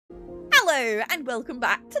Hello and welcome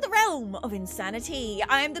back to the realm of insanity.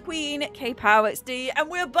 I am the Queen, KPowerXD, and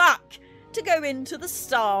we're back to go into the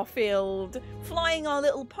Starfield, flying our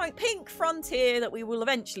little pink frontier that we will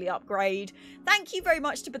eventually upgrade. Thank you very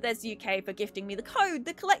much to Bethesda UK for gifting me the code,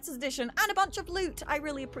 the collector's edition, and a bunch of loot. I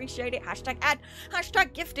really appreciate it. Hashtag ad,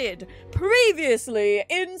 hashtag gifted. Previously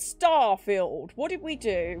in Starfield, what did we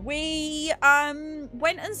do? We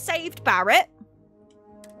went and saved Barrett.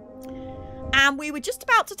 And we were just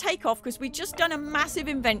about to take off because we'd just done a massive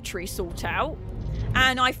inventory sort out.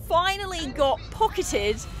 And I finally got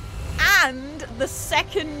pocketed and the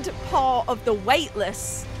second part of the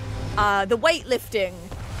weightlifting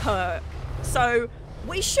perk. So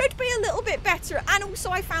we should be a little bit better. And also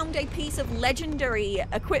I found a piece of legendary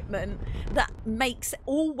equipment that makes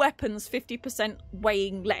all weapons 50%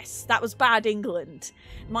 weighing less. That was bad England.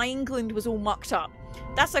 My England was all mucked up.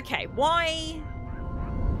 That's okay. Why...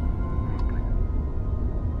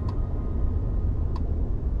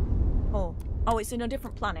 Oh, it's in a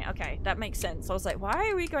different planet. Okay, that makes sense. I was like,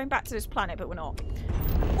 why are we going back to this planet? But we're not.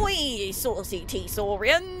 Oi, saucy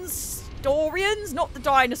T-Saurians. Storians, not the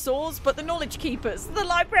dinosaurs, but the knowledge keepers, the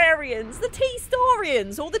librarians, the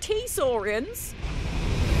T-Storians, or the T-Saurians.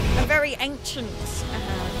 A very ancient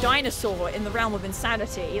dinosaur in the realm of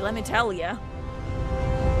insanity, let me tell you. I'm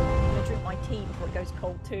gonna drink my tea before it goes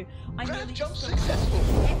cold too. I'm nearly successful.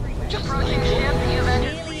 Everywhere. Approaching ship, you've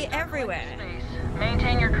entered Nearly everywhere.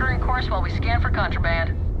 Maintain your current course while we scan for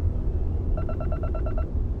contraband.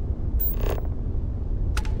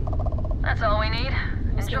 That's all we need.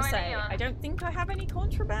 I was Enjoy gonna say, neon. I don't think I have any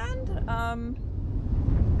contraband.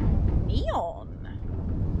 Neon.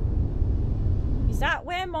 Is that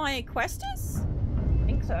where my quest is? I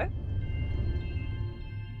think so.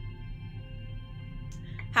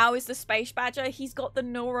 How is the Space Badger? He's got the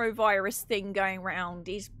norovirus thing going round.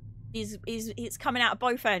 It's coming out of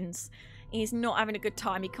both ends. He's not having a good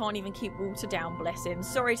time. He can't even keep water down, bless him.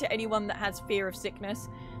 Sorry to anyone that has fear of sickness.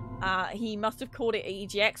 He must have caught it at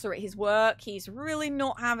EGX or at his work. He's really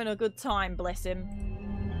not having a good time, bless him.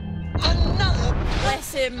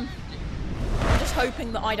 Bless him. I'm just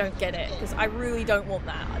hoping that I don't get it, because I really don't want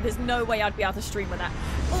that. There's no way I'd be able to stream with that.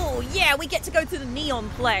 Oh, yeah, we get to go to the neon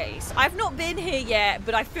place. I've not been here yet,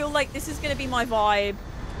 but I feel like this is going to be my vibe.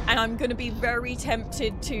 And I'm going to be very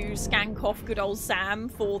tempted to skank off good old Sam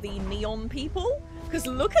for the neon people. Because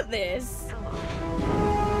look at this. I'm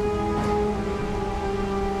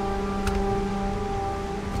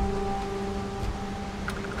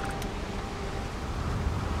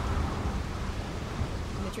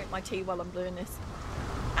going to drink my tea while I'm doing this.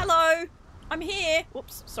 Hello. I'm here.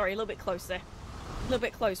 Whoops. Sorry, a little bit close there. A little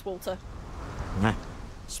bit close, Walter.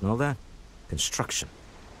 Smell that? Construction.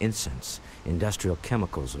 Incense, industrial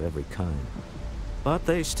chemicals of every kind. But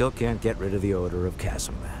they still can't get rid of the odor of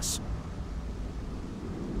chasm bass.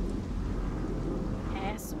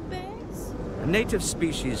 Chasm bass? A native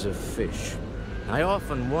species of fish. I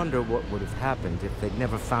often wonder what would have happened if they'd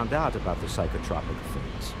never found out about the psychotropic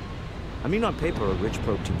effects. I mean, on paper, a rich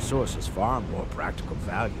protein source has far more practical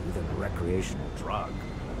value than a recreational drug.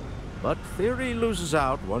 But theory loses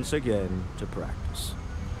out once again to practice.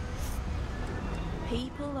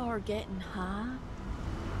 People are getting high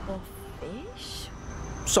off fish?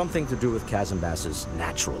 Something to do with chasm bass's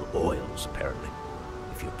natural oils, apparently.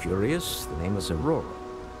 If you're curious, the name is Aurora.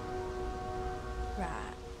 Right.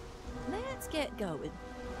 Let's get going.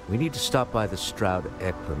 We need to stop by the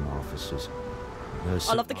Stroud-Ekman offices.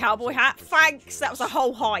 I love the cowboy hat. Thanks! That was a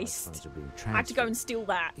whole heist. I had to go and steal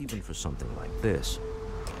that. Even for something like this.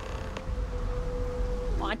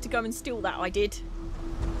 I had to go and steal that, I did.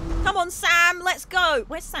 Come on, Sam, let's go.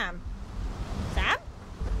 Where's Sam? Sam?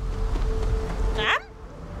 Sam?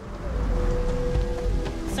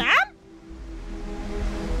 Sam?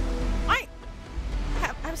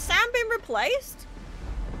 Has Sam been replaced?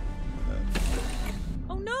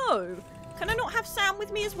 Oh no. Can I not have Sam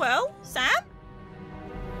with me as well? Sam?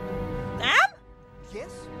 Sam?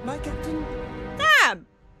 Yes, my captain. Sam?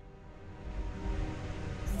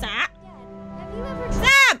 Sam? Have you ever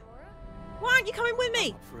Sam! Why aren't you coming with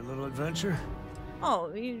me? For a little adventure?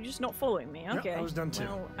 Oh, you're just not following me. Okay. Yep, I was done too.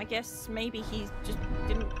 Well, I guess maybe he just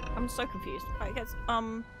didn't... I'm so confused. I guess,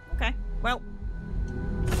 okay. Well...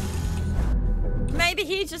 Maybe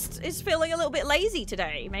he just is feeling a little bit lazy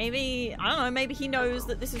today. Maybe, I don't know, maybe he knows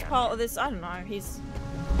that this is part of this... I don't know, he's...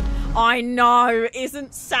 I know,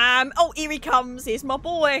 isn't Sam... Oh, here he comes. Here's my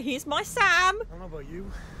boy. Here's my Sam. I don't know about you.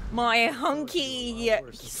 My hunky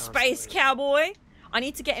space cowboy. I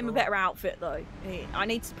need to get him a better outfit, though. I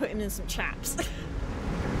need to put him in some chaps.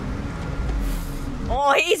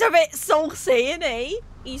 Oh, he's a bit saucy, isn't he?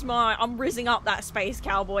 He's my... I'm rizzing up that space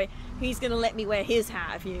cowboy. He's gonna let me wear his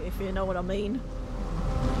hat, if you know what I mean.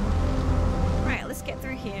 Right, let's get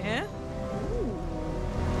through here. Ooh.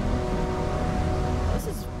 This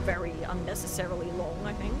is very unnecessarily long,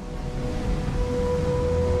 I think.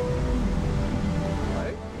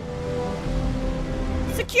 Hello?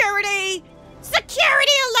 Security!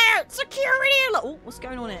 Security alert! Security alert! Oh, what's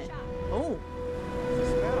going on here? Oh.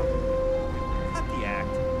 Not the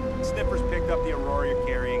act. Sniffers picked up the Aurora you're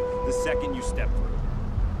carrying the second you step through.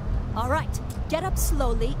 All right, get up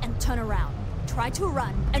slowly and turn around. Try to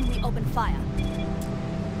run, and we open fire.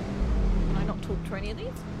 Can I not talk to any of these?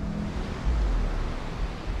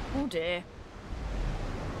 Oh dear.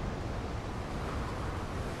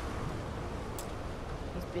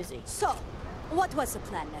 He's busy. So, what was the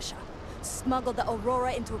plan, Nesha? Smuggle the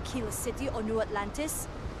Aurora into Aquila City or New Atlantis?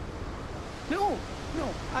 No,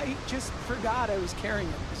 I just forgot I was carrying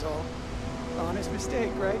it, was all. Honest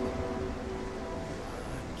mistake, right?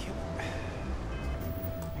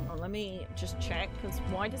 Hang on, let me just check, because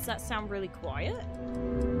why does that sound really quiet?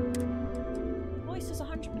 Voice is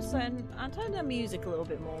 100%. I'll turn the music a little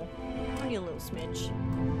bit more. Only a little smidge.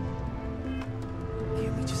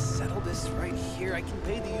 Can't we just settle this right here? I can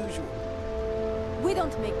pay the usual. We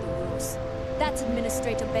don't make the rules. That's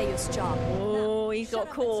Administrator Bayer's job. Oh, he's got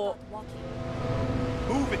caught.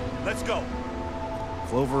 Move it. Let's go.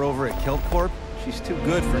 Clover over at Kelpcorp? She's too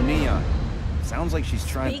good for Neon. Sounds like she's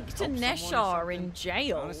trying Speak to Neshar in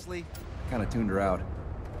jail. Honestly, kind of tuned her out.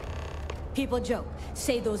 People joke,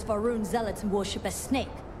 say those Varun zealots worship a snake.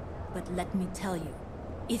 But let me tell you,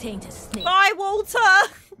 it ain't a snake. Bye, Walter!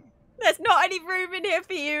 There's not any room in here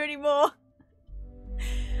for you anymore.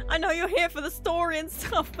 I know you're here for the story and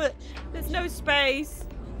stuff, but there's no space.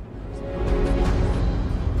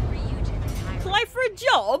 Apply for a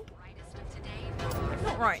job?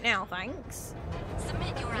 Not right now, thanks.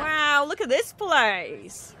 Wow, look at this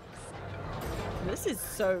place. This is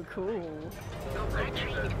so cool.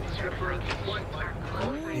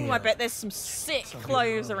 Ooh, I bet there's some sick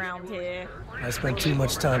clothes around here. I spent too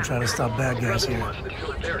much time trying to stop bad guys here.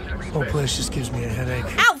 Whole place just gives me a headache.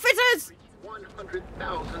 Outfitters!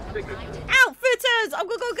 Outfitters! I'm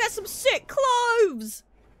gonna go get some sick clothes!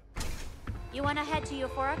 You wanna head to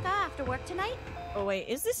Euphorica after work tonight? Oh wait,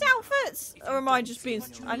 is this outfits? Or am I just being...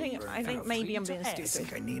 I think maybe I'm being I think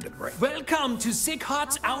stupid. I need it right. Welcome to Sick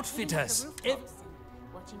Heart's Outfitters.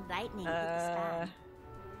 Watching lightning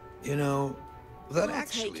You know, that I'll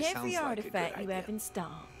actually take every sounds like a artifact good you idea. have in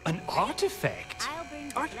stock. An artifact? I'll bring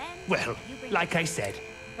the blend. Well, like I said,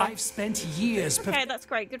 I've spent years... Okay, that's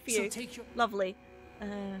great. Good for So you. take your- Lovely.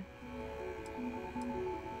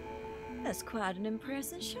 That's quite an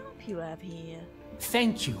impressive shop you have here.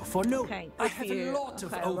 Thank you for no... Okay, I good for have you. a lot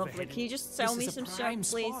of Okay, overhead. lovely. Can you just sell This me is a some prime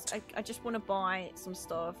stuff, please? spot. I just want to buy some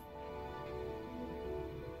stuff.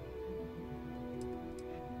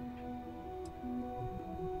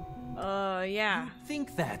 Yeah.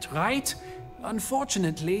 Think that, right?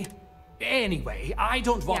 Unfortunately... Anyway, I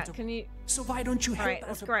don't want Yeah, to... can you... So why don't you help Alright, out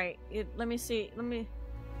that's a- great. Let me see. Let me...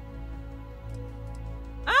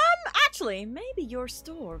 Actually, maybe your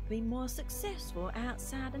store would be more successful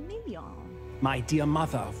outside of Neon. My dear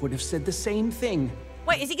mother would have said the same thing.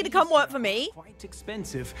 Wait, is he gonna come work for me? Quite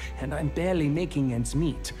expensive, and I'm barely making ends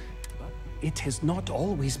meet. But it has not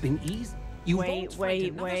always been easy. You won't find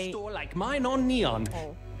another store like mine on Neon.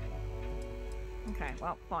 Oh. Okay,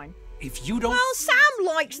 well, fine. If you don't... Well, Sam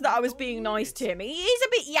liked that I was being nice to him. He's a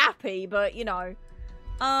bit yappy, but, you know.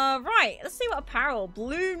 Right, let's see what apparel.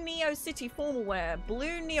 Blue Neo City formal wear.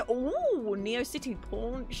 Blue Neo... Ooh, Neo City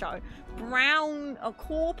pawn show. Brown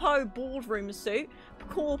Corpo boardroom suit.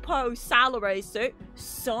 Corpo salary suit.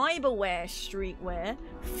 Cyberwear streetwear.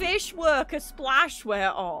 Fish worker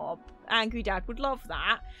splashwear. Oh, Angry Dad would love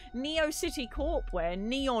that. Neo City corp wear.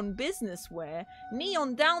 Neon business wear.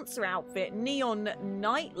 Neon dancer outfit. Neon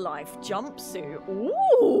nightlife jumpsuit.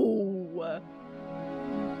 Ooh!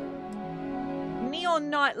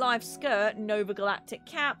 Neon nightlife skirt, Nova Galactic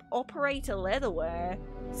cap, operator leatherwear,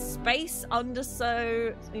 space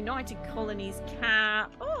undersew, United Colonies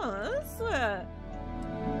cap. Oh,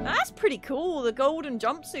 that's pretty cool. The golden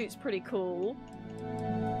jumpsuit's pretty cool.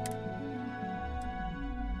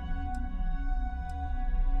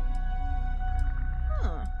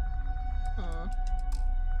 Huh. Huh.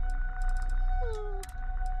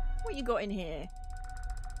 What you got in here?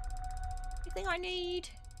 Anything I need?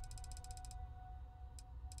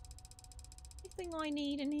 Anything I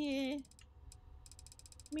need in here?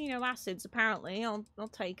 Amino acids, apparently. I'll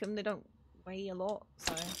take them. They don't weigh a lot,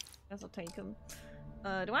 so I guess I'll take them.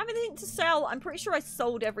 Do I have anything to sell? I'm pretty sure I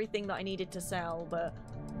sold everything that I needed to sell, but...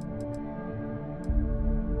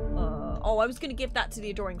 oh, I was going to give that to the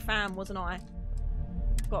Adoring Fam, wasn't I?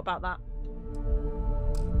 Forgot about that.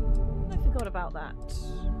 I forgot about that.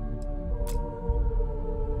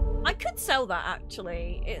 I could sell that,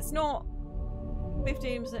 actually. It's not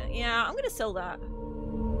 15%. Yeah, I'm going to sell that.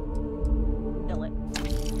 Sell it.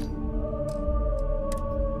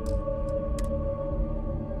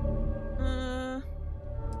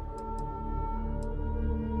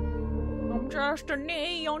 I'm just a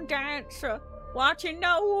neon dancer watching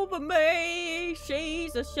over me.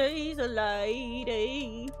 She's a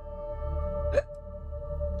lady.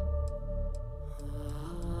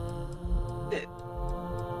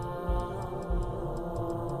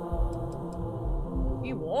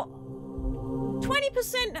 You what?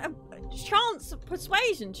 20% chance of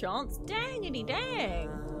persuasion chance? Dangity dang.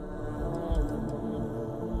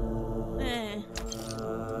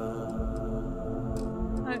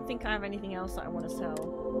 I don't think I have anything else that I want to sell.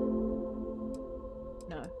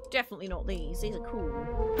 No, definitely not these. These are cool.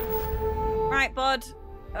 Right, bud.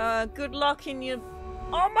 Good luck in your...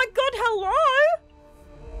 Oh my god, hello!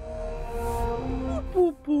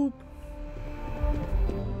 Boop, boop,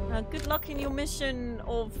 boop. Good luck in your mission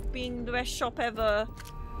of being the best shop ever.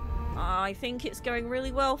 I think it's going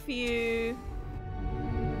really well for you.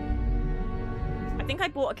 I think I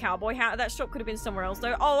bought a cowboy hat. That shop could have been somewhere else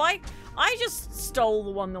though. Oh, I just stole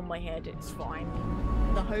the one on my head. It's fine.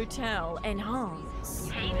 The hotel enhance.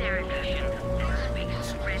 Hey there, Edition.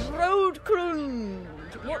 Stroudklund.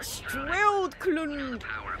 What's Stroudklund?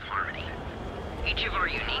 Power of harmony. Each of our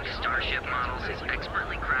unique starship models is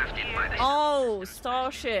expertly crafted by the... Oh,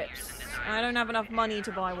 starships. I don't have enough money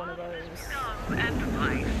to buy one of those. And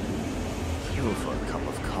life. You for a cup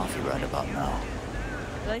of coffee right about now.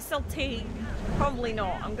 Do they sell tea? Probably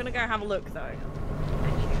not. I'm gonna go have a look though.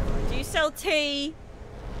 Do you sell tea?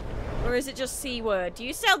 Or is it just C word? Do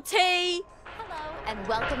you sell tea? Hello, and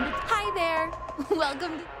welcome to... Hi there.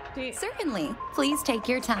 Welcome to... Certainly. Please take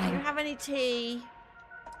your time. Do you have any tea?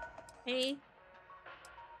 Tea?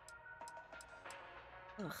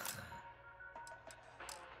 Ugh.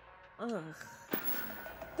 Ugh.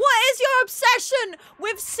 What is your obsession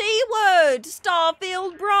with C word,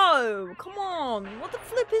 Starfield bro? Come on. What the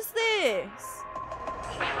flip is this?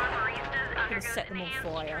 I'm gonna set them on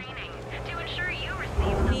fire.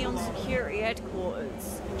 Neon Security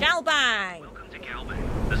Headquarters. Galbang! Welcome to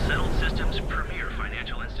Galbang, the settled system's premier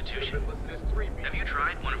financial institution. Have you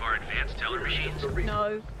tried one of our advanced teller machines?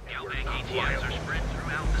 No. Galbang ATMs are spread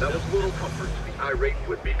throughout the That was little comfort to the irate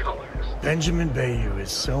would-be colors. Benjamin Bayou is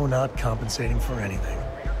so not compensating for anything.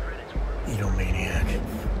 Edomaniac.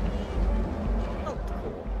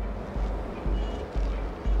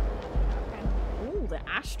 Ooh, the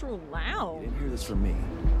Astral Lounge. You didn't hear this from me,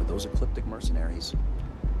 but those ecliptic mercenaries,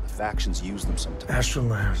 the factions use them sometimes. Astral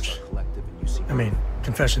Lounge. I mean,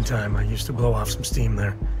 confession time. I used to blow off some steam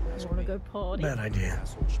there. You wanna go party? Bad idea.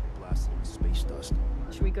 Space dust.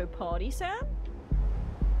 Should we go party, Sam?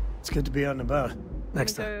 It's good to be out and about.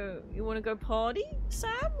 Next time. You wanna go party,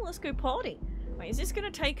 Sam? Let's go party. Wait, is this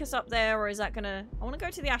gonna take us up there, or is that gonna... I wanna go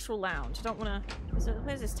to the Astral Lounge. I don't wanna...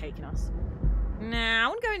 Where's this taking us? Nah, I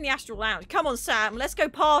wanna go in the Astral Lounge. Come on, Sam, let's go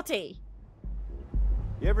party.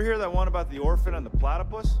 You ever hear that one about the orphan and the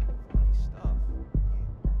platypus? Funny stuff.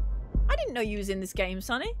 I didn't know you was in this game,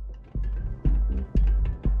 Sonny.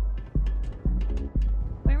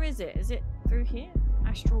 Where is it? Is it through here?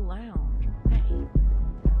 Astral Lounge. Hey.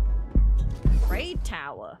 Raid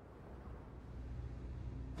Tower.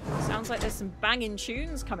 Sounds like there's some banging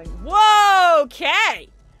tunes coming. Whoa, okay.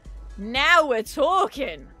 Now we're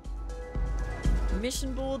talking.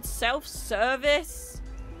 Mission board, self-service,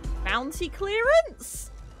 bounty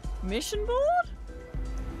clearance, mission board.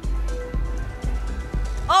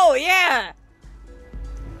 Oh yeah.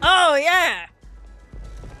 Oh yeah.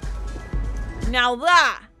 Now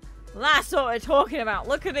that's what we're talking about.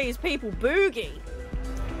 Look at these people boogie.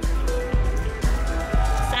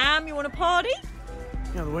 Sam, you want to party?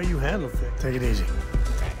 Yeah, the way you handle things. Take it easy.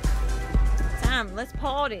 Sam, let's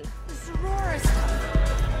party. This Aurora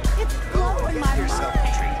stuff. It's blowing my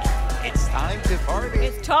mind. It's time to party.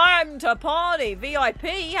 It's time to party.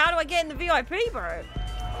 VIP? How do I get in the VIP, bro?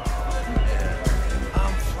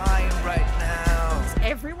 I'm flying right now. Is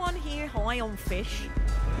everyone here high on fish?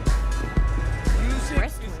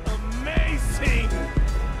 Music is amazing.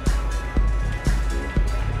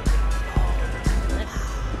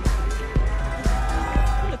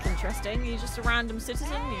 Interesting. You're just a random citizen.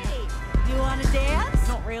 Hey, you want to dance?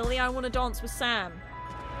 Not really. I want to dance with Sam.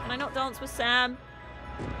 Can I not dance with Sam?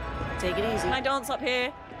 Take it easy. Can I dance up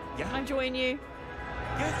here? Yeah. Can I join you?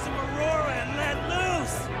 Get some Aurora and let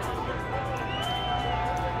loose!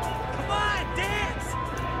 Come on, dance!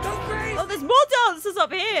 Go crazy! Oh, there's more dancers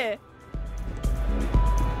up here!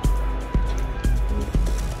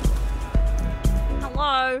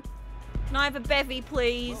 Hello? Can I have a bevy,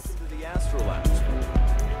 please? Welcome to the Astral Lounge.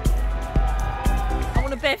 I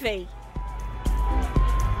want a bevy.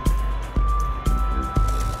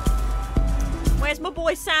 Where's my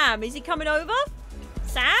boy Sam? Is he coming over?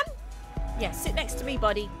 Sam? Yeah, sit next to me,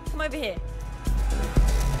 buddy. Come over here.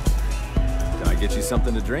 Can I get you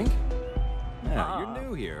something to drink? Yeah, you're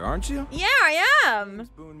new here, aren't you? Yeah, I am. It's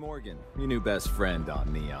Boone Morgan, your new best friend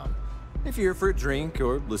on Neon. If you're here for a drink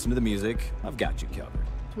or listen to the music, I've got you covered.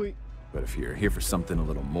 Sweet. But if you're here for something a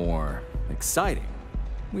little more exciting,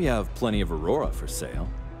 we have plenty of Aurora for sale.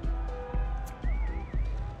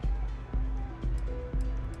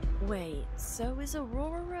 Wait, so is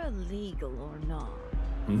Aurora legal or not?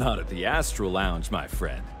 Not at the Astral Lounge, my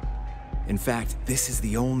friend. In fact, this is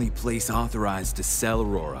the only place authorized to sell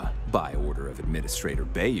Aurora by order of Administrator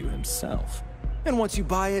Bayou himself. And once you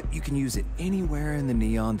buy it, you can use it anywhere in the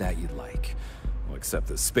Neon that you'd like. Well, except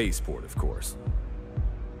the spaceport, of course.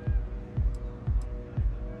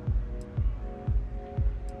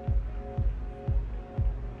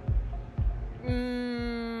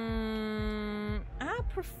 I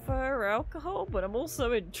prefer alcohol, but I'm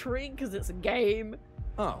also intrigued because it's a game.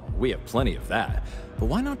 Oh, we have plenty of that. But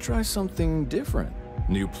why not try something different?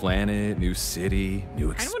 New planet, new city,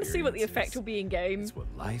 new experience. I want to see what the effect will be in game. That's what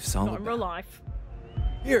life's all Not in about. real life.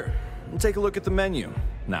 Here, we'll take a look at the menu.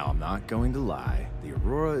 Now, I'm not going to lie. The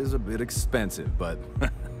Aurora is a bit expensive, but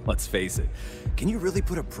let's face it. Can you really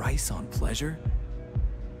put a price on pleasure?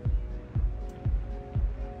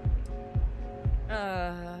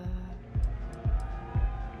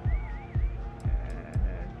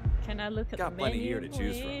 Can I look at Got the plenty menu, here to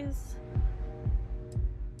choose from. please?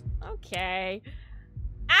 Okay.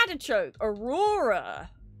 Artichoke, Aurora.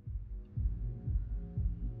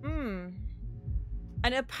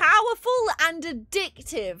 And a powerful and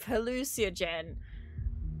addictive hallucinogen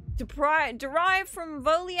derived from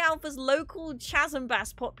Voli Alpha's local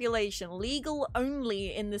Chasmbass population, legal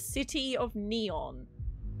only in the city of Neon.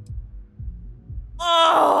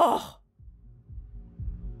 Oh!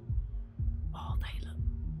 Oh, they look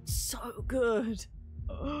so good.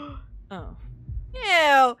 Oh.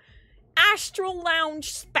 Ew. Astral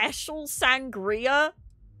Lounge Special Sangria.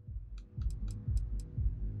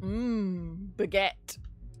 Baguette.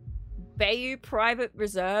 Bayou Private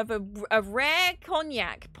Reserve, a rare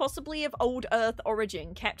cognac, possibly of old Earth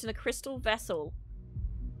origin, kept in a crystal vessel.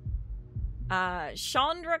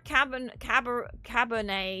 Chandra Cabernet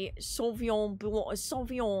Sauvignon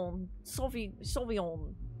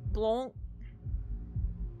Blanc.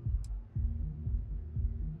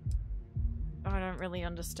 I don't really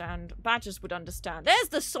understand. Badgers would understand. There's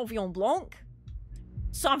the Sauvignon Blanc.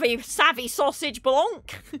 Savvy Sausage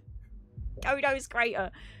Blanc. Godo's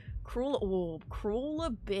Crater. Cruel Orb. Cruel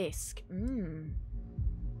Bisque.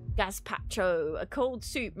 Gazpacho. A cold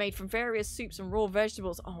soup made from various soups and raw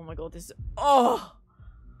vegetables. Oh my god, this is... Oh!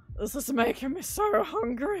 This is making me so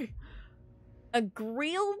hungry. A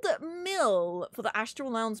grilled meal for the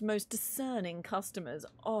Astral Lounge's most discerning customers.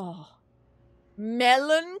 Oh.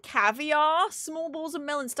 Melon caviar. Small balls of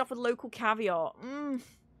melon stuffed with local caviar.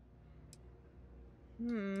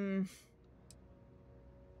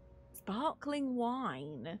 Sparkling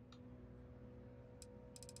wine.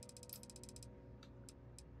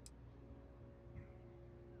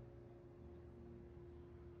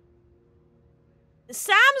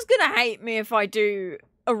 Sam's gonna hate me if I do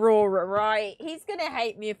Aurora, right? He's gonna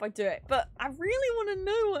hate me if I do it, but I really want to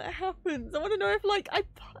know what happens. I want to know if,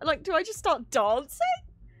 do I just start dancing?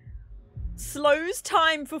 Slows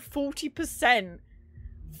time for 40%.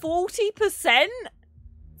 40%?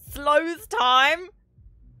 Slows time?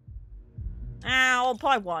 I'll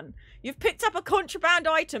buy one. You've picked up a contraband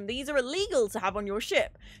item. These are illegal to have on your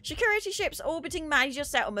ship. Security ships orbiting major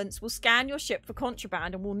settlements will scan your ship for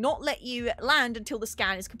contraband and will not let you land until the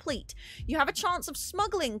scan is complete. You have a chance of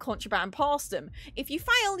smuggling contraband past them. If you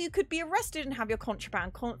fail, you could be arrested and have your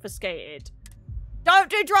contraband confiscated. Don't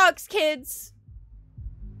do drugs, kids!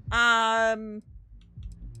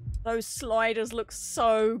 Those sliders look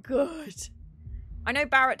so good. I know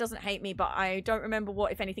Barrett doesn't hate me, but I don't remember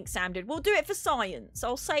what, if anything, Sam did. We'll do it for science.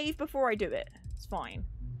 I'll save before I do it. It's fine.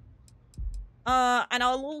 And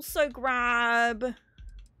I'll also grab...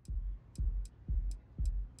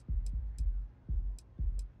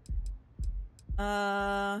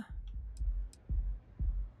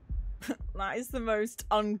 That is the most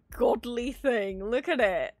ungodly thing. Look at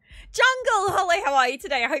it. Jungle, Holly, how are you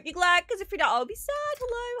today? I hope you're glad, because if you're not, I'll be sad.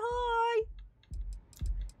 Hello, hi.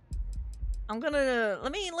 I'm gonna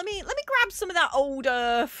let me grab some of that old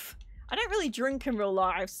earth. I don't really drink in real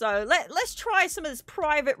life, so let's try some of this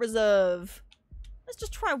private reserve. Let's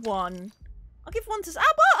just try one. I'll give one to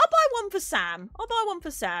I'll buy one for Sam. I'll buy one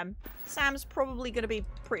for Sam. Sam's probably gonna be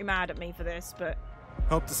pretty mad at me for this, but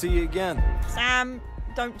hope to see you again. Sam,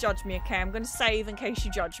 don't judge me, okay? I'm gonna save in case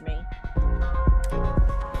you judge me.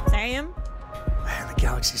 Sam? Man, the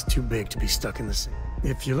galaxy's too big to be stuck in the sea.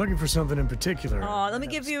 If you're looking for something in particular... Oh, let me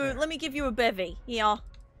give you a bevy. Here.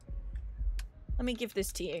 Let me give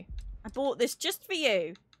this to you. I bought this just for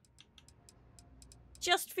you.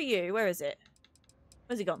 Just for you. Where is it?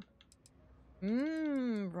 Where's he gone?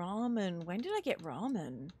 Ramen. When did I get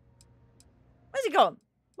ramen? Where's he gone?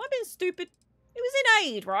 Am I being stupid? It was in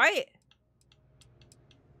aid, right?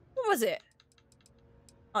 What was it?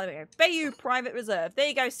 Oh, there we go. Bayou Private Reserve. There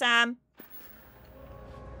you go, Sam.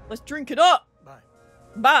 Let's drink it up. Bye.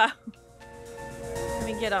 Bye. Let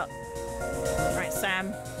me get up. Alright,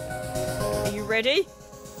 Sam. Are you ready?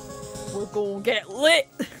 We're gonna get lit.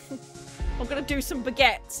 I'm gonna do some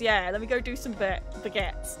baguettes. Yeah, let me go do some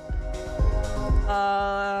baguettes.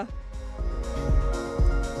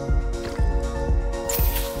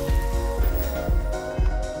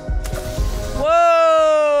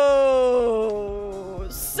 Whoa!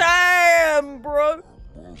 Sam, bro!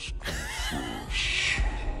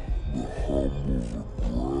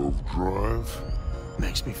 Drive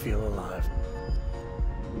makes me feel alive.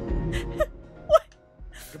 What?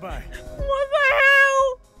 Goodbye. What the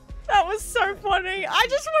hell? That was so funny. I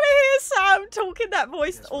just want to hear Sam talking that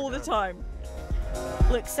voice all the time.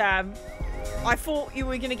 Look, Sam, I thought you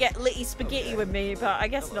were going to get litty spaghetti with me, but I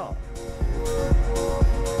guess not.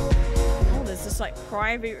 Oh, there's just like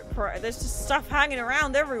there's just stuff hanging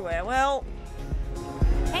around everywhere. Well,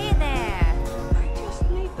 Hey there! I just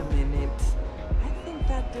need a minute. I think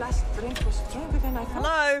that last drink was stronger than I thought.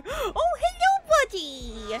 hello. Oh, hello,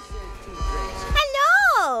 buddy.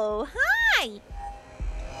 Hello. Hi.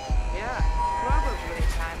 Yeah, probably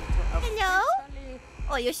time to Hello.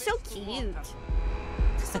 Oh, you're so cute.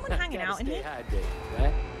 Is someone hanging out in here?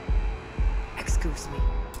 Right? Excuse me.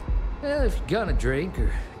 Well, if you're gonna drink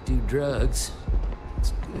or do drugs,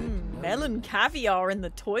 it's good. Melon caviar in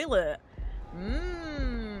the toilet.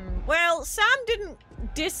 Well, Sam didn't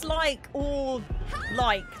dislike or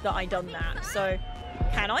like that I done that, so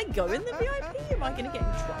can I go in the VIP? Am I gonna get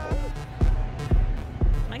in trouble?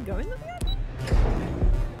 Can I go in the VIP?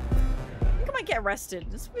 I think I might get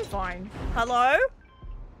arrested. This will be fine. Hello?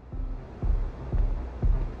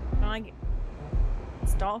 Can I get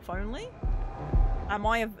staff only? Am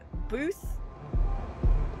I a booth?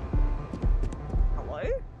 Hello?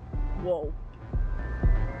 Whoa.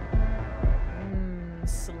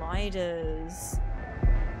 Sliders.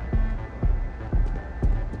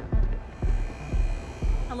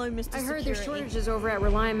 Hello, Mr. I heard there's Security. shortages over at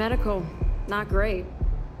Reliant Medical. Not great.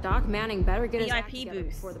 Doc Manning better get his act VIP together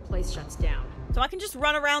booth before the place shuts down. So I can just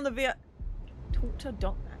run around the talk to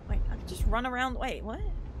Doc. Wait, I can just run around. Wait, what?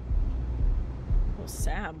 Oh,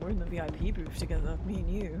 Sam, we're in the VIP booth together, me and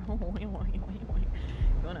you. You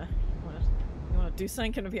wanna do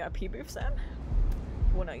something in the VIP booth, Sam?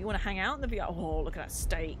 You wanna hang out in the VIP? Oh, look at that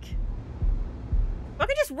steak. If I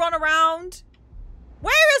can just run around.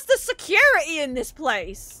 Where is the security in this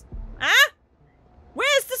place? Huh?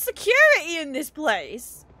 Where's the security in this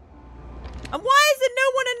place? And why is there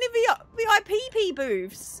no one in the VIP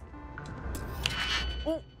booths?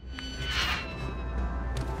 Oh.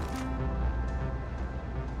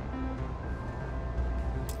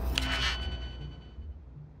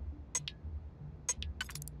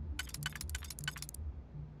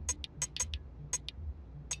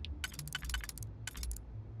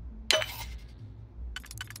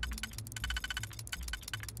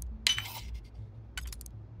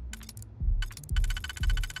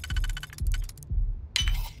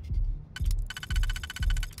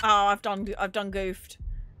 Oh, I've done goofed. I've done goofed.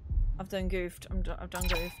 I've done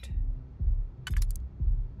goofed.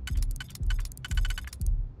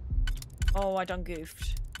 Oh, I done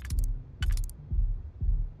goofed.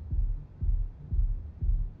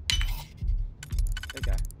 There we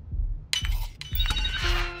go.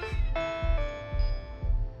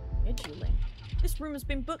 Scheduling. This room has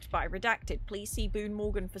been booked by Redacted. Please see Boone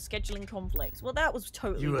Morgan for scheduling conflicts. Well, that was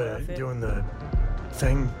totally worth it. Doing the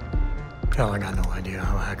thing? Hell, I got no idea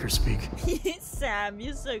how hackers speak. Sam,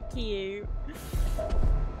 you're so cute.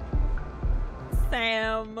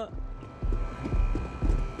 Sam.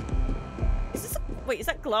 Is this wait, is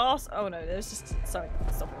that glass? Oh no, there's just something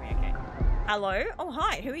stopping me, okay. Hello? Oh,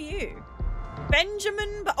 hi. Who are you?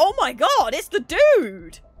 Benjamin? Oh my god, it's the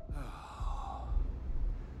dude!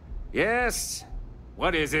 Yes?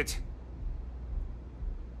 What is it?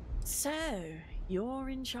 So, you're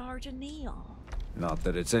in charge of Neon. Not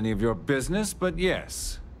that it's any of your business, but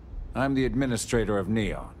yes. I'm the administrator of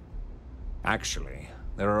Neon. Actually,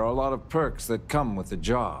 there are a lot of perks that come with the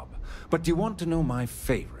job. But do you want to know my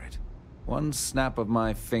favorite? One snap of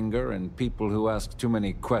my finger and people who ask too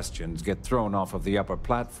many questions get thrown off of the upper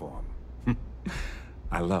platform.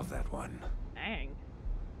 I love that one. Dang.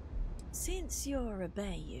 Since you're a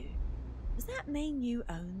Bayou, does that mean you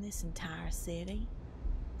own this entire city?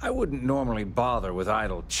 I wouldn't normally bother with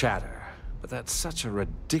idle chatter, but that's such a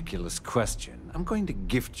ridiculous question. I'm going to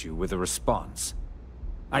gift you with a response.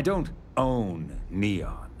 I don't own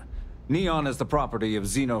Neon. Neon is the property of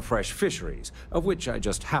Xenofresh Fisheries, of which I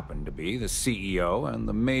just happen to be the CEO and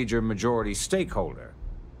the major majority stakeholder.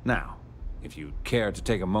 Now, if you'd care to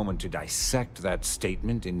take a moment to dissect that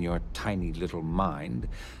statement in your tiny little mind,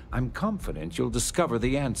 I'm confident you'll discover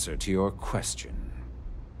the answer to your question.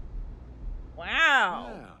 Wow.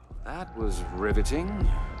 Well, that was riveting.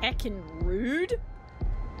 Heckin' rude.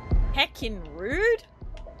 Heckin' rude.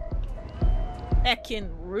 Heckin'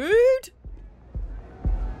 rude.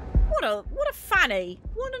 What a fanny.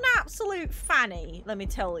 What an absolute fanny, let me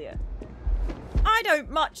tell you. I don't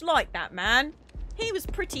much like that man. He was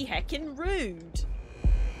pretty heckin' rude.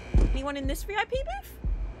 Anyone in this VIP booth?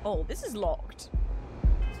 Oh, this is locked.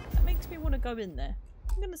 That makes me want to go in there.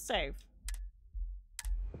 I'm gonna save.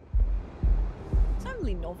 It's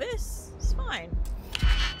only novice. It's fine.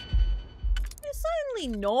 It's only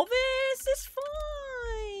novice. It's fine.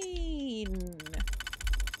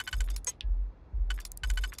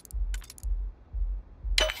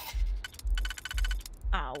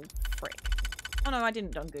 Oh, frick. Oh no, I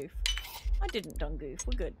didn't done goof. I didn't done goof.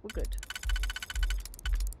 We're good. We're good.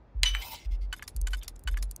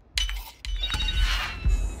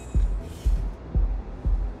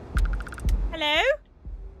 Hello?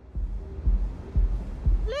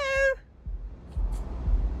 Hello?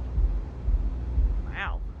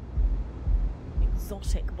 Wow.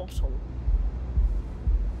 Exotic bottle.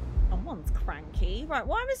 Someone's cranky. Right,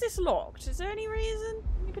 why was this locked? Is there any reason?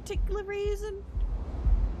 Any particular reason?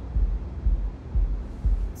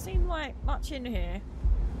 Seemed like much in here.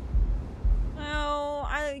 Well,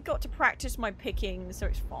 I got to practice my picking, so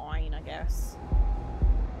it's fine, I guess.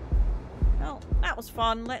 Well, that was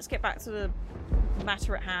fun. Let's get back to the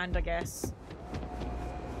matter at hand, I guess.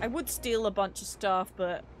 I would steal a bunch of stuff,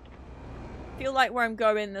 but I feel like where I'm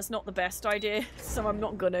going, that's not the best idea, so I'm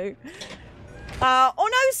not gonna. Oh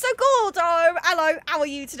no, so good! Oh, hello, how are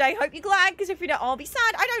you today? Hope you're glad, because if you don't, I'll be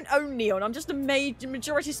sad. I don't own Neon. I'm just a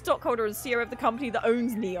majority stockholder and CEO of the company that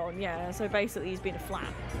owns Neon. Yeah, so basically he's been a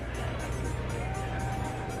flap.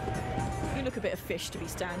 You look a bit of fish to be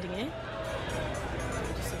standing here.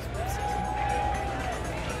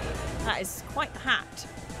 That is quite the hat.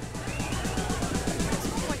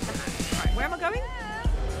 Quite the hat. Right, where am I going?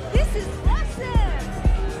 This is awesome!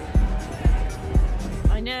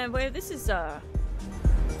 I know, well, this is,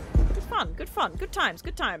 good fun, good times,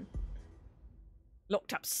 good time.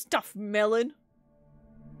 Locked up stuff, melon.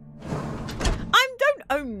 I don't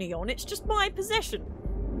own Neon, it's just my possession.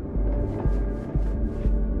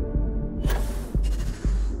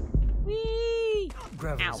 Whee!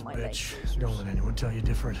 Gravity's a bitch. Don't let anyone tell you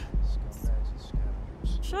different.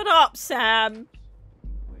 Shut up, Sam.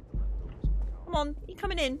 Come on, you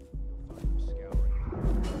coming in?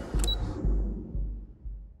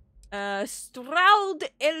 Stroud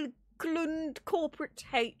Elklund Corporate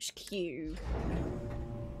HQ. Well,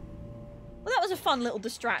 that was a fun little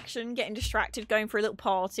distraction, getting distracted, going for a little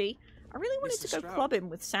party. I really wanted to go clubbing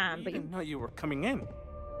with Sam, but I didn't know you were coming in.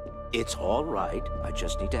 It's all right. I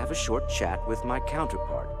just need to have a short chat with my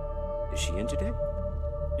counterpart. Is she in today?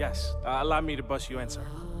 Yes. Allow me to bust you in, sir.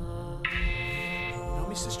 No,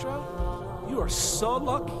 Mr. Stroud? You are so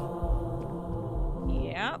lucky.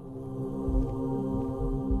 Yep.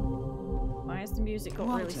 Why has the music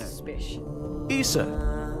got really suspicious? Issa.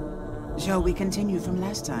 Shall we continue from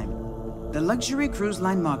last time? The luxury cruise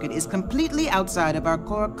line market is completely outside of our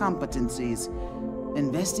core competencies.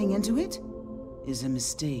 Investing into it is a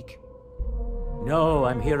mistake. No,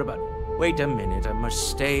 I'm here about... Wait a minute, a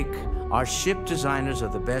mistake. Our ship designers are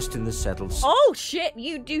the best in the settled... Oh shit,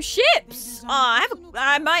 you do ships! I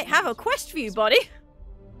might have a quest for you, buddy.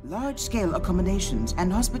 Large-scale accommodations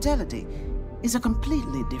and hospitality is a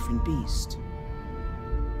completely different beast.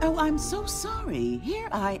 Oh, I'm so sorry. Here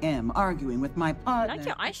I am arguing with my partner. I like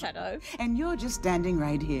your eyeshadow. And you're just standing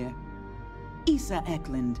right here. Issa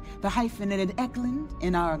Eklund, the hyphenated Eklund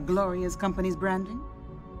in our glorious company's branding.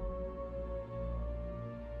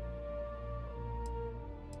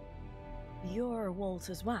 You're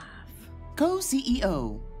Walter's wife.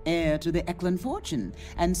 Co-CEO, heir to the Eklund fortune,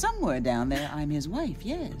 and somewhere down there I'm his wife,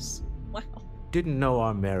 yes. Wow. Didn't know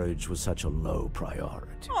our marriage was such a low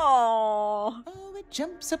priority. Aww. Oh, it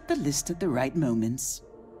jumps up the list at the right moments.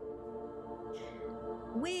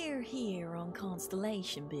 We're here on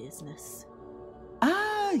Constellation business.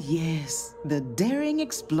 Ah, yes, the daring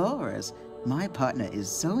explorers my partner is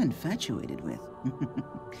so infatuated with.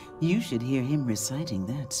 You should hear him reciting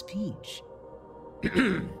that speech.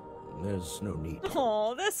 There's no need.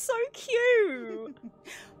 Oh, they're so cute.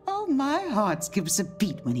 Oh, my heart skips a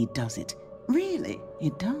beat when he does it. Really,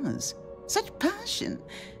 it does. Such passion.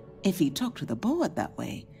 If he talked to the board that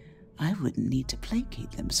way, I wouldn't need to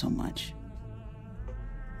placate them so much.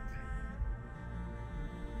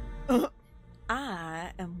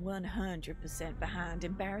 I am 100% behind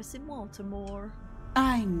embarrassing Walter more.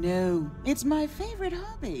 I know. It's my favorite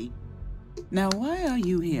hobby. Now, why are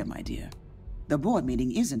you here, my dear? The board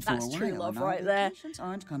meeting isn't for a while. That's true love and our right there. vacations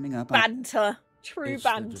aren't coming up. Banter. True It's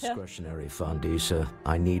banter. the discretionary fund, Issa.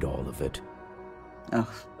 I need all of it.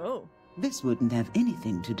 Oh. This wouldn't have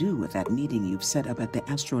anything to do with that meeting you've set up at the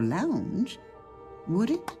Astro Lounge,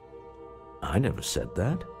 would it? I never said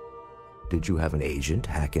that. Did you have an agent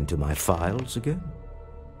hack into my files again?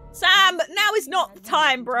 Sam, now is not the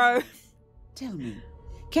time, bro. Tell me,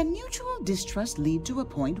 can mutual distrust lead to a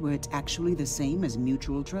point where it's actually the same as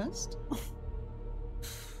mutual trust?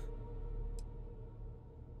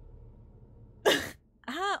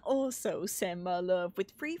 I also send my love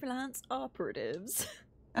with freelance operatives.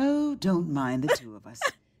 Oh, don't mind the two of us.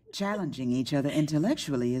 Challenging each other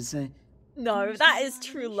intellectually is a... No, that is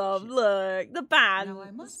true love. Look, the band. Now,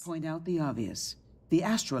 I must point out the obvious. The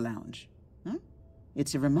Astro Lounge. Huh?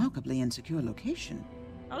 It's a remarkably insecure location.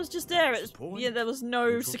 I was just there. Yeah, there was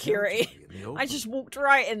no security. I just walked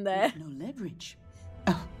right in there. No leverage.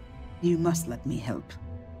 Oh, you must let me help.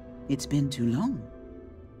 It's been too long.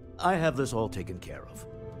 I have this all taken care of.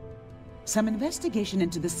 Some investigation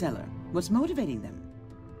into the cellar. What's motivating them?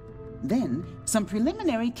 Then, some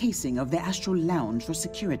preliminary casing of the Astral Lounge for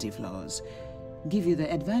security flaws. Give you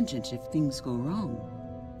the advantage if things go wrong.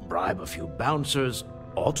 Bribe a few bouncers,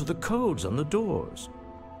 alter the codes on the doors.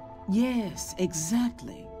 Yes,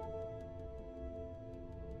 exactly.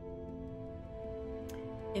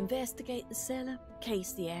 Investigate the cellar,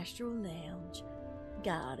 case the Astral Lounge.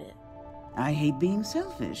 Got it. I hate being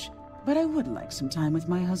selfish, but I would like some time with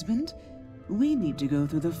my husband. We need to go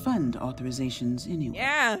through the fund authorizations anyway.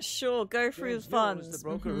 Yeah, sure. Go through the funds. Is the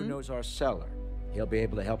broker who knows our cellar. He'll be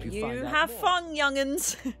able to help you find out You have more. fun,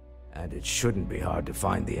 young'uns. And it shouldn't be hard to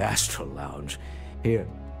find the Astral Lounge. Here,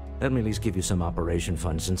 let me at least give you some operation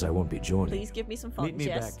funds since I won't be joining. Please give me some funds, Meet me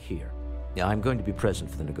yes. back here. Yeah, I'm going to be present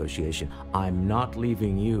for the negotiation. I'm not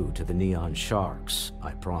leaving you to the Neon Sharks,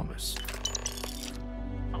 I promise.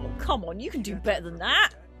 Oh, come on. You can do better than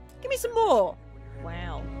that. Give me some more.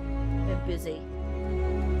 Wow. They're busy.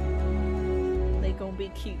 They gonna be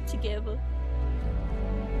cute together.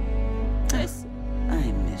 Yes.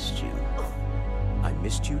 I missed you. I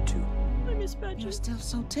missed you too. I miss Badger. You're still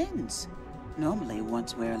so tense. Normally,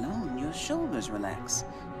 once we're alone, your shoulders relax.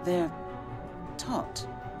 They're taut.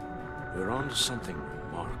 You're on to something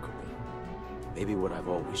remarkable. Maybe what I've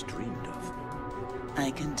always dreamed of.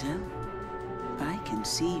 I can tell. I can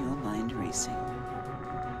see your mind racing.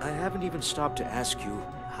 I haven't even stopped to ask you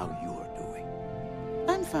how you're doing.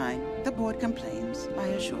 I'm fine. The board complains, I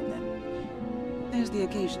assure them. There's the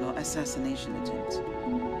occasional assassination attempt.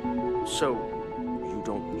 So, you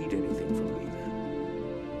don't need anything from me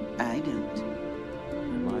then? I don't.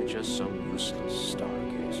 Am I just some useless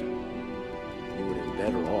stargazer? You would have been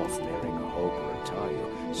better off marrying a Hope or a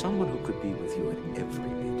Tayo, someone who could be with you at every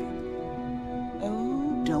meeting.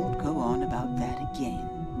 Oh, don't go on about that again.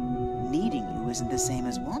 Needing you isn't the same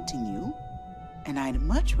as wanting you. And I'd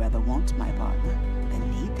much rather want my partner than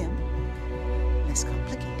need them. Less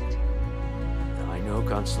complicated. I know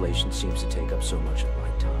Constellation seems to take up so much of my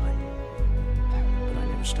time. But I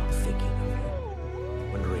never stop thinking of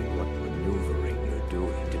you. Wondering what maneuvering you're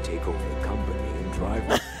doing to take over the company and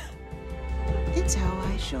drive... It's how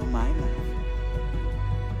I show my love.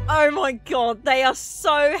 Oh my god, they are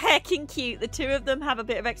so heckin' cute. The two of them have a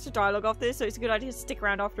bit of extra dialogue after this, so it's a good idea to stick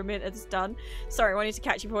around after a minute it's done. Sorry, I wanted to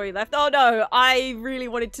catch you before you left. Oh no, I really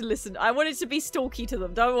wanted to listen. I wanted to be stalky to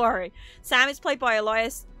them, don't worry. Sam is played by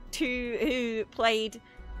Elias, who played...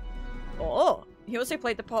 Oh, he also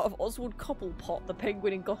played the part of Oswald Cobblepot, the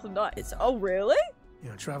penguin in Gotham Knights. Oh, really? You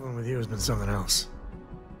know, traveling with you has been something else.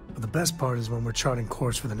 But the best part is when we're charting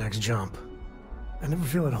course for the next jump. I never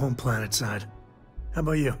feel at home planet side. How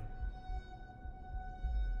about you?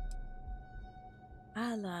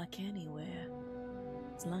 I like anywhere,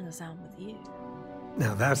 as long as I'm with you.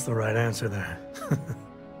 Now that's the right answer there.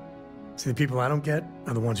 See, the people I don't get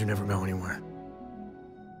are the ones who never go anywhere.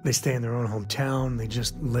 They stay in their own hometown, they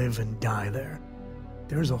just live and die there.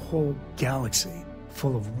 There's a whole galaxy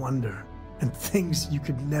full of wonder and things you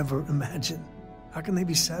could never imagine. How can they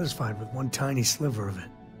be satisfied with one tiny sliver of it?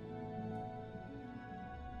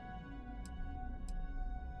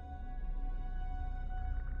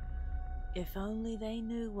 If only they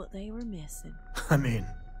knew what they were missing. I mean,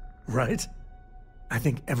 right? I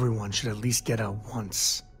think everyone should at least get out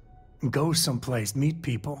once. And go someplace, meet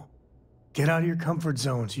people. Get out of your comfort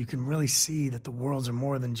zone so you can really see that the worlds are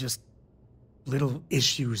more than just little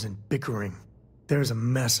issues and bickering. There's a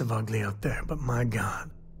mess of ugly out there, but my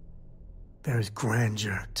God, there's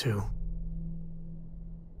grandeur too.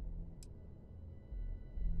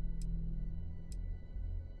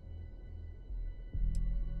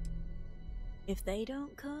 If they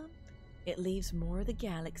don't come, it leaves more of the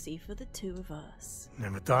galaxy for the two of us.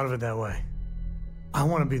 Never thought of it that way. I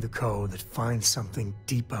want to be the code that finds something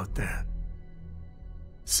deep out there.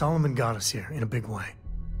 Solomon got us here in a big way.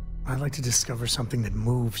 I'd like to discover something that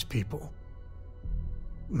moves people.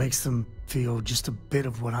 Makes them feel just a bit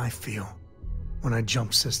of what I feel when I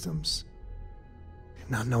jump systems.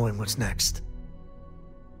 Not knowing what's next.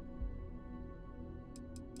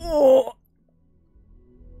 Oh!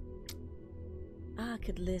 I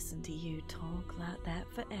could listen to you talk like that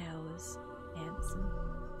for hours, handsome.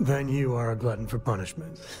 Then you are a glutton for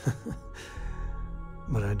punishment.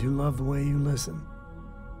 But I do love the way you listen.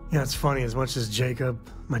 Yeah, it's funny, as much as Jacob,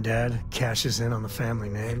 my dad, cashes in on the family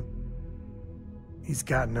name, he's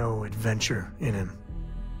got no adventure in him.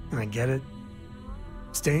 And I get it.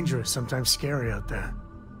 It's dangerous, sometimes scary out there.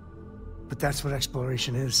 But that's what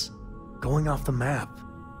exploration is. Going off the map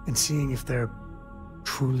and seeing if there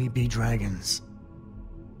truly be dragons.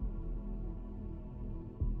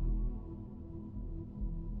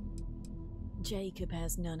 Jacob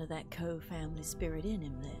has none of that co-family spirit in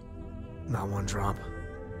him then. Not one drop.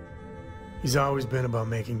 He's always been about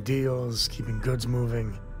making deals, keeping goods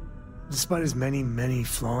moving. Despite his many, many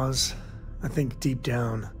flaws, I think deep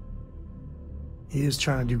down, he is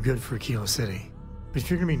trying to do good for Kilo City. But if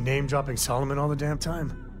you're gonna be name-dropping Solomon all the damn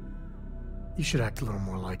time, you should act a little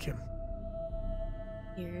more like him.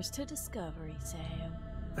 Here's to discovery, Sam.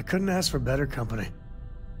 I couldn't ask for better company.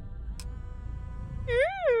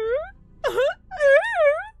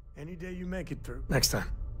 Any day you make it through. Next time.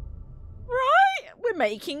 Right? We're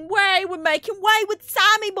making way with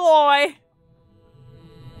Sammy boy.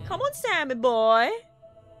 Come on, Sammy boy.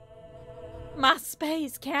 My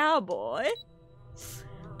space cowboy.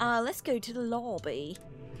 Let's go to the lobby.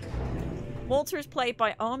 Walter is played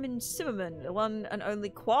by Armin Zimmerman, the one and only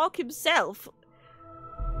Quark himself.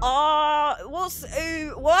 What?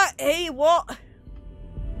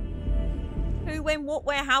 Who, when, what,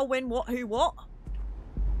 where, how, when, what, who, what?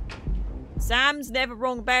 Sam's never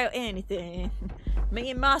wrong about anything. Me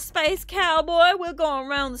and my space cowboy, we're going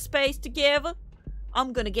around the space together.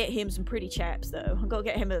 I'm gonna get him some pretty chaps, though. I'm gonna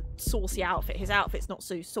get him a saucy outfit. His outfit's not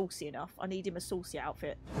so saucy enough. I need him a saucy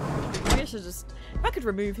outfit. Maybe I should just... If I could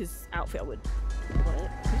remove his outfit, I would. What?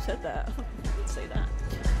 Who said that? I didn't say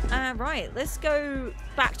that. Right, let's go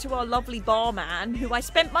back to our lovely barman, who I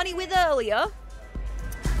spent money with earlier.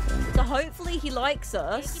 So hopefully he likes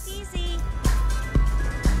us. Take it easy.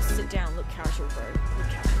 Sit down, look casual, bro. Look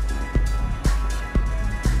casual.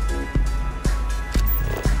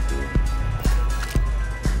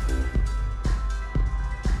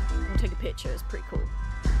 I'll take a picture, it's pretty cool.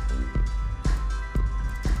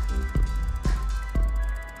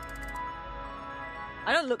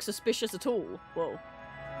 I don't look suspicious at all. Whoa.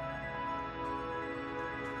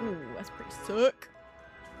 Ooh, that's pretty sick.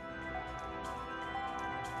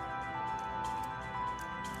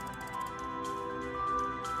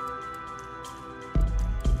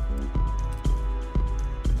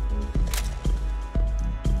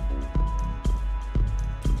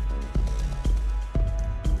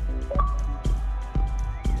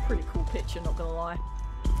 Pretty cool picture, not gonna lie.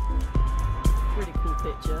 Pretty cool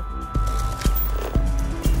picture.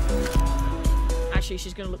 Actually,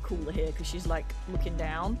 she's gonna look cooler here because she's like looking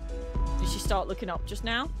down. Did she start looking up just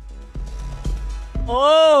now?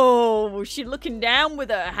 Oh, she's looking down with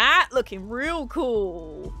her hat, looking real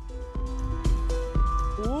cool.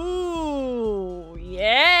 Ooh,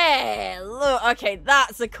 yeah. Look, okay,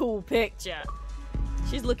 that's a cool picture.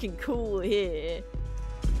 She's looking cool here.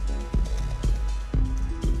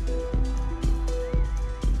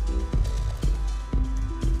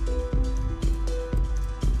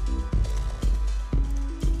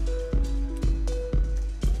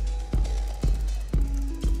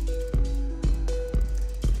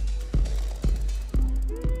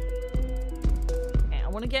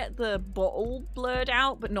 the bottle blurred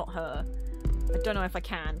out, but not her. I don't know if I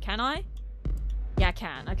can. Can I? Yeah, I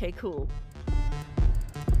can. Okay, cool.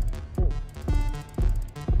 Ooh.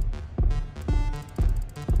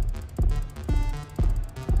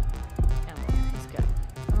 Let's go.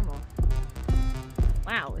 Normal.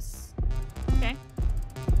 Wow, it's... Okay.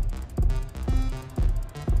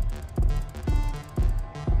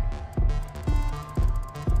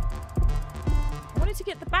 I wanted to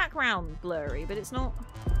get the background blurry, but it's not...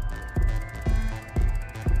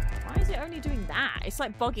 Why is it only doing that? It's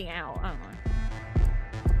like bugging out. I don't know.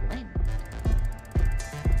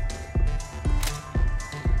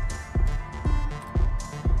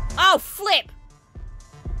 Oh, flip!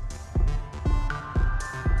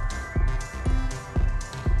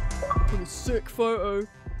 What a sick photo.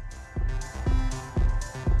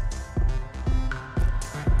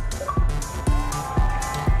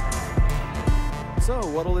 So,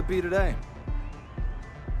 what'll it be today?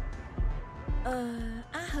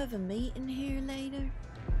 I have a meeting here later.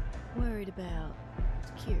 Worried about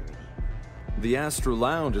security. The Astral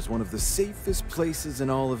Lounge is one of the safest places in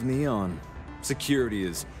all of Neon. Security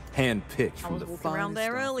is hand-picked from the finest. I was walking around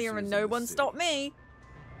there earlier and no one stopped me.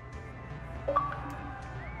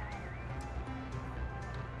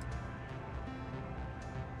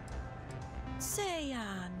 Say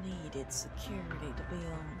I needed security to be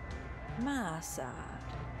on my side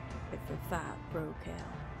if a fight broke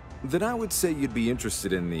out. Then I would say you'd be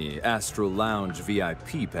interested in the Astral Lounge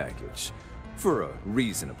VIP package. For a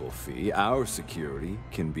reasonable fee, our security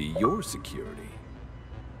can be your security.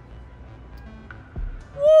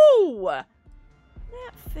 Woo!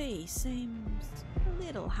 That fee seems a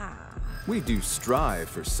little high. We do strive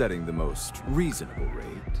for setting the most reasonable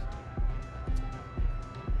rate.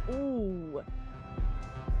 Ooh.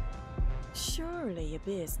 Surely a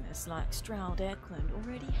business like Stroud Eklund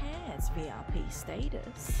already has VIP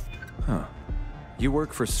status. Huh. You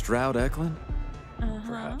work for Stroud Eklund? Uh-huh.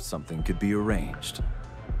 Perhaps something could be arranged.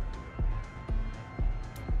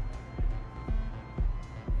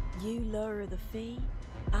 You lower the fee,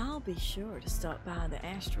 I'll be sure to stop by the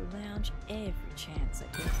Astral Lounge every chance I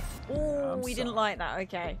get. Oh, we didn't like that.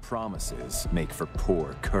 Okay. Promises make for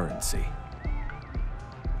poor currency.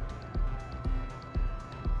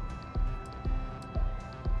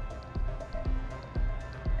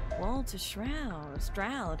 Walter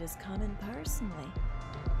Stroud is coming personally.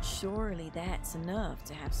 Surely that's enough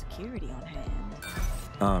to have security on hand.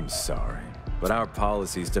 I'm sorry, but our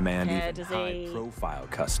policies demand even high-profile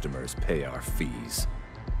customers pay our fees.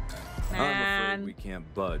 I'm afraid we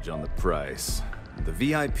can't budge on the price. The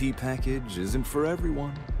VIP package isn't for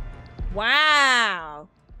everyone. Wow.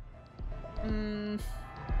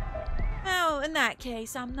 Well, in that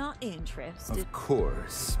case, I'm not interested. Of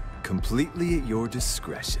course. Completely at your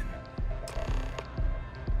discretion.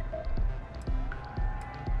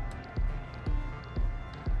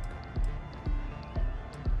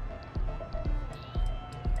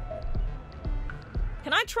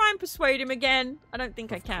 Can I try and persuade him again? I don't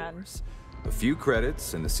think I can. Course. A few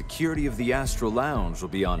credits and the security of the Astral Lounge will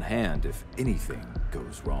be on hand if anything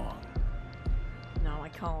goes wrong. No, I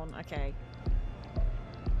can't. Okay.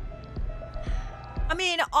 I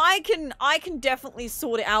mean, I can definitely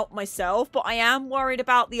sort it out myself, but I am worried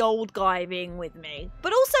about the old guy being with me.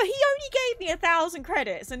 But also, he only gave me 1,000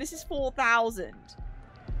 credits, and this is 4,000.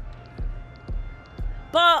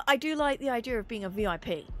 But I do like the idea of being a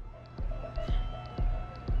VIP.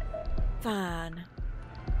 Fine.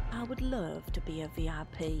 I would love to be a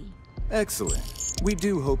VIP. Excellent. We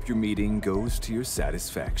do hope your meeting goes to your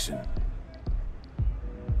satisfaction.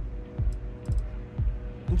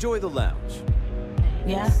 Enjoy the lounge.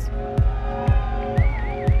 Yes.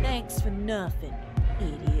 Thanks for nothing,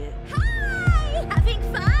 idiot. Hi! Having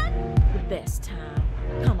fun? The best time.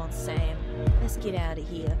 Come on, Sam. Let's get out of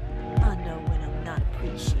here. I know when I'm not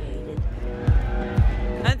appreciated.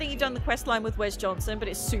 I don't think you've done the quest line with Wes Johnson, but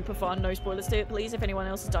it's super fun. No spoilers to it, please, if anyone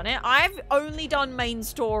else has done it. I've only done main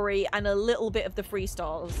story and a little bit of the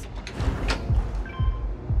freestyles.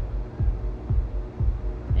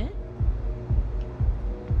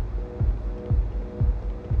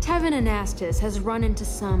 Tevin Anastas has run into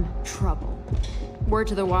some trouble. Word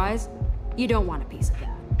to the wise, you don't want a piece of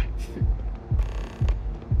that.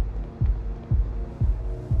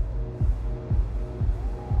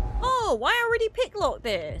 Oh, why already picklock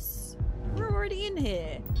this? We're already in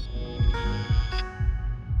here.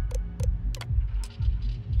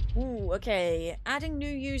 Ooh, okay. Adding new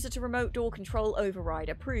user to remote door control override.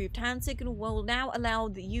 Approved. Hand signal will now allow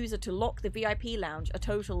the user to lock the VIP lounge a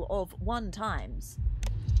total of 1 time.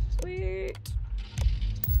 Sweet.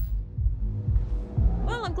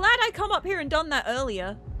 Well, I'm glad I come up here and done that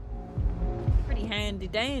earlier. handy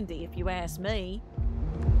dandy, if you ask me.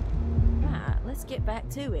 Right, let's get back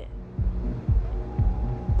to it.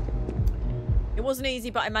 It wasn't easy,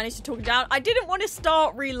 but I managed to talk it down. I didn't want to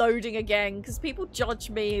start reloading again because people judge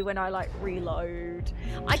me when I like reload.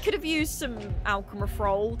 I could have used some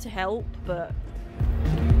alchemifrol to help, but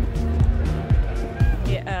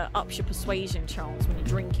it ups your persuasion chance when you're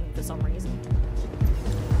drinking for some reason.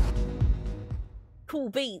 Cool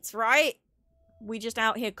beats, right? We just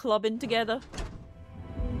out here clubbing together.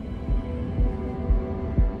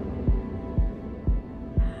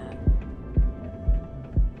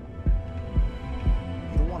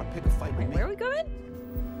 Wait, where are we going?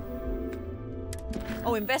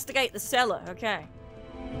 Oh, investigate the cellar. Okay.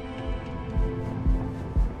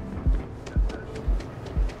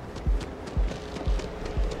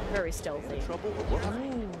 Very stealthy.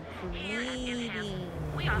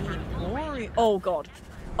 Oh god.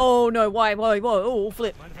 Oh no, why, oh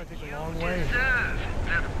flip. Long way.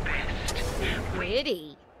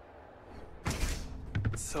 Pretty.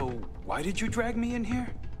 So, why did you drag me in here?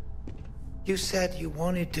 You said you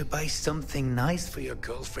wanted to buy something nice for your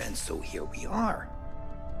girlfriend, so here we are.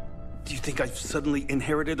 Do you think I've suddenly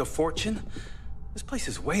inherited a fortune? This place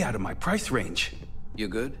is way out of my price range. You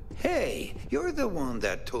good? Hey, you're the one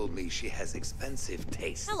that told me she has expensive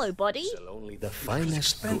taste. Hello, buddy. Only the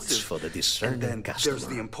finest goods for the discerning customer. There's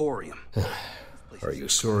the Emporium. Are you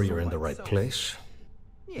sure you're in the right place?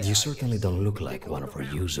 You certainly don't look like one of our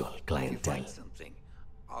usual clientele.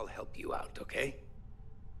 I'll help you out, okay?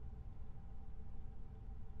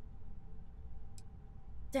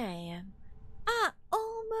 Damn. I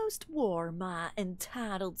almost wore my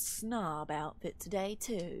entitled snob outfit today,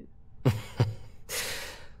 too.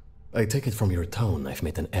 I take it from your tone I've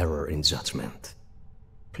made an error in judgment.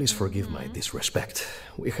 Please forgive my disrespect.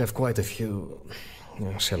 We have quite a few,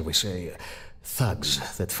 shall we say,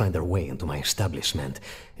 thugs that find their way into my establishment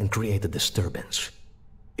and create a disturbance.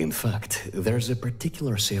 In fact, there's a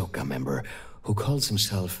particular Seoka member who calls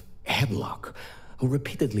himself Headlock, who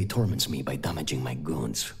repeatedly torments me by damaging my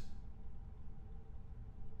goods.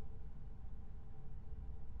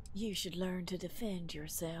 You should learn to defend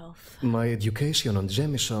yourself. My education on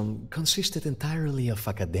Jemison consisted entirely of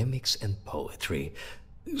academics and poetry,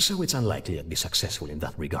 so it's unlikely I'd be successful in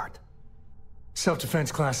that regard.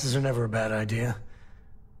 Self-defense classes are never a bad idea,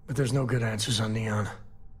 but there's no good answers on Neon.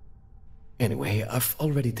 Anyway, I've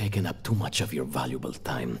already taken up too much of your valuable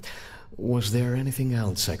time. Was there anything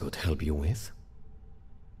else I could help you with?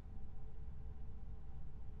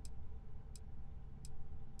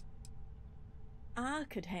 I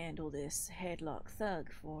could handle this headlock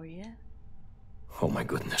thug for you. Oh my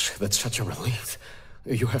goodness, that's such a relief.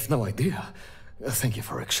 You have no idea. Thank you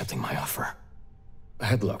for accepting my offer.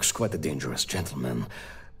 Headlock's quite a dangerous gentleman.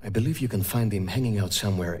 I believe you can find him hanging out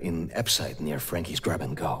somewhere in Epside near Frankie's Grab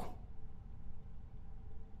and Go.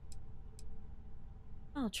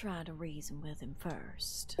 I'll try to reason with him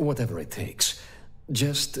first. Whatever it takes.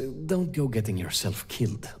 Just don't go getting yourself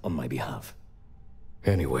killed on my behalf.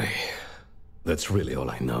 Anyway, that's really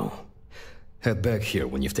all I know. Head back here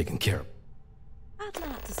when you've taken care of... I'd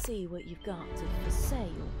like to see what you've got for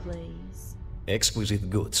sale, please.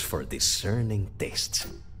 Exquisite goods for discerning tastes.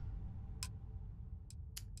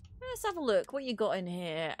 Let's have a look. What you got in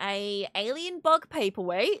here? A alien bug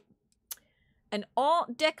paperweight, an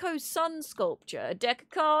Art Deco sun sculpture, a deck of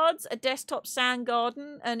cards, a desktop sand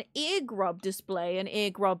garden, an ear grub display, an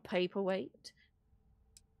ear grub paperweight,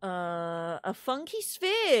 a funky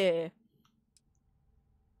sphere,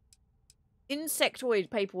 insectoid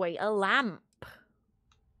paperweight, a lamp,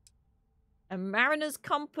 a mariner's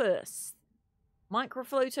compass,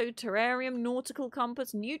 microfloto terrarium, nautical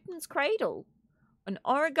compass, Newton's cradle, an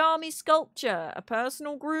origami sculpture, a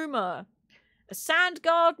personal groomer, a sand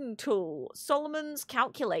garden tool, Solomon's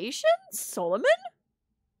calculations? Solomon?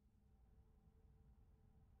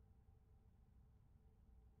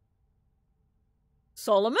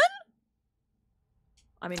 Solomon?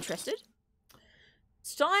 I'm interested.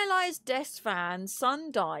 Stylized desk fan,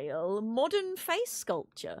 sundial, modern face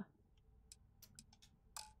sculpture.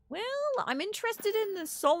 Well, I'm interested in the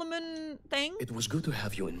Solomon thing. It was good to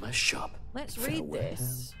have you in my shop. Let's read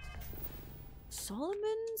this.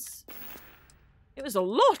 Solomon's? It was a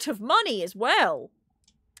lot of money as well.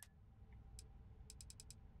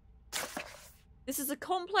 This is a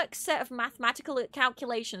complex set of mathematical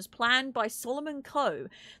calculations planned by Solomon Coe.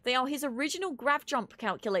 They are his original grav jump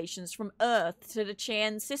calculations from Earth to the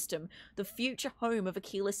Chien system, the future home of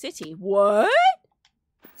Aquila City. What?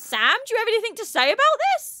 Sam, do you have anything to say about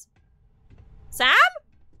this? Sam?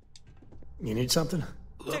 You need something?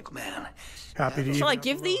 Look, man. Happy to. Shall I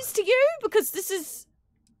give these to you? Because this is...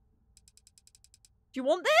 you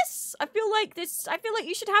want this? I feel like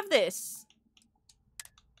you should have this.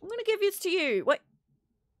 I'm gonna give this to you. Wait.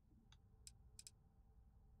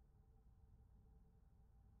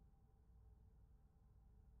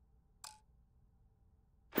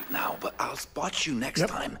 Now, but I'll spot you next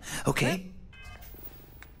time, okay?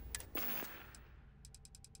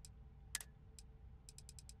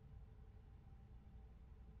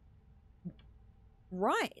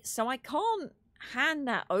 Right, so I can't hand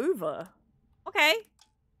that over. Okay.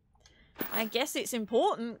 I guess it's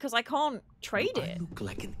important because I can't trade it. I look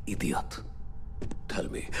like an idiot. Tell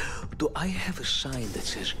me, do I have a sign that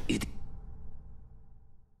says idiot?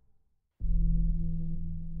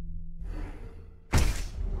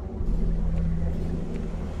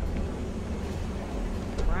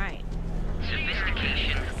 Right.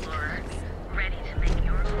 Sophistication, Laura. Ready to make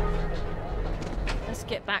your call. Let's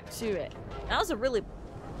get back to it. That was a really...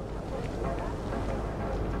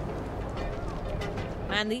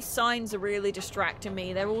 Man, these signs are really distracting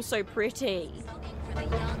me. They're all so pretty. For the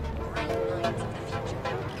young, bright minds of the future.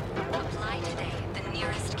 Apply today at the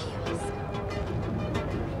nearest kiosk.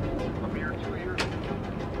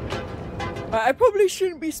 I probably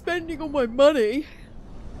shouldn't be spending all my money.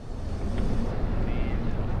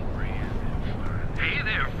 Hey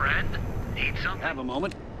there, friend. Need something? Have a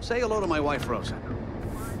moment. Say hello to my wife, Rosa.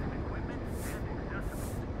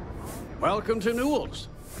 Welcome to Newell's.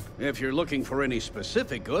 If you're looking for any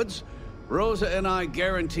specific goods, Rosa and I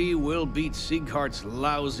guarantee we'll beat Sieghart's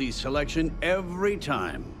lousy selection every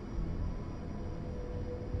time.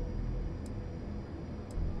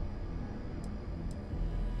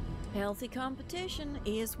 Healthy competition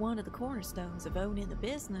is one of the cornerstones of owning the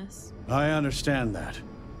business. I understand that.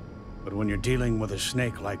 But when you're dealing with a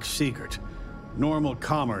snake like Siegert, normal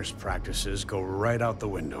commerce practices go right out the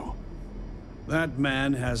window. That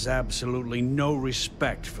man has absolutely no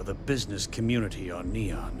respect for the business community on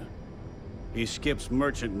Neon. He skips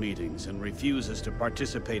merchant meetings and refuses to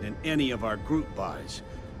participate in any of our group buys.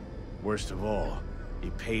 Worst of all,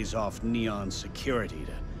 he pays off Neon's security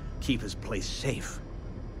to keep his place safe.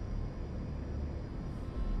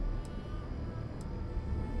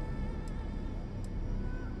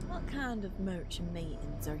 What kind of merchant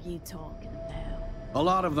meetings are you talking about? A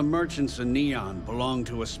lot of the merchants in Neon belong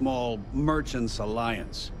to a small merchants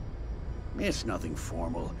alliance. It's nothing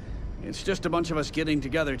formal. It's just a bunch of us getting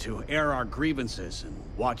together to air our grievances and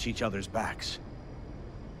watch each other's backs.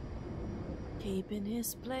 Keeping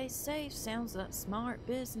his place safe sounds like smart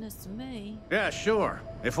business to me. Yeah, sure.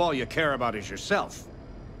 If all you care about is yourself.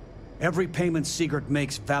 Every payment Siegert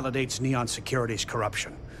makes validates Neon Security's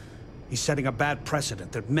corruption. He's setting a bad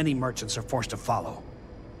precedent that many merchants are forced to follow.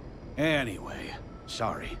 Anyway,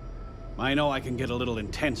 sorry. I know I can get a little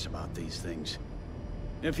intense about these things.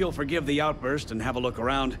 If you'll forgive the outburst and have a look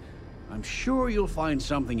around, I'm sure you'll find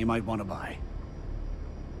something you might want to buy.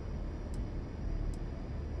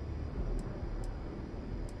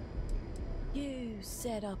 You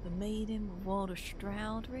set up a meeting with Walter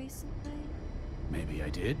Stroud recently? Maybe I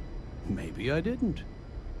did. Maybe I didn't.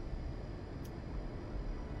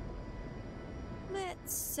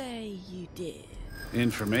 Let's say you did.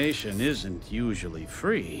 Information isn't usually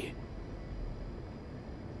free.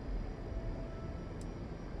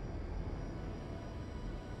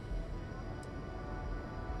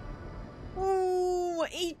 Ooh,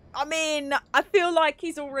 I mean, I feel like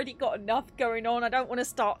he's already got enough going on. I don't want to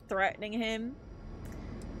start threatening him.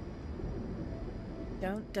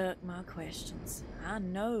 Don't duck my questions. I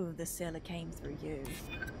know the seller came through you.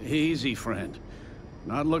 Easy, friend.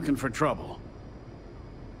 Not looking for trouble.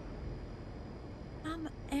 I'm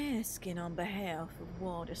asking on behalf of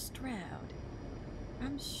Walter Stroud.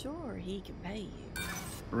 I'm sure he can pay you.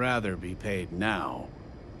 Rather be paid now.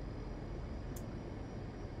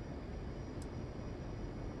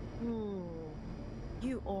 Ooh,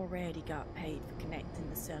 you already got paid for connecting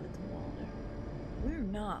the seller to Walter. We're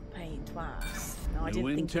not paying twice. No, I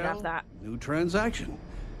didn't think you'd have that. New transaction.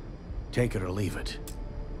 Take it or leave it.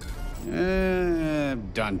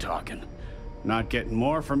 Done talking. Not getting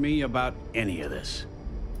more from me about any of this.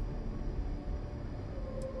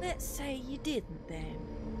 Let's say you didn't then.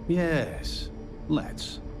 Yes,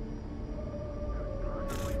 let's.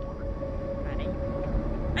 Honey,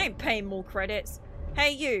 I ain't paying more credits.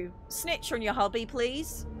 Hey you, snitch on your hubby,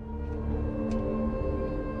 please.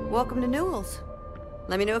 Welcome to Newell's.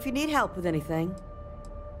 Let me know if you need help with anything.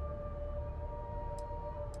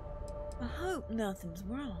 I hope nothing's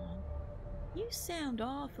wrong. You sound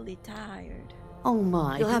awfully tired. Oh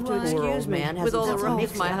my! You'll have to excuse me. With all the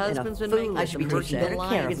rough my husband's been making, I should be taking better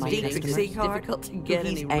care of my customers. It's difficult to get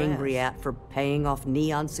any rest. He's angry at for paying off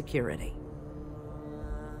Neon Security.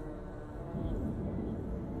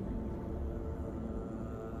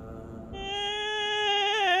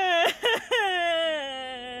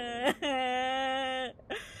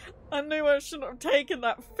 shouldn't have taken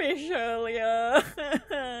that fish earlier.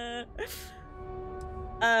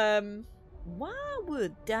 Why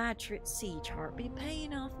would Dietrit Seachart be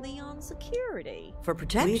paying off Neon security? For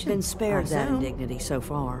protection. We've been spared that indignity so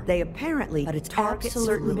far. They apparently target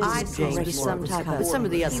certain James some type of. Some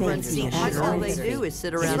of the other ones, all they do is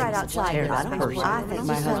sit around right outside. I think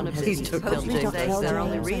my husband took James. They're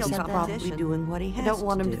only real competition. Doing what he has. I don't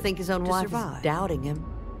want him to think his own wife is doubting him.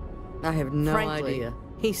 I have no idea.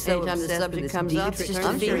 He's so anytime the subject comes up,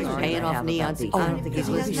 I'm sure he's paying off Neon's. I don't think he's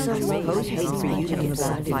listening to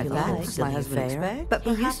my husband fair. But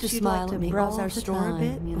he used to smile and browse our store a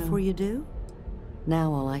bit before you do.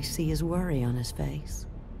 Now all I see is worry on his face.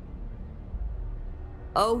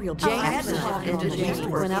 Oh, he'll James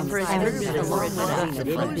went out for his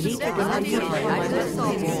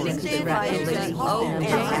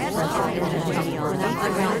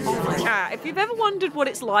if you've ever wondered what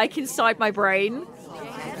it's like inside my brain,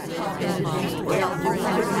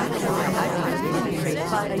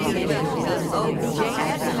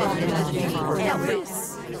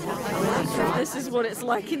 this is what it's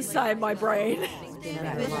like inside my brain.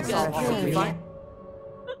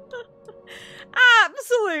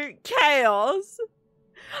 Absolute chaos.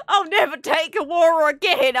 I'll never take a war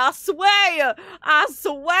again, I swear. I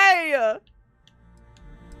swear.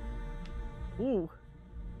 Ooh.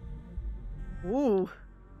 Ooh.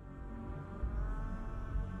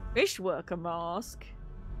 Fish worker mask.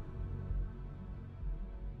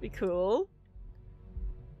 Be cool.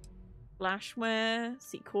 Flashware,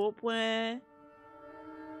 C-Corp wear.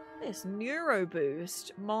 This Neuro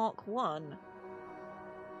Boost Mark 1.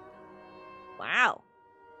 Wow.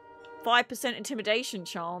 5% intimidation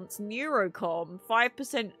chance. Neurocom.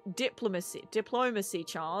 5% diplomacy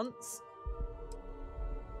chance.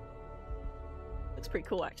 Looks pretty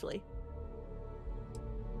cool, actually.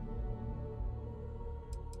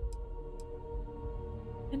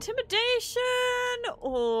 Intimidation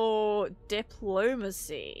or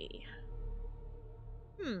diplomacy?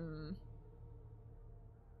 I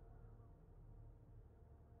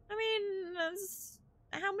mean,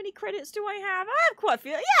 how many credits do I have? I have quite a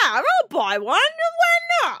few. Yeah, I'll buy one. Why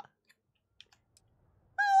not?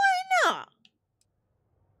 Why not?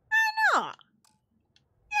 Why not?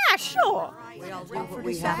 Yeah, sure.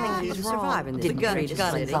 We have to survive in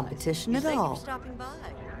this competition at all.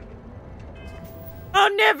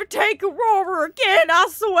 I'll never take Aurora again, I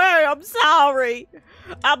swear. I'm sorry.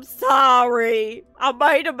 I'm sorry. I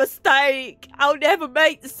made a mistake. I'll never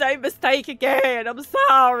make the same mistake again. I'm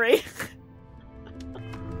sorry.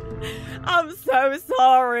 I'm so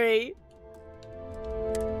sorry.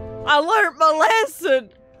 I learned my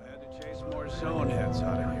lesson. I had to chase more zone heads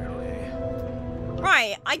out of here today.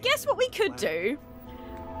 Right, I guess what we could do,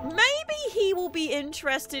 maybe he will be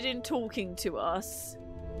interested in talking to us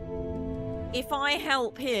if I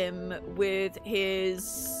help him with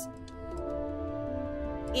his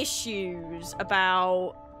issues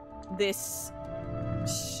about this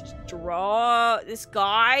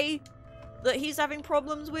guy that he's having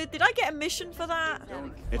problems with. Did I get a mission for that?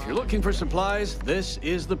 If you're looking for supplies, this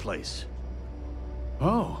is the place.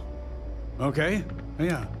 Oh. Okay.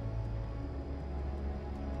 Yeah.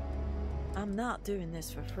 I'm not doing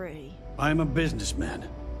this for free. I'm a businessman.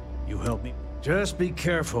 You help me. Just be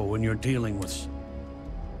careful when you're dealing with...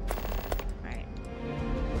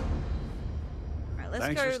 Alright,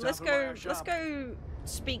 let's go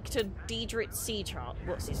speak to Diedrich Seachart.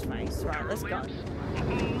 What's his face? Right, let's go.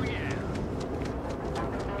 Oh, yeah.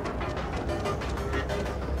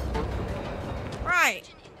 Right.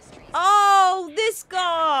 Oh, this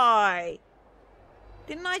guy.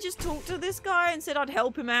 Didn't I just talk to this guy and said I'd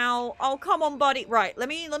help him out? Oh, come on, buddy. Right, let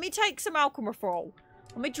me take some alchemifrol.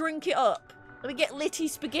 Let me drink it up. Let me get Litty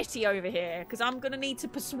Spaghetti over here, because I'm going to need to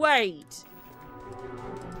persuade.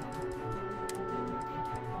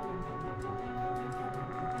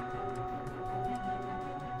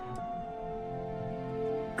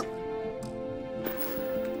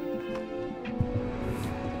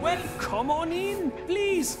 Well, come on in.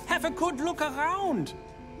 Please, have a good look around.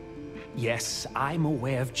 Yes, I'm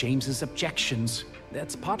aware of James's objections.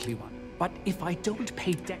 That's partly one. But if I don't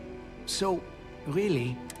pay debt... So,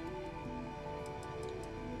 really...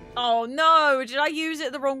 Oh no, did I use it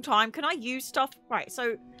at the wrong time? Can I use stuff? Right,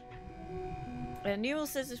 so... Newell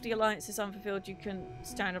says if the alliance is unfulfilled, you can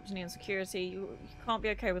stand up to Neon security. You can't be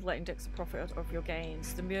okay with letting Dexter profit of your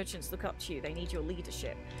gains. The merchants look up to you. They need your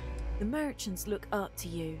leadership. The merchants look up to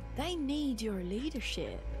you. They need your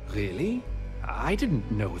leadership. Really? I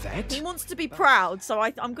didn't know that. He wants to be proud, so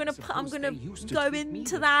I'm gonna go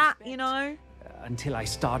into that, you know. Until I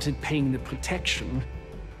started paying the protection.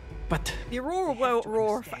 But the Aurora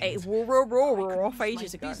wore off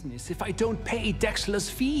ages ago. Business if I don't pay Dexler's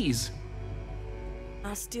fees.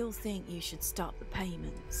 I still think you should stop the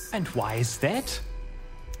payments. And why is that?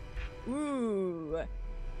 Ooh.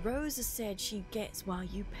 Rosa said she gets while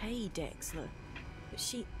you pay Dexler, but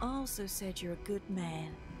she also said you're a good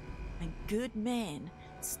man, and good men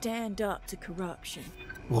stand up to corruption.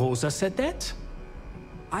 Rosa said that?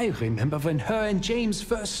 I remember when her and James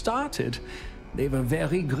first started. They were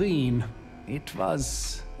very green. It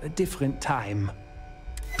was a different time.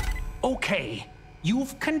 Okay,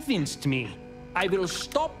 you've convinced me. I will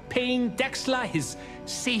stop paying Dexler his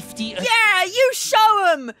safety. Yeah, you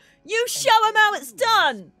show him! You show him how it's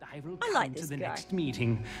done! I like this guy. Next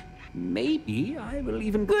meeting. Maybe I will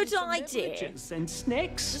even good idea. And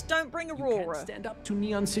snacks. Just don't bring Aurora. You can't stand up to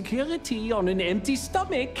Neon security on an empty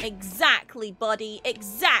stomach. Exactly, buddy.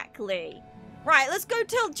 Exactly. Right, let's go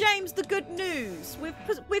tell James the good news.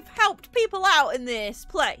 We've helped people out in this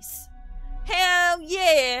place. Hell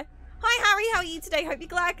yeah! Hi Harry, how are you today? Hope you're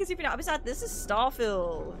glad, because if you're not beside, this is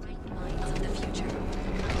Starfield. The future.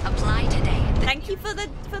 Apply today. Thank you for the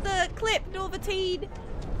clip, Norvatine.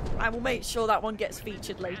 I will make sure that one gets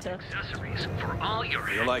featured later. Accessories for all your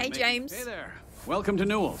Hey James. Hey there. Welcome to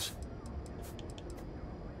Newell's.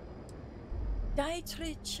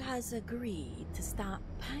 Dietrich has agreed to start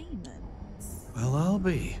payments. Well, I'll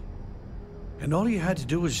be. And all you had to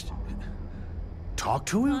do was talk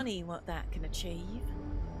to him? Funny what that can achieve.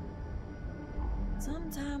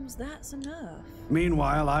 Sometimes that's enough.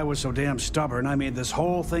 Meanwhile, I was so damn stubborn, I made this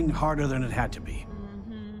whole thing harder than it had to be.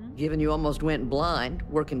 Given you almost went blind,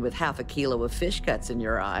 working with half a kilo of fish cuts in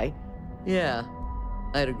your eye. Yeah,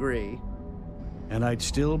 I'd agree. And I'd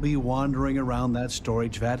still be wandering around that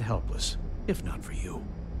storage vat helpless, if not for you.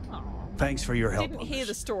 Aww. Thanks for your help. Didn't hear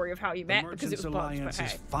the story of how you met because it was bugged, Alliance but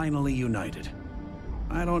is hey. finally united.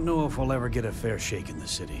 I don't know if we'll ever get a fair shake in the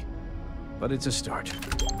city, but it's a start.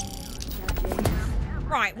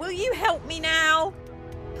 Right, will you help me now?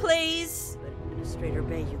 Please? Administrator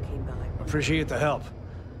Bayou came by. Appreciate the help.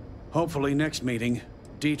 Hopefully next meeting,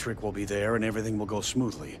 Dietrich will be there and everything will go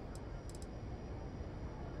smoothly.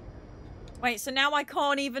 Wait, so now I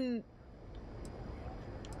can't even...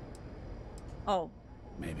 Oh.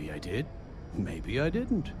 Maybe I did. Maybe I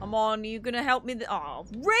didn't. Come on, you gonna help me? Oh,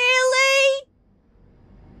 really?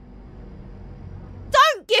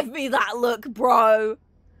 Don't give me that look, bro.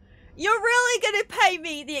 You're really gonna pay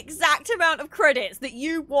me the exact amount of credits that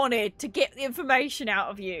you wanted to get the information out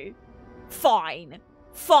of you? Fine.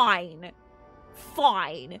 Fine.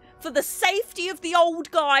 Fine. For the safety of the old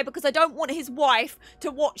guy, because I don't want his wife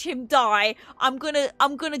to watch him die, I'm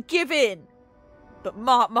gonna give in. But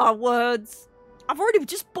mark my words, I've already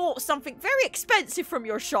just bought something very expensive from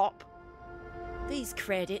your shop. These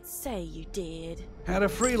credits say you did. Had a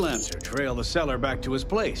freelancer trail the seller back to his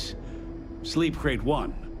place. Sleep Crate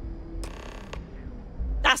 1.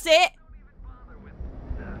 That's it?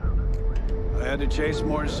 I had to chase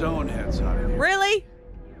more zone heads out of here. Really?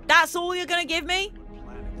 That's all you're gonna give me?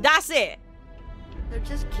 That's it? They're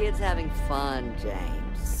just kids having fun,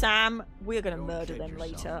 James. Sam, we're gonna murder them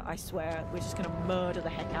later, I swear. We're just gonna murder the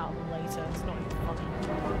heck out of them later. It's not even funny.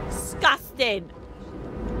 Disgusting!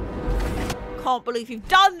 Can't believe you've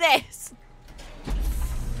done this!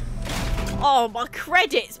 Oh, my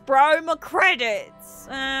credits, bro, my credits!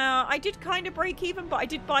 I did kind of break even, but I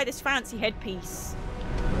did buy this fancy headpiece.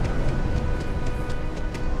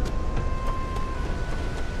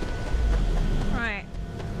 Right.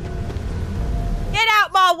 Get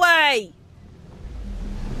out my way!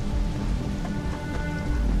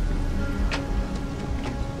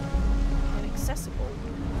 Inaccessible.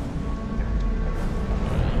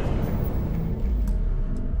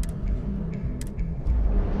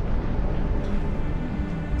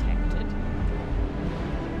 Protected.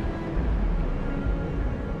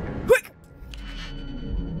 Quick!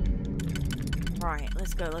 Right,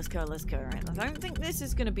 let's go, let's go, let's go. Right, I don't think this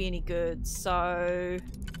is going to be any good, so...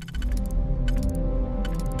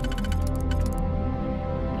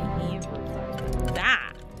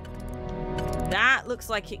 That looks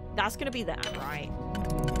like it, that's going to be that, right?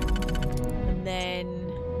 And then...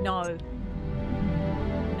 No.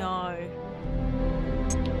 No.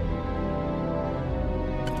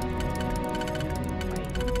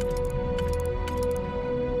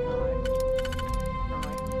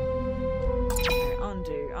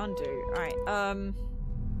 Undo. Alright,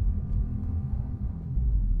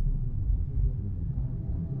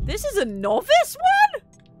 This is a novice one?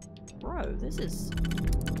 Bro, this is...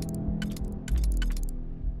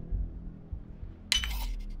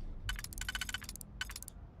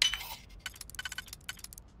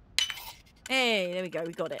 Hey, there we go,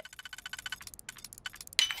 we got it.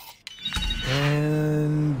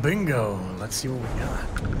 Bingo. Let's see what we got.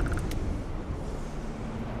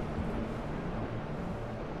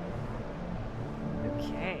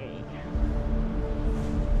 Okay.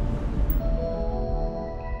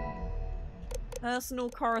 Personal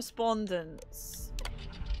correspondence.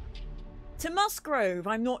 To Musgrove,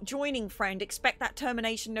 I'm not joining, friend. Expect that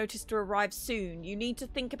termination notice to arrive soon. You need to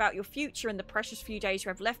think about your future and the precious few days you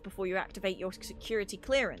have left before you activate your security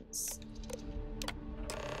clearance.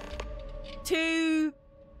 To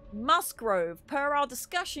Musgrove, per our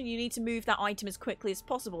discussion, you need to move that item as quickly as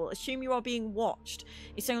possible. Assume you are being watched.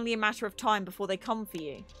 It's only a matter of time before they come for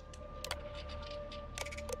you.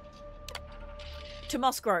 To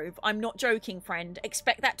Musgrove, I'm not joking, friend.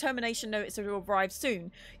 Expect that termination notice to arrive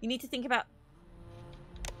soon. You need to think about...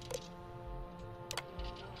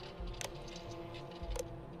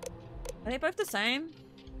 Are they both the same?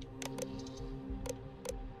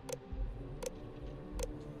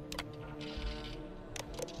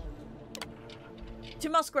 To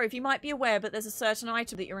Musgrove, you might be aware, but there's a certain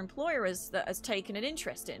item that your employer has taken an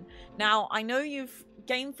interest in. Now, I know you're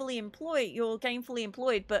gainfully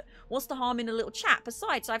employed, but what's the harm in a little chat?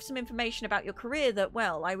 Besides, I have some information about your career that,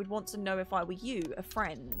 well, I would want to know if I were you, a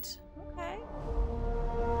friend. Okay.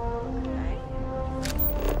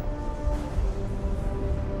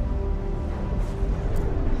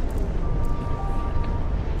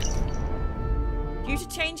 Due to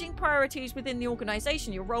changing priorities within the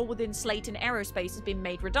organization, your role within Slayton Aerospace has been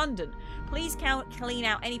made redundant. Please clean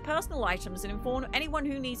out any personal items and inform anyone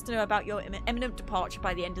who needs to know about your imminent departure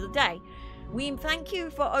by the end of the day. We thank you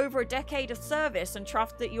for over a decade of service and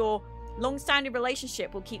trust that your long-standing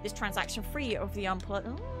relationship will keep this transaction free of the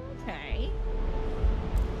unpleasant... Okay.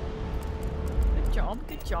 Good job,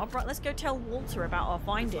 good job. Right, let's go tell Walter about our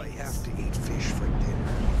findings. I have to eat fish for dinner.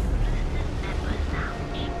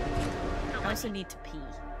 I also need to pee.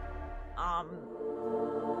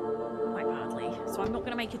 Quite badly. So I'm not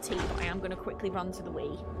going to make a tea, but I am going to quickly run to the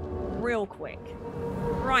wee. Real quick.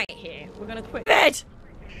 Right here. We're going to quick... Bed!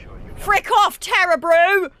 Frick off, Terror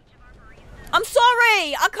Brew! I'm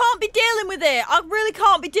sorry! I can't be dealing with it! I really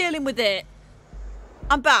can't be dealing with it!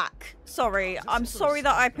 I'm back. Sorry. I'm sorry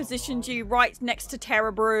that I positioned you right next to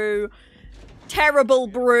Terror Brew. Terrible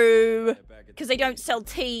Brew. Because they don't sell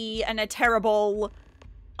tea and they're terrible.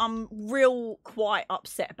 I'm real quite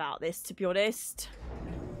upset about this, to be honest.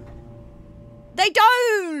 They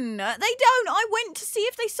don't! They don't! I went to see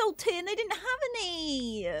if they sold tea and they didn't have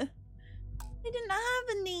any! They didn't have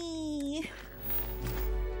any!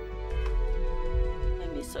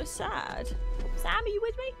 Made me so sad. Sam, are you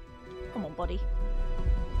with me? Come on, buddy.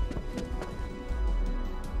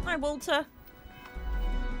 Hi, Walter.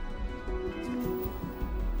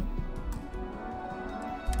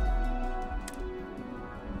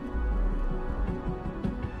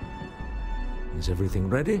 Is everything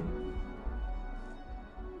ready?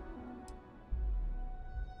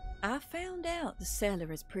 I found out the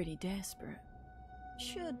seller is pretty desperate.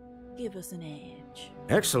 Should give us an edge.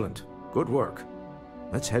 Excellent. Good work.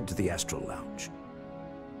 Let's head to the Astral Lounge.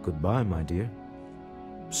 Goodbye, my dear.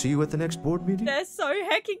 See you at the next board meeting? They're so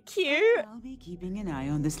heckin' cute. I'll be keeping an eye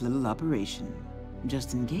on this little operation,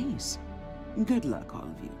 just in case. Good luck, all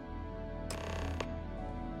of you.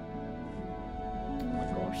 Oh my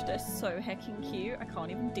gosh, they're so heckin' cute. I can't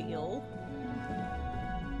even deal.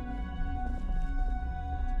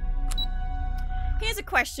 Here's a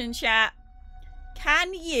question, chat.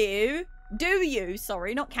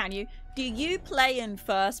 Do you play in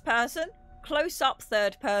first person, close up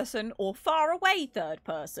third person, or far away third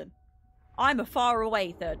person? I'm a far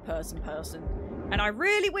away third person, and I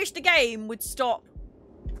really wish the game would stop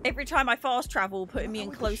every time I fast travel putting me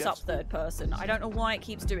in close up third person. I don't know why it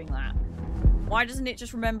keeps doing that. Why doesn't it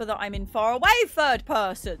just remember that I'm in far away third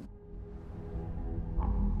person?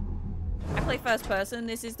 I play first person.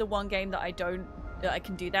 This is the one game that I can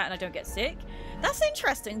do that and I don't get sick. That's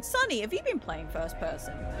interesting. Sonny, have you been playing first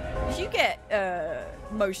person? Did you get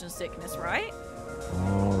motion sickness, right?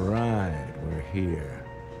 All right, we're here.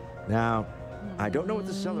 Now, I don't know what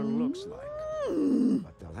the seller looks like,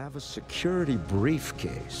 but they'll have a security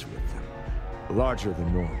briefcase with them. Larger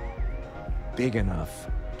than normal. Big enough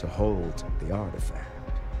to hold the artifact.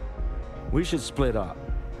 We should split up.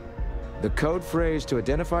 The code phrase to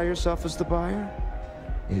identify yourself as the buyer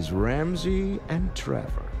is Ramsey and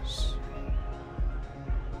Travers.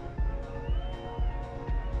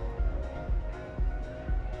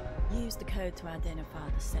 Use the code to identify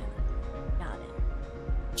the seller. Got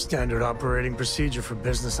it. Standard operating procedure for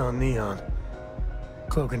business on Neon.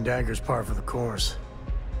 Cloak and dagger's par for the course.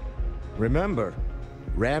 Remember,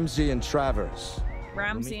 Ramsey and Travers.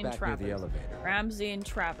 Ramsey and We'll meet back near the Travers. elevator. Ramsey and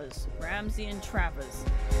Travers. Ramsey and Travers.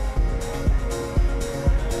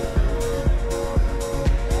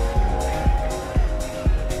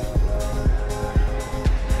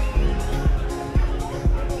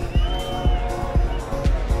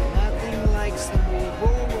 Nothing like some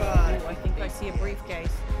bull run. Oh, I think I see a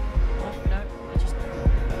briefcase. Oh, no, I just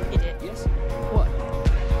hit it. Yes? What?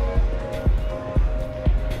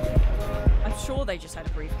 I'm sure they just had a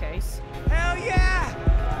briefcase. Hell yeah!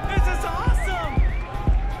 This is awesome!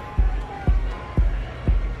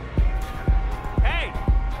 Hey!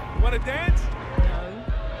 Wanna dance? No.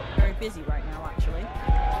 Very busy right now, actually.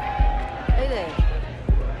 Hey there.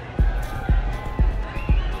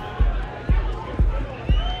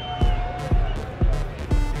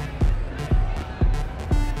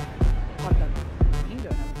 You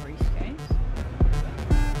don't have a briefcase.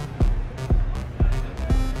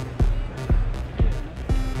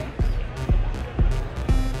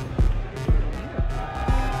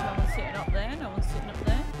 No one's sitting up there. No one's sitting up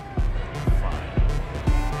there.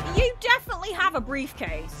 Fine. You definitely have a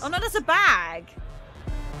briefcase. Oh no, that's a bag.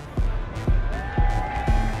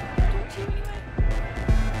 Don't you anyway?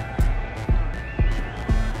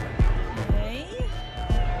 Okay.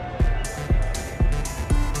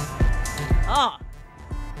 Ah.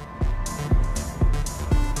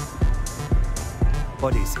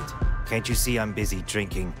 What is it? Can't you see I'm busy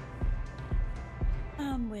drinking?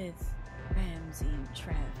 I'm with Ramsey and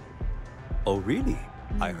Travis. Oh, really?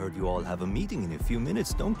 I heard you all have a meeting in a few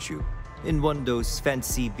minutes, don't you? In one of those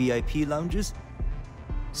fancy VIP lounges?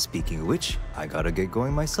 Speaking of which, I gotta get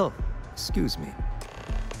going myself. Excuse me.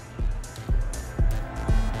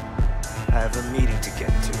 I have a meeting to get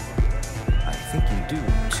to. I think you do,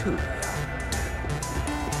 too.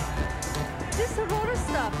 This Aurora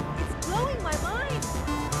stuff, it's blowing my mind.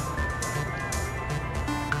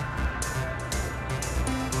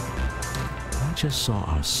 I just saw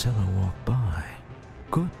Arcella walk by.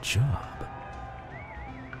 Good job.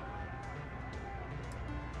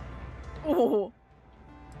 Oh.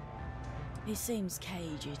 He seems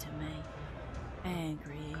cagey to me.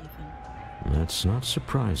 Angry, even. That's not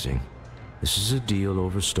surprising. This is a deal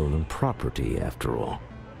over stolen property, after all.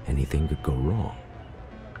 Anything could go wrong.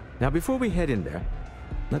 Now, before we head in there,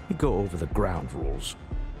 let me go over the ground rules.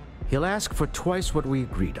 He'll ask for twice what we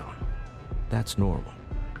agreed on. That's normal.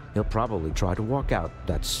 He'll probably try to walk out.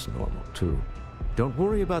 That's normal, too. Don't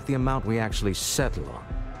worry about the amount we actually settle on.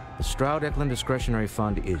 The Stroud-Eklund Discretionary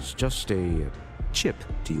Fund is just a chip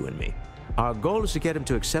to you and me. Our goal is to get him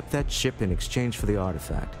to accept that chip in exchange for the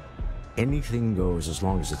artifact. Anything goes as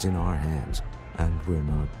long as it's in our hands, and we're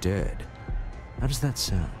not dead. How does that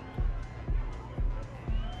sound?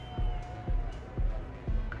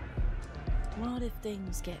 What if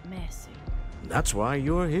things get messy? That's why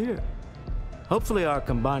you're here. Hopefully our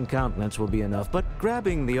combined countenance will be enough, but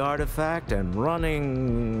grabbing the artifact and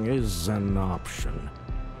running is an option.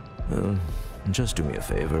 Just do me a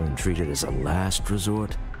favor and treat it as a last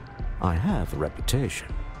resort. I have a reputation.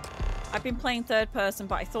 I've been playing third person,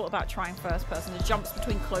 but I thought about trying first person. The jumps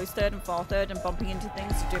between close third and far third and bumping into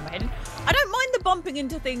things to do my head in. I don't mind the bumping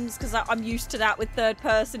into things because I'm used to that with third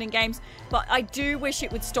person in games, but I do wish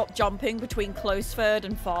it would stop jumping between close third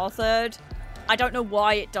and far third. I don't know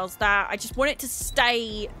why it does that. I just want it to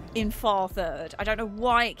stay in far third. I don't know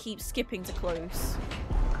why it keeps skipping to close.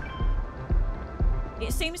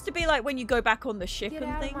 It seems to be like when you go back on the ship Get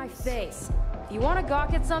and out things. of my face. If you want to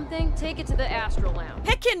gawk at something, take it to the Astro Lounge.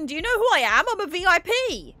 Heckin', do you know who I am? I'm a VIP.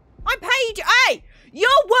 I paid. Hey, you're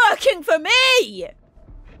working for me.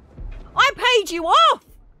 I paid you off.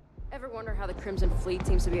 Ever wonder how the Crimson Fleet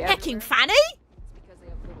seems to be Hecking Fanny? It's because they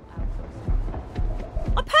have little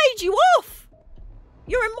outposts. I paid you off.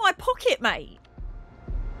 You're in my pocket, mate.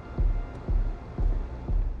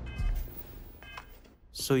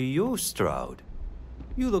 So you're Stroud.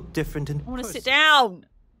 You look different in I want to sit down.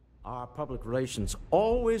 Our public relations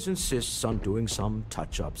always insists on doing some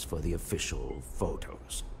touch-ups for the official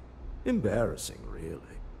photos. Embarrassing,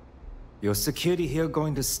 really. Your security here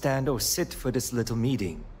going to stand or sit for this little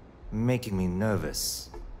meeting, making me nervous.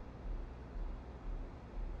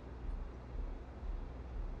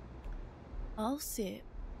 I'll sit.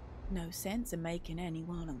 No sense in making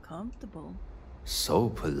anyone uncomfortable. So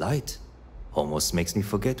polite. Almost makes me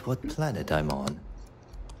forget what planet I'm on.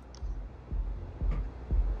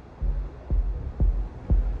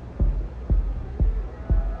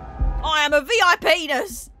 I am a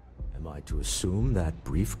VIP-ness. Am I to assume that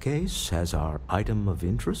briefcase has our item of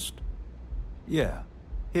interest? Yeah,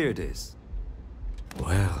 here it is.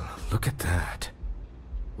 Well, look at that.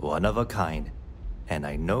 One of a kind, and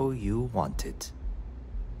I know you want it.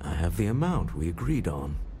 I have the amount we agreed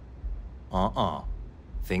on.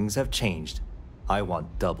 Things have changed. I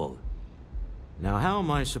want double. Now how am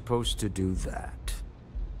I supposed to do that?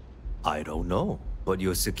 I don't know, but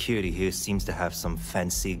your security here seems to have some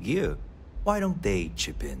fancy gear. Why don't they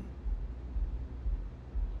chip in?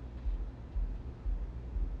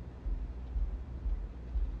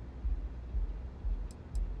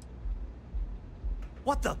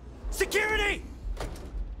 What the? Security!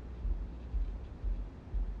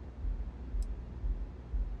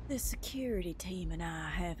 The security team and I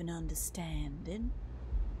have an understanding.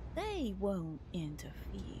 They won't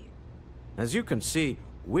interfere. As you can see,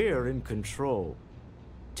 we're in control.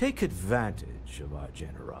 Take advantage of our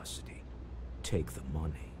generosity. Take the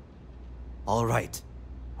money. All right.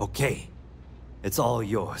 Okay. It's all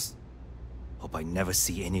yours. Hope I never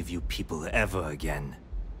see any of you people ever again.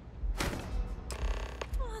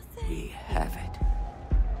 We have it.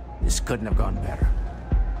 This couldn't have gone better.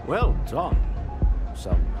 Well done.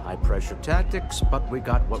 Some high-pressure tactics, but we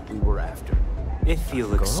got what we were after. If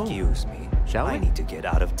you'll excuse me, I need to get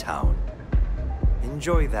out of town.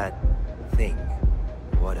 Enjoy that thing,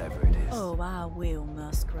 whatever it is. Oh, I will,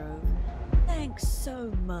 Musgrove. Thanks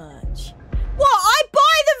so much. What? I buy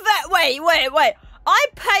the wait. I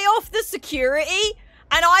pay off the security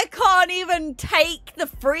and I can't even take the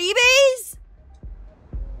freebies?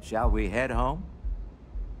 Shall we head home?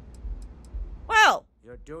 Well.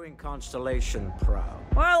 You're doing Constellation proud.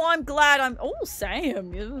 Well, I'm glad I'm... Oh,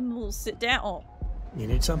 Sam, you'll sit down. Oh. You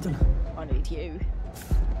need something? I need you.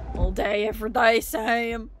 All day, every day,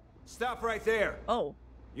 Sam. Stop right there. Oh.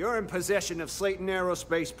 You're in possession of Slayton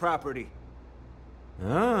Aerospace property.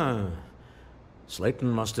 Ah. Slayton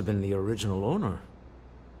must have been the original owner.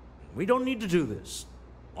 We don't need to do this.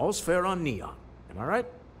 All's fair on Neon. Am I right?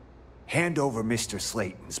 Hand over Mr.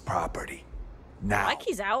 Slayton's property. Now. Like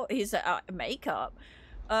he's out his makeup.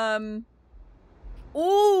 Ooh.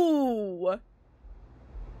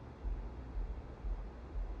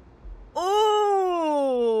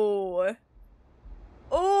 Ooh.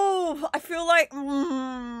 Oh, I feel like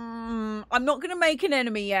I'm not gonna make an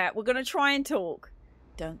enemy yet. We're gonna try and talk.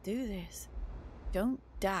 Don't do this. Don't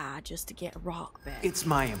die just to get a rock back. It's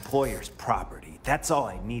my employer's property. That's all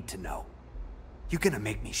I need to know. You're gonna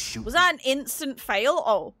make me shoot. Was that an instant fail?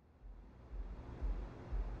 Oh.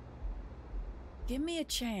 Give me a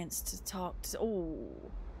chance to talk to...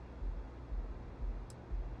 Oh.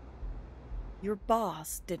 Your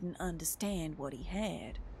boss didn't understand what he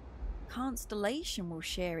had. Constellation will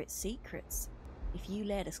share its secrets if you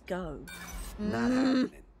let us go. Not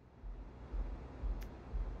happening.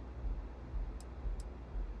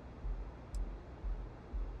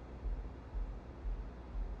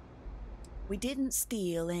 We didn't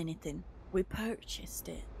steal anything. We purchased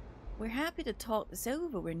it. We're happy to talk this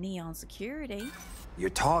over with Neon Security. You're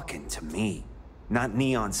talking to me, not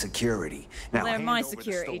Neon Security. Now, they're my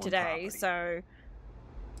security today, so...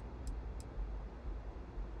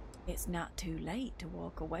 It's not too late to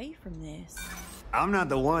walk away from this. I'm not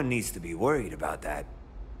the one needs to be worried about that.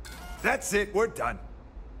 That's it, we're done.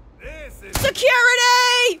 This is...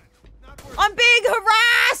 Security! I'm being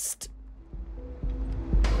harassed!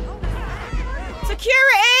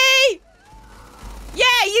 Security! Yeah,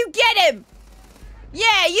 you get him!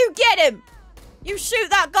 Yeah, you get him! You shoot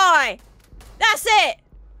that guy! That's it!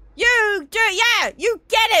 You do, yeah, you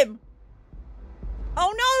get him!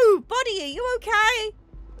 Oh no, buddy, are you okay?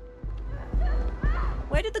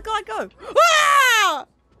 Where did the guy go? Ah!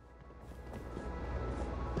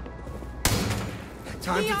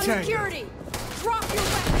 Time to tank. Security, drop your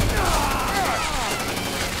weapon!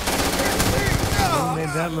 You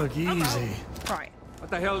made that look easy. Right. What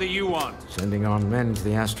the hell do you want? Sending on men to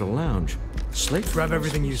the Astral Lounge. Slate grab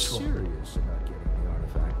everything useful. Serious about getting the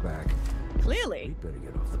artifact back. Clearly. We'd better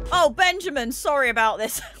get off the Oh, Benjamin, sorry about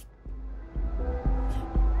this.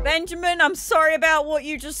 Benjamin, I'm sorry about what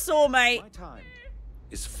you just saw, mate.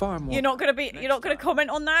 Is far more. You're not gonna comment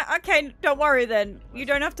on that? Okay, don't worry then. You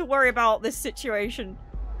don't have to worry about this situation.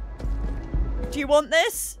 Do you want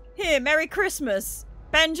this? Here, Merry Christmas.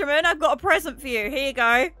 Benjamin, I've got a present for you. Here you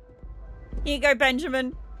go. Here you go,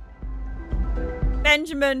 Benjamin.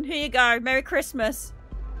 Benjamin, here you go. Merry Christmas.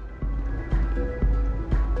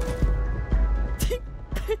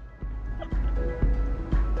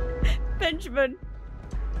 Benjamin.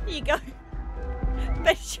 Here you go.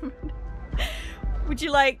 Benjamin. Would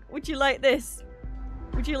you like this?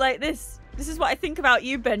 Would you like this? This is what I think about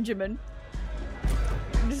you, Benjamin.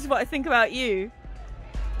 This is what I think about you.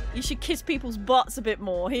 You should kiss people's butts a bit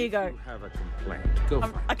more. Here you go. Have a complaint. Go.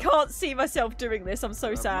 I can't see myself doing this. I'm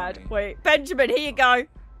so sad. Wait, Benjamin, here you go.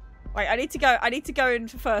 Wait, I need to go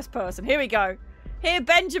into first person. Here we go. Here,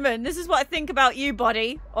 Benjamin, this is what I think about you,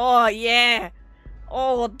 buddy. Oh, yeah.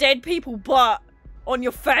 Oh, dead people butt on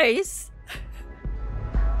your face.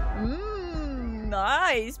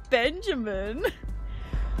 Nice, Benjamin.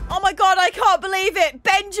 Oh my god, I can't believe it.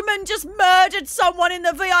 Benjamin just murdered someone in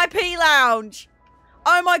the VIP lounge.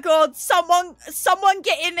 Oh my god, someone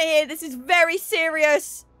get in here. This is very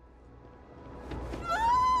serious.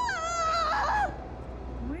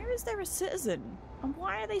 Where is there a citizen? And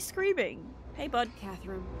why are they screaming? Hey, bud.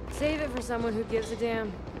 Catherine, save it for someone who gives a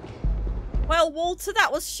damn. Well, Walter,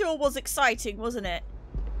 that was exciting, wasn't it?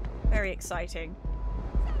 Very exciting.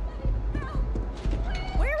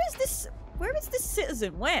 Where is this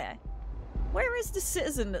citizen? Where? Where is the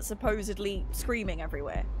citizen that's supposedly screaming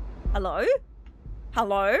everywhere? Hello?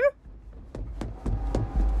 Hello?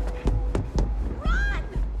 Run!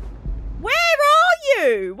 Where are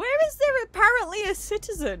you? Where is there apparently a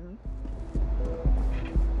citizen?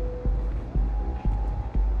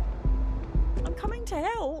 I'm coming to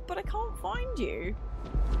help, but I can't find you.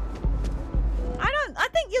 I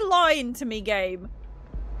think you're lying to me, game.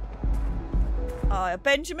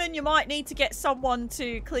 Benjamin, you might need to get someone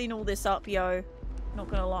to clean all this up, yo. Not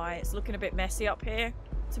gonna lie, it's looking a bit messy up here,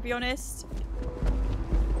 to be honest.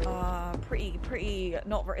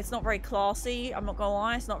 It's not very classy. I'm not gonna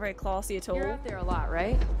lie, it's not very classy at all. You're out there a lot,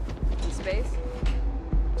 right? In space?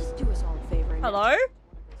 Just do us all a favor. Hello?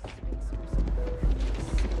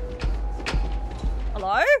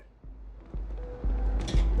 Hello?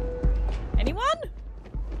 Anyone?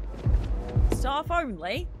 Staff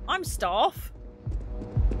only? I'm staff.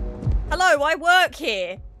 Hello, I work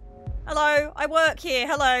here. Hello, I work here.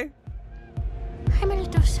 Hello. I'm a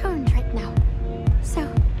little stoned right now. So,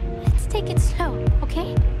 let's take it slow,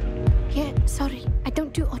 okay? Yeah, sorry, I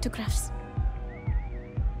don't do autographs.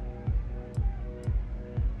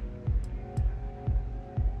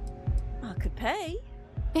 I could pay.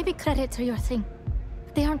 Maybe credits are your thing,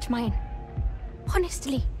 but they aren't mine.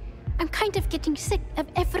 Honestly, I'm kind of getting sick of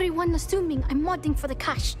everyone assuming I'm modding for the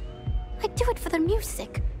cash. I do it for the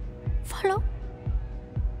music. Follow?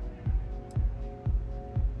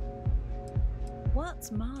 What's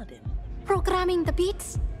modding? Programming the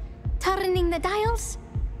beats? Turning the dials?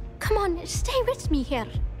 Come on, stay with me here.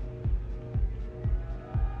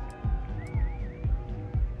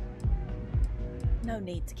 No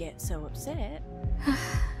need to get so upset.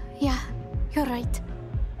 Yeah, you're right.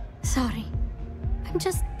 Sorry. I'm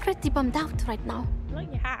just pretty bummed out right now. Like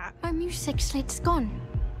your hat. My music slate's gone.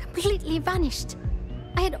 Completely vanished.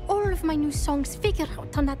 I had all of my new songs figured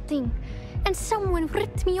out on that thing, and someone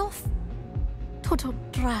ripped me off. Total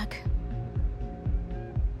drag.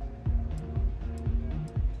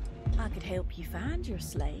 I could help you find your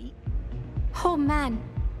slate. Oh man.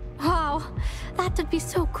 Wow, that would be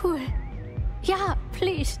so cool. Yeah,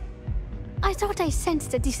 please. I thought I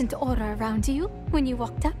sensed a decent aura around you when you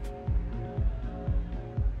walked up.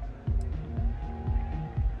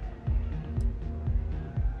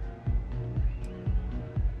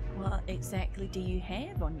 What exactly do you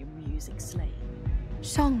have on your music slate?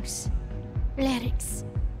 Songs, lyrics,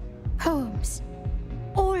 poems.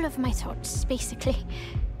 All of my thoughts, basically.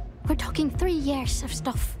 We're talking 3 years of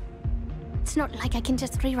stuff. It's not like I can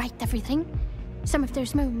just rewrite everything. Some of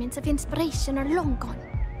those moments of inspiration are long gone,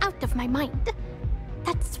 out of my mind.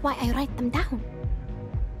 That's why I write them down.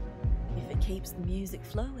 If it keeps the music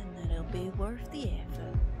flowing, then it'll be worth the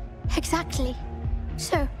effort. Exactly.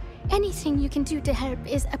 So, anything you can do to help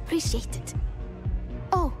is appreciated.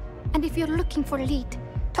 Oh, and if you're looking for a lead,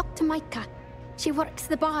 talk to Micah. She works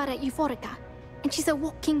the bar at Euphorica, and she's a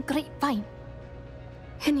walking grapevine.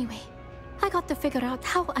 Anyway, I got to figure out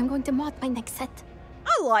how I'm going to mod my next set.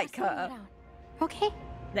 I like her. Okay?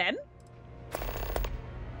 Then?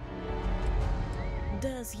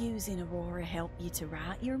 Does using Aurora help you to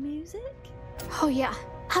write your music? Oh yeah,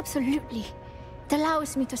 absolutely. It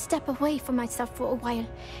allows me to step away from myself for a while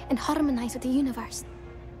and harmonize with the universe.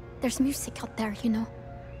 There's music out there, you know,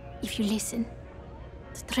 if you listen.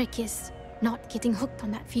 The trick is not getting hooked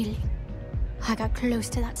on that feeling. I got close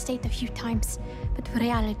to that state a few times, but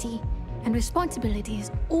reality and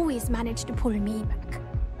responsibilities always managed to pull me back.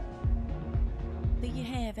 Do you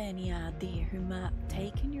have any idea who might have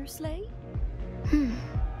taken your slate?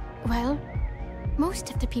 Well,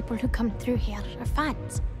 most of the people who come through here are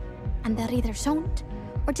fans, and they're either zoned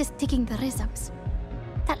or just digging the rhythms.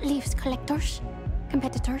 That leaves collectors,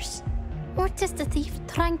 competitors, or just a thief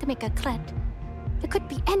trying to make a cred. It could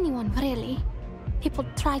be anyone, really. People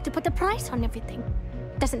try to put a price on everything.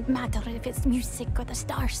 Doesn't matter if it's music or the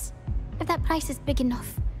stars. If that price is big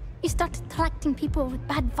enough, you start attracting people with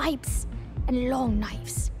bad vibes and long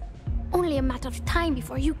knives. Only a matter of time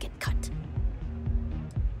before you get cut.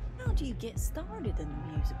 How do you get started in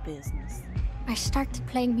the music business? I started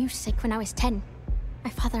playing music when I was 10. My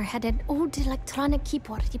father had an old electronic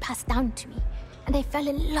keyboard he passed down to me, and I fell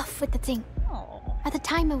in love with the thing. Aww. By the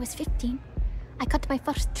time I was 15, I got my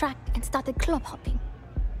first track and started club hopping.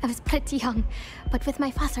 I was pretty young, but with my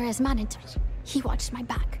father as manager, he watched my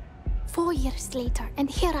back. 4 years later, and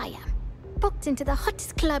here I am, booked into the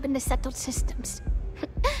hottest club in the settled systems.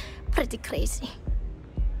 Pretty crazy.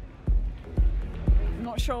 I'm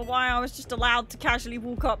not sure why I was just allowed to casually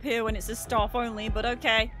walk up here when it says staff only, but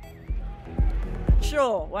okay.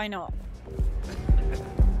 Sure, why not?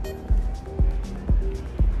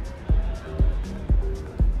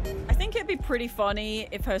 I think it'd be pretty funny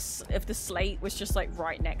if the slate was just like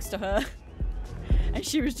right next to her, and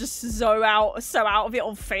she was just so out of it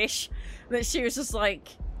on fish that she was just like,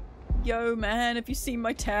 "Yo, man, have you seen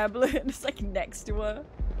my tablet?" And it's like next to her.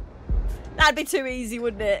 That'd be too easy,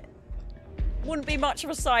 wouldn't it? Wouldn't be much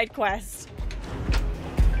of a side quest.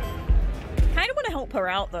 Kind of want to help her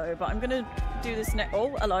out though, but I'm gonna do this next.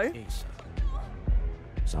 Oh, hello.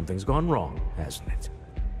 Something's gone wrong, hasn't it?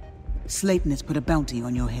 Slayton has put a bounty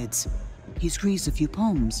on your heads. He's greased a few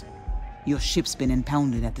palms. Your ship's been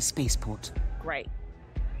impounded at the spaceport. Great.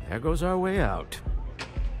 There goes our way out.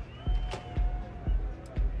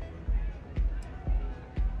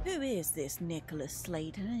 Who is this Nicholas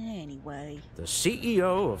Slayton anyway? The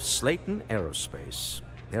CEO of Slayton Aerospace.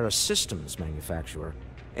 They're a systems manufacturer.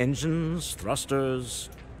 Engines, thrusters.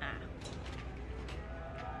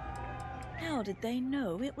 How did they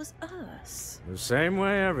know it was us? The same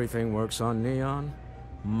way everything works on Neon.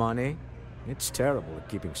 Money. It's terrible at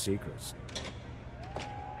keeping secrets.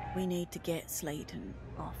 We need to get Slayton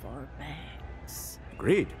off our backs.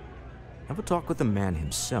 Agreed. Have a talk with the man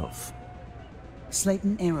himself.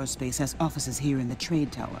 Slayton Aerospace has offices here in the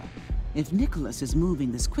trade tower. If Nicholas is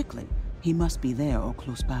moving this quickly, he must be there or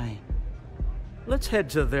close by. Let's head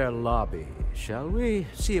to their lobby, shall we?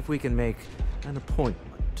 See if we can make an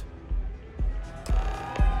appointment.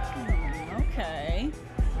 Okay.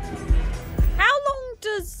 How long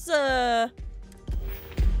does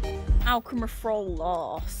Alchemifrol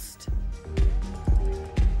last?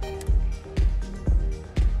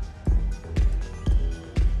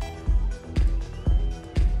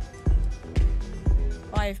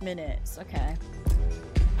 Five minutes, okay.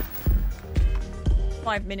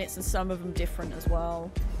 5 minutes, and some of them different as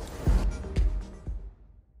well.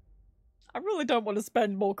 I really don't want to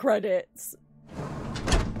spend more credits.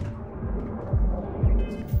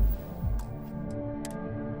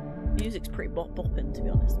 Music's pretty bopping, to be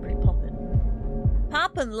honest. Pretty poppin'.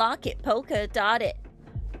 Poppin', lock it, polka, dot it.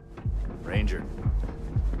 Ranger.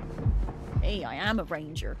 Hey, I am a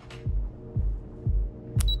ranger.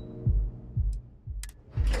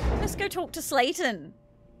 Let's go talk to Slayton.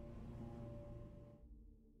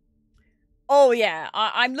 Oh yeah,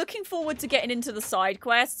 I'm looking forward to getting into the side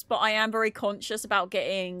quests, but I am very conscious about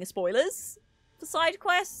getting spoilers for side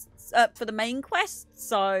quests, for the main quests,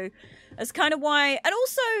 so that's kind of why. And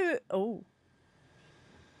also, oh.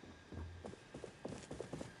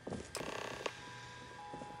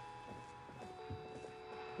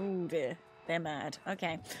 Oh dear, they're mad.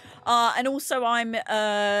 Okay. And also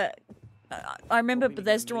I remember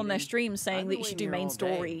Bethesda on their stream saying that you should do main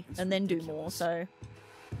story and then do more, so.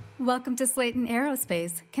 Welcome to Slayton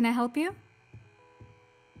Aerospace. Can I help you?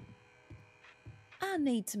 I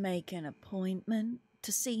need to make an appointment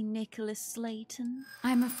to see Nicholas Slayton.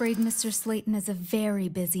 I'm afraid Mr. Slayton is a very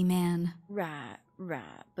busy man. Right.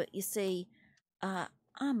 But you see,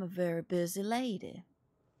 I'm a very busy lady.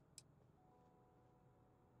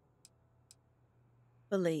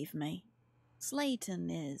 Believe me,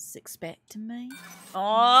 Slayton is expecting me.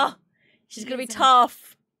 Oh, she's gonna be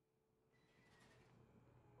tough.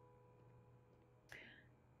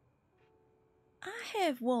 I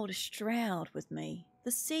have Walter Stroud with me, the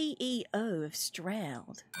CEO of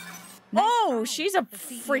Stroud. Oh, she's a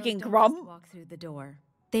freaking grump. Walk through the door.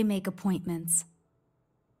 They make appointments.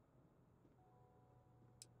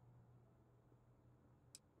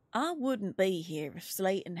 I wouldn't be here if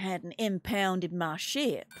Slayton hadn't impounded my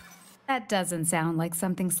ship. That doesn't sound like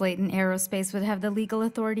something Slayton Aerospace would have the legal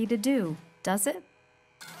authority to do, does it?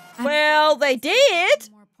 Well, they did.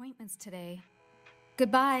 More appointments today.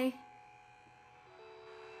 Goodbye.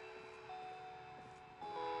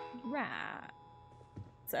 Right.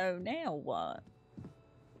 So now what?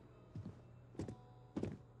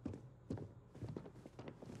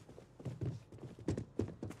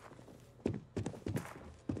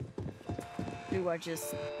 Do I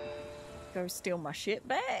just go steal my shit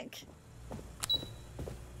back?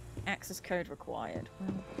 Access code required.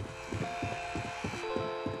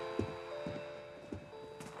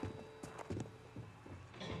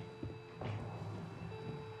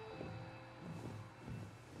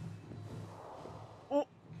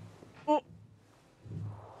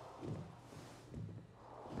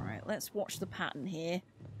 Right, let's watch the pattern here.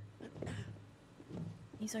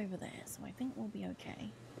 He's over there, so I think we'll be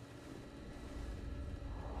okay.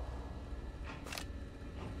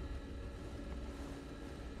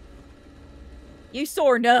 You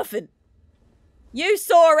saw nothing. You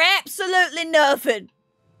saw absolutely nothing.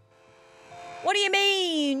 What do you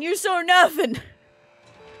mean? You saw nothing.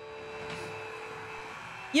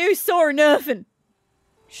 You saw nothing.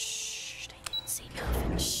 Shh, they didn't see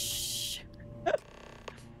nothing. Shh.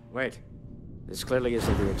 Wait. This clearly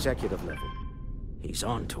isn't the executive level. He's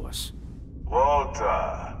on to us.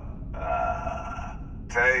 Walter.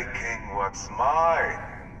 Taking what's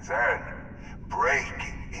mine, then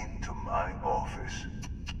breaking into my office.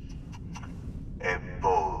 A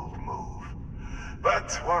bold move,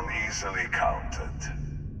 but one easily countered.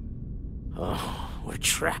 Oh, we're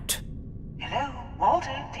trapped. Hello,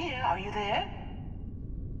 Walter, dear, are you there?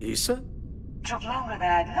 Issa? Took longer than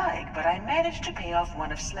I'd like, but I managed to pay off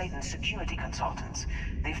one of Slayton's security consultants.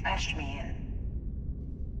 They've patched me in.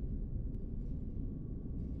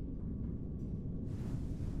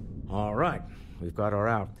 All right, we've got her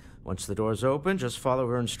out. Once the door's open, just follow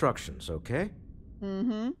her instructions, okay?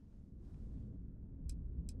 Mm-hmm.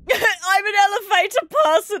 I'm an elevator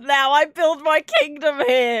person now. I build my kingdom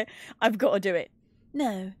here. I've got to do it.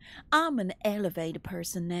 No, I'm an elevator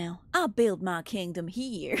person now. I build my kingdom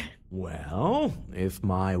here. Well, if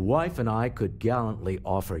my wife and I could gallantly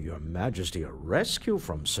offer your majesty a rescue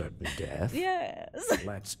from certain death... Yes.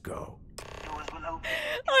 Let's go.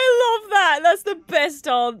 I love that. That's the best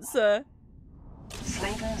answer.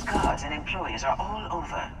 Slayton's guards and employees are all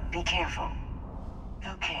over. Be careful.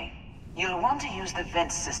 Okay. You'll want to use the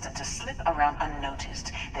vent system to slip around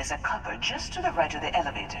unnoticed. There's a cupboard just to the right of the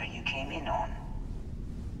elevator you came in on.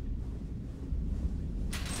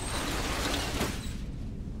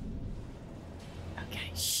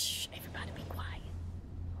 Okay, shh. Everybody be quiet.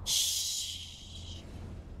 Shh.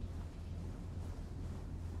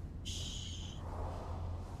 Shh.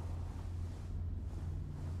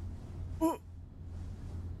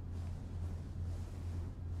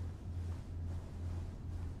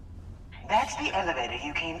 That's the elevator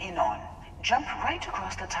you came in on. Jump right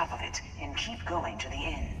across the top of it and keep going to the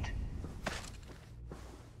end.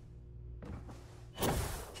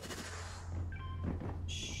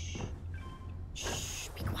 Shh. Shh.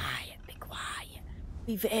 Be quiet. Be quiet.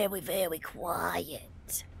 Be very, very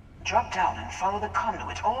quiet. Drop down and follow the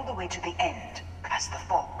conduit all the way to the end, past the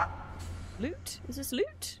fork. Loot? Is this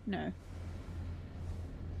loot? No.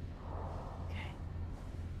 Okay.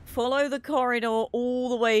 Follow the corridor all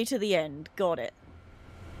the way to the end. Got it.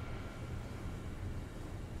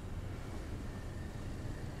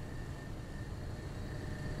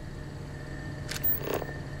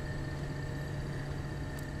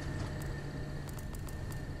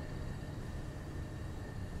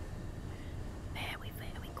 Very,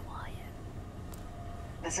 very quiet.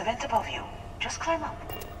 There's a vent above you. Just climb up.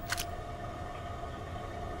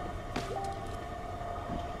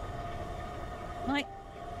 Right,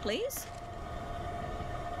 please.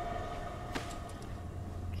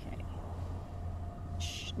 Okay.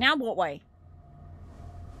 Shh. Now what way?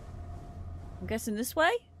 I'm guessing this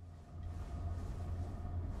way?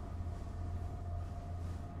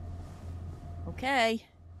 Okay.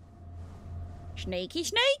 Sneaky,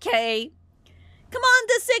 sneaky.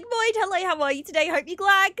 Commander Sigmoid, hello, how are you today? Hope you're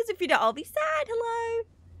glad, because if you don't, I'll be sad. Hello.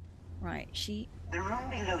 Right, she... The room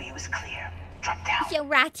below you is clear. Drop down. Is it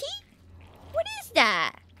ratty? What is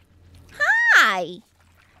that? Hi.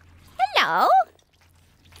 Hello.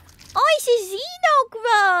 Oh, it's a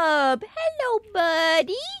Xenogrub. Hello,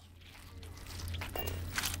 buddy.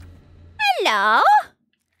 Hello.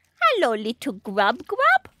 Hello, little grub.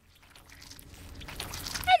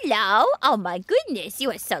 Hello. Oh, my goodness.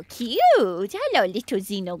 You are so cute. Hello, little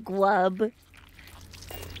Xenogrub.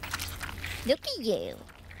 Look at you.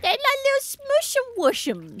 They're like little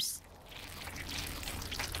smushum-wushums.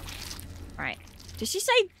 Right. Did she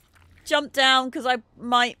say jump down? Because I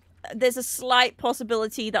might... There's a slight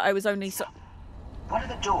possibility that I was only so... One of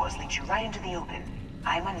the doors leads you right into the open.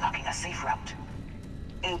 I'm unlocking a safe route.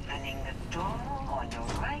 Opening the door on your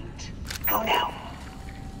right. Go now.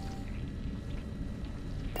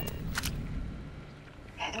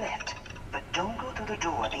 Head left, but don't go through the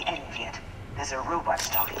door at the end yet. There's a robot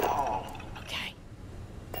stalking the hall. Okay.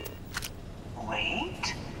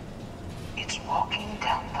 Wait. It's walking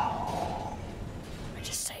down the hall. Let me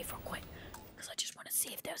just save real quick, because I just want to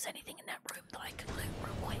see if there's anything in that room that I can loot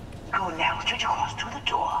real quick. Go now, straight across to the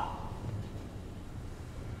door.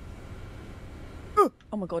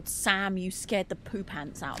 Oh my god, Sam, you scared the poo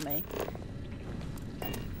pants out of me.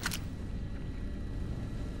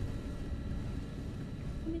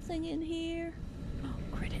 What is nothing in here. Oh,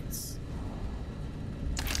 credits.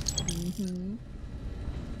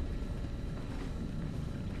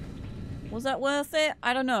 Was that worth it?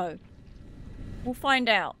 I don't know. We'll find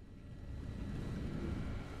out.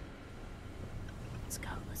 Let's go,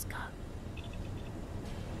 let's go.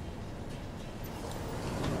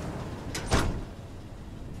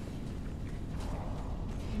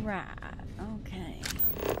 Right, okay.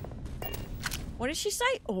 What did she say?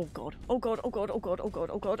 Oh god, oh god, oh god, oh god, oh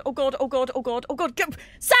god, oh god, oh god, oh god, oh god, oh god, go!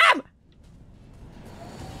 Sam!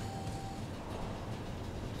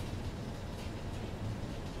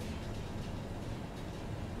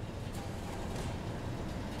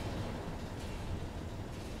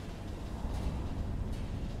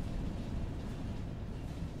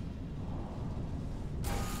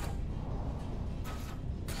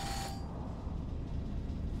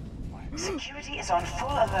 Security is on full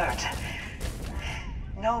alert.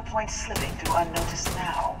 No point slipping through unnoticed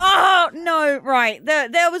now. Oh, no, right.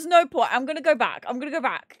 There was no point. I'm going to go back. I'm going to go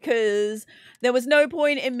back because there was no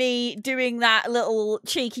point in me doing that little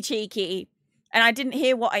cheeky. And I didn't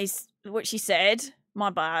hear what she said.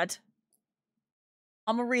 My bad.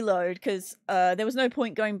 I'm going to reload because there was no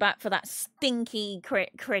point going back for that stinky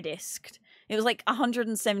credits. It was like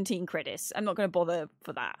 117 credits. I'm not going to bother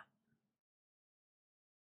for that.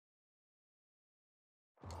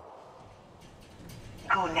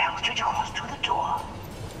 Go now, straight across to the door.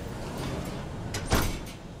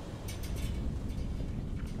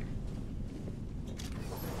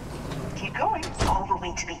 Keep going, all the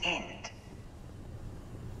way to the end.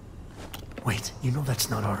 Wait, you know that's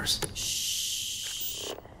not ours.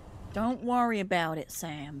 Shh. Don't worry about it,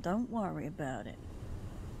 Sam. Don't worry about it.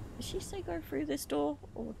 Did she say go through this door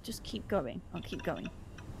or just keep going? I'll keep going.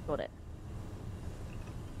 Got it.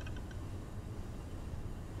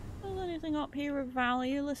 Is there anything up here of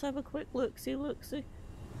value? Let's have a quick look-see. Am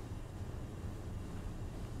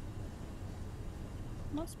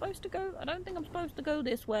I supposed to go? I don't think I'm supposed to go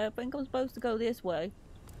this way. I think I'm supposed to go this way.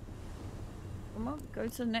 Come on, go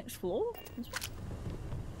to the next floor.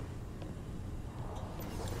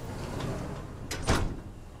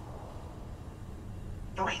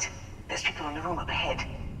 Wait, there's people in the room up ahead.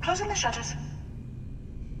 Closing the shutters.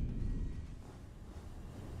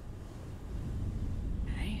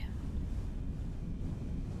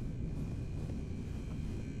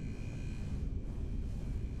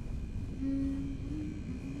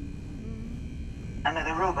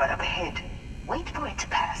 Another robot up ahead. Wait for it to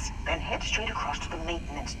pass, then head straight across to the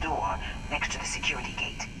maintenance door next to the security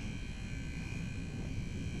gate.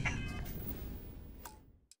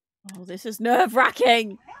 Oh, this is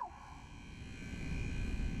nerve-wracking.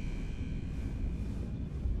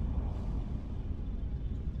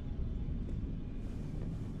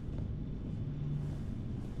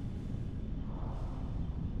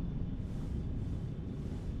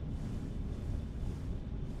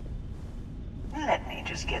 Let me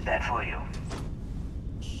just get that for you.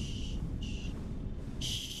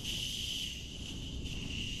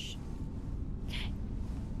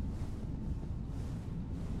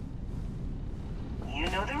 You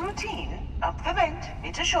know the routine. Up the vent.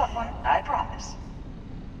 It's a short one, I promise.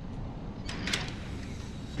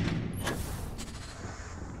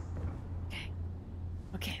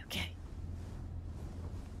 Okay.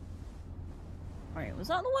 Alright, was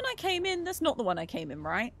that the one I came in? That's not the one I came in,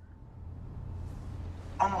 right?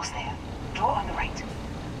 Almost there. Door on the right.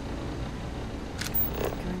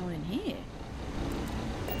 What's going on in here?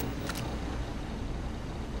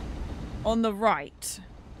 On the right.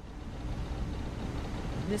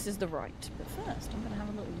 This is the right. But first, I'm going to have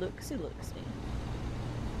a little look-see.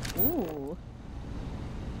 Ooh.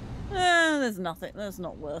 There's nothing. That's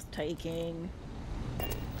not worth taking.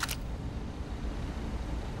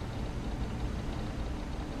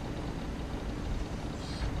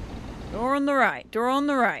 Door on the right. Door on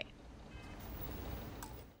the right.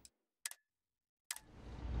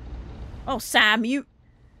 Oh, Sam, you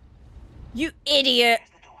idiot.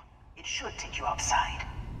 It should take you outside.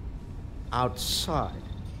 Outside?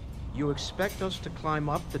 You expect us to climb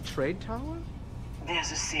up the trade tower?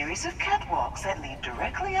 There's a series of catwalks that lead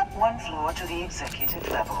directly up one floor to the executive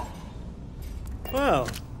level. Well,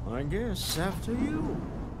 I guess after you.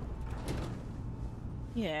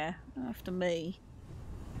 Yeah, after me.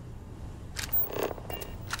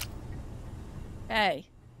 Hey.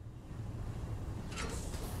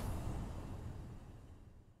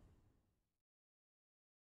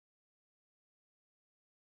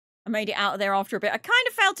 I made it out of there after a bit. I kind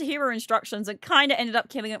of failed to hear her instructions and kind of ended up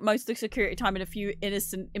killing up most of the security time and a few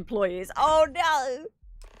innocent employees. Oh no!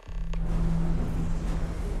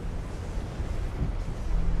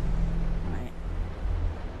 Right.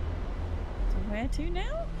 Where to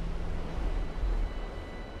now?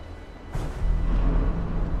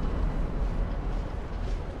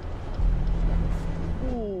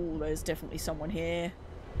 Ooh, there's definitely someone here.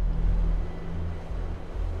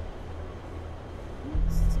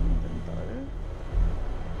 Not some of them, though.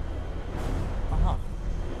 Aha.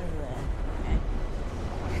 Over there.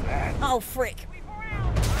 Okay. Oh, frick.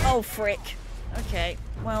 Oh, frick. Okay,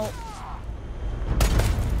 well...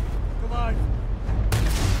 Come on.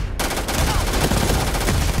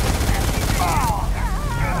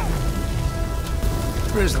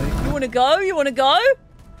 Grizzly. You wanna go? You wanna go?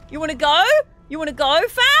 You wanna go? You wanna go,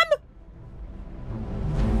 fam?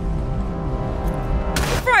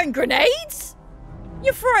 You're throwing grenades?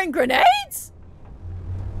 You're throwing grenades?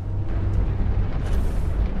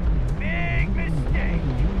 Big mistake.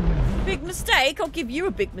 Big mistake? I'll give you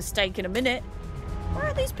a big mistake in a minute. Where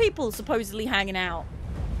are these people supposedly hanging out?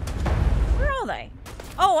 Where are they?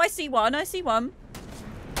 Oh, I see one. I see one.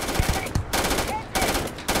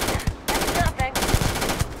 Nothing.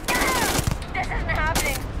 This isn't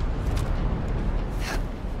happening.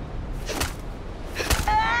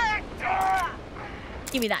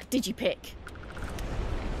 Give me that digipick.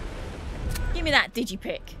 Give me that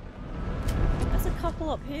digipick. There's a couple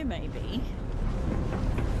up here, maybe.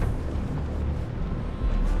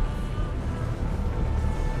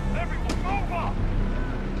 Everyone move up.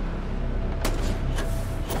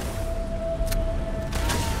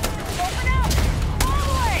 Open up! All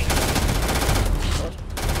the way!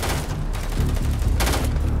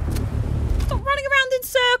 Stop running around in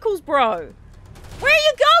circles, bro. Where are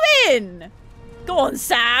you going? Go on,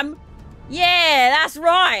 Sam. Yeah, that's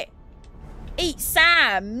right. Eat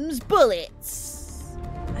Sam's bullets.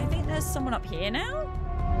 I think there's someone up here now.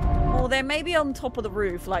 Or they're maybe on top of the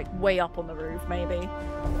roof, like way up on the roof, maybe.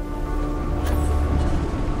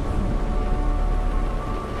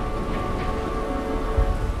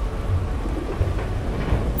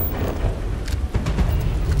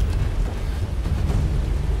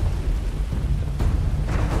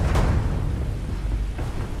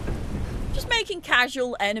 Just making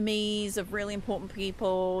casual enemies of really important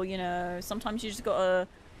people, you know. Sometimes you just gotta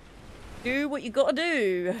do what you gotta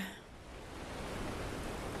do.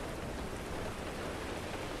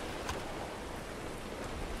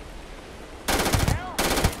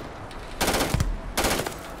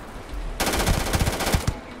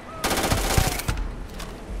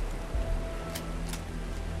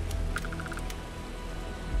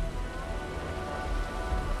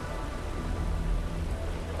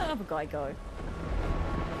 Where'd that other guy go?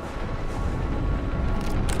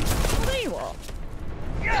 Oh, there you are.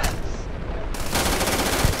 Yes!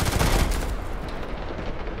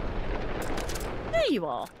 There you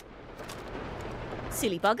are.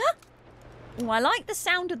 Silly bugger. Oh, I like the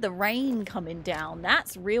sound of the rain coming down.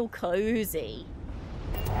 That's real cozy.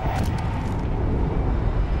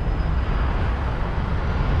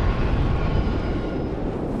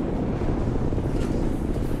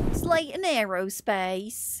 Slayton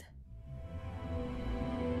Aerospace.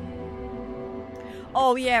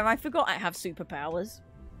 Oh yeah, I forgot I have superpowers.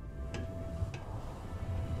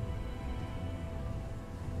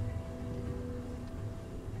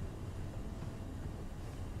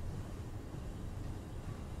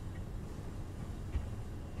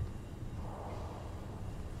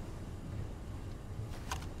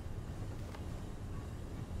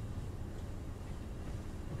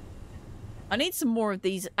 I need some more of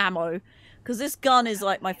these ammo, because this gun is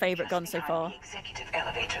like my favorite gun so far. Executive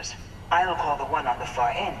elevators. I'll call the one on the far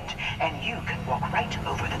end, and you can walk right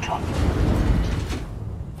over the top.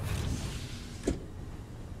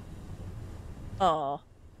 Oh.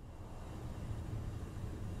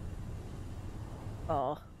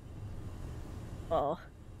 Oh. Oh.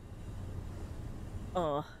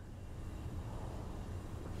 Oh.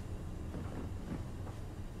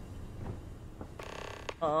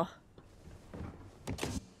 Oh.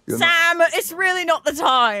 Sam, it's really not the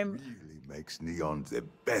time. Makes Neon the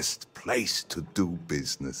best place to do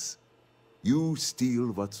business. You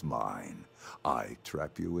steal what's mine. I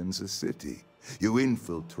trap you in the city. You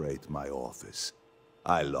infiltrate my office.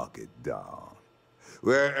 I lock it down.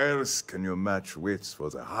 Where else can you match wits for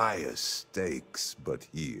the highest stakes but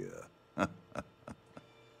here?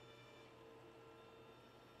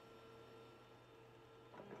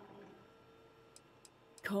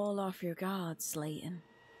 Call off your guard, Slayton,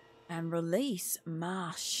 and release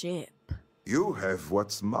my ship. You have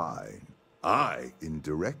what's mine. I,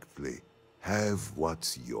 indirectly, have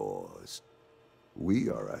what's yours. We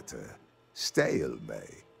are at a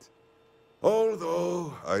stalemate.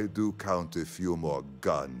 Although, I do count a few more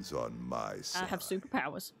guns on my side. I have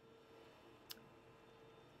superpowers.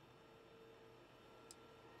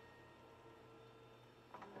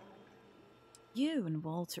 You and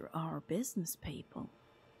Walter are business people.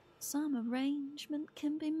 Some arrangement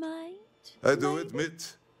can be made. I do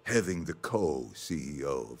admit, having the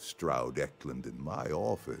co-CEO of Stroud Eklund in my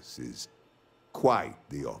office is quite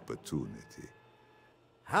the opportunity.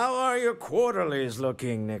 How are your quarterlies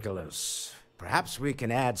looking, Nicholas? Perhaps we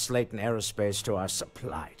can add Slayton Aerospace to our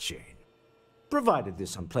supply chain, provided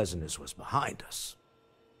this unpleasantness was behind us.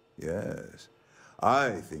 Yes,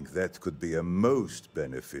 I think that could be a most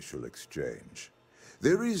beneficial exchange.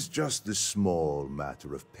 There is just the small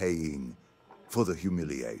matter of paying for the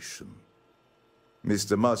humiliation.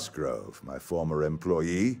 Mr. Musgrove, my former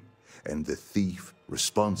employee, and the thief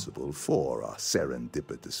responsible for our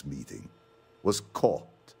serendipitous meeting, was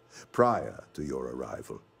caught prior to your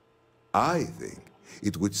arrival. I think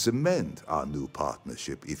it would cement our new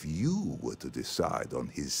partnership if you were to decide on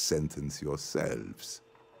his sentence yourselves.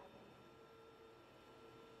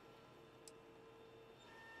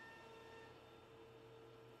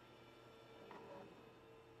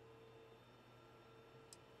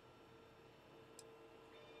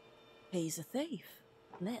 He's a thief.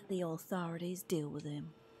 Let the authorities deal with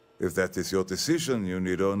him. If that is your decision, you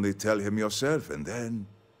need only tell him yourself, and then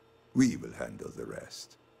we will handle the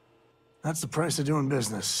rest. That's the price of doing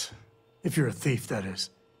business. If you're a thief, that is.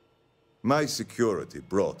 My security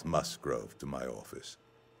brought Musgrove to my office.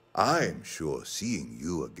 I'm sure seeing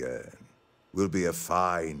you again will be a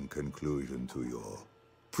fine conclusion to your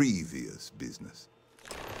previous business.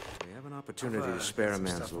 We have an opportunity to spare a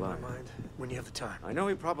man's life. When you have the time. I know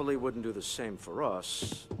he probably wouldn't do the same for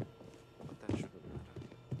us, but that shouldn't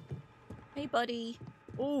matter. Hey, buddy.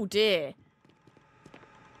 Oh, dear.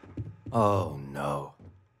 Oh, no.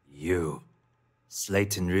 You.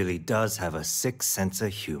 Slayton really does have a sick sense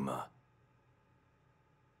of humor.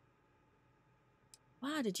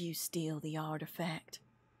 Why did you steal the artifact?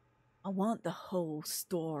 I want the whole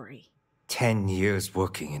story. 10 years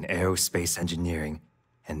working in aerospace engineering,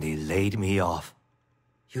 and they laid me off.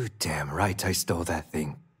 You damn right I stole that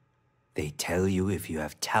thing. They tell you if you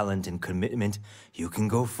have talent and commitment, you can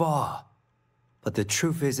go far. But the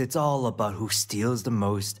truth is, it's all about who steals the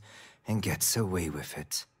most and gets away with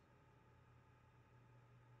it.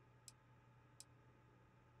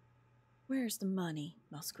 Where's the money,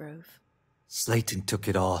 Musgrove? Slayton took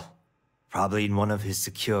it all. Probably in one of his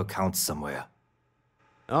secure accounts somewhere.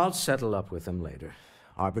 I'll settle up with him later.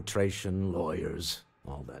 Arbitration, lawyers,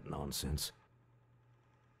 all that nonsense.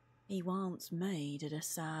 He wants me to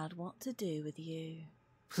decide what to do with you.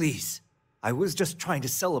 Please, I was just trying to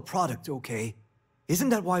sell a product, okay? Isn't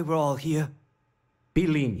that why we're all here? Be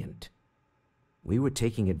lenient. We were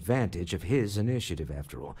taking advantage of his initiative,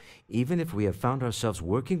 after all, even if we have found ourselves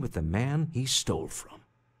working with the man he stole from.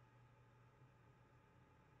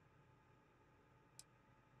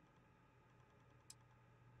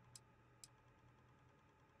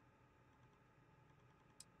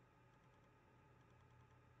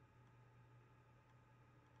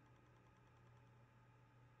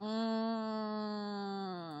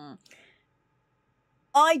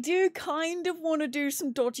 I do kind of want to do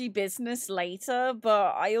some dodgy business later,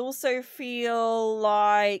 but I also feel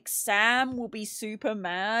like Sam will be super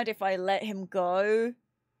mad if I let him go.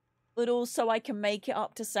 But also I can make it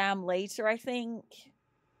up to Sam later, I think.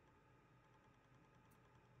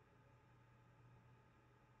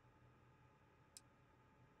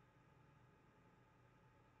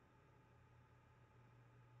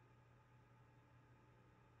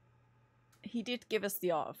 He did give us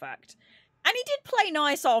the artifact. And he did play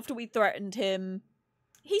nice after we threatened him.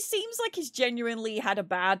 He seems like he's genuinely had a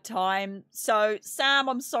bad time. So, Sam,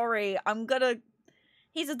 I'm sorry.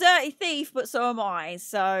 He's a dirty thief, but so am I.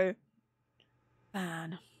 So,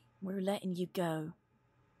 man, we're letting you go.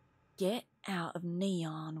 Get out of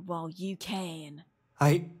Neon while you can.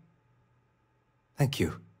 Thank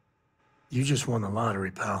you. You just won the lottery,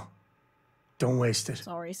 pal. Don't waste it.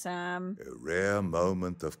 Sorry, Sam. A rare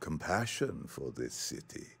moment of compassion for this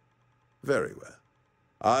city. Very well.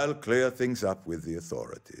 I'll clear things up with the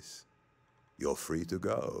authorities. You're free to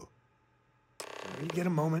go. Can you get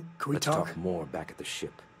a moment? Can we Let's talk more back at the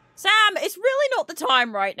ship. Sam, it's really not the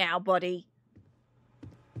time right now, buddy.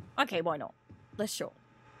 Okay, why not? Let's show.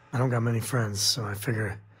 I don't got many friends, so I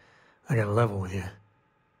figure I gotta level with you.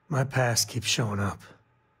 My past keeps showing up.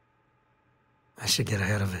 I should get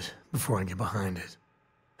ahead of it before I get behind it.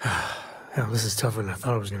 Hell, this is tougher than I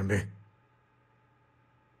thought it was gonna be.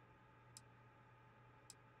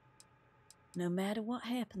 No matter what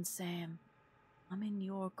happens, Sam, I'm in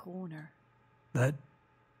your corner. That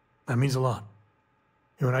means a lot.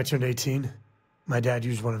 You know, when I turned 18, my dad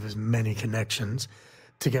used one of his many connections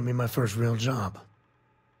to get me my first real job.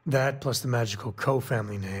 That, plus the magical Co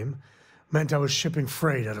family name, Meant I was shipping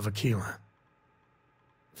freight out of Aquila.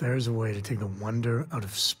 If there's a way to take the wonder out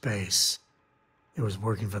of space, it was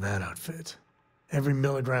working for that outfit. Every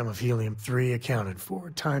milligram of helium-3 accounted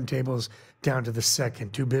for. Timetables down to the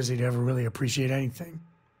second. Too busy to ever really appreciate anything.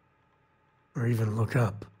 Or even look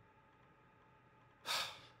up.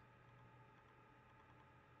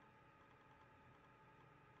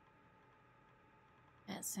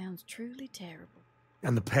 That sounds truly terrible.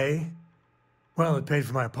 And the pay? Well, it paid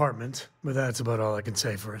for my apartment, but that's about all I can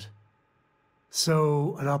say for it.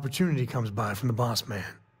 So, an opportunity comes by from the boss man.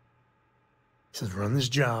 He says, run this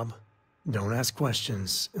job, don't ask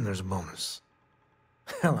questions, and there's a bonus.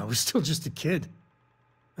 Hell, I was still just a kid.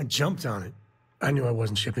 I jumped on it. I knew I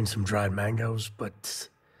wasn't shipping some dried mangoes, but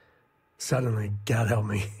suddenly, God help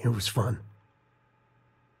me, it was fun.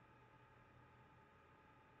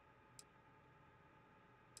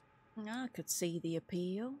 I could see the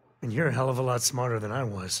appeal. And you're a hell of a lot smarter than I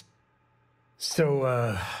was.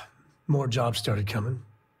 So, more jobs started coming.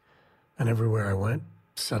 And everywhere I went,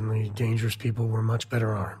 suddenly dangerous people were much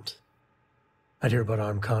better armed. I'd hear about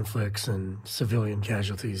armed conflicts and civilian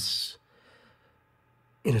casualties.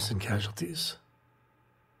 Innocent casualties.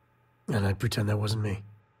 And I'd pretend that wasn't me.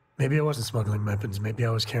 Maybe I wasn't smuggling weapons, maybe I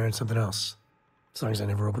was carrying something else. As long as I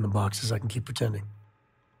never open the boxes, I can keep pretending.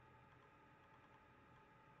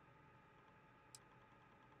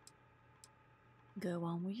 Go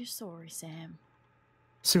on with your story, Sam.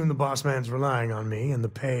 Soon the boss man's relying on me, and the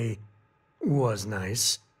pay was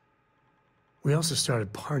nice. We also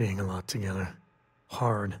started partying a lot together.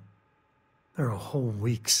 Hard. There are whole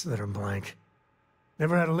weeks that are blank.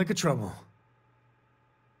 Never had a lick of trouble.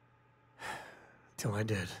 Till I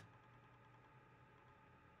did.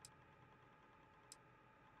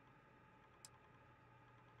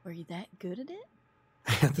 Were you that good at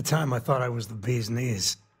it? At the time, I thought I was the bee's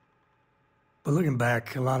knees. But looking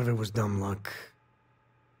back, a lot of it was dumb luck.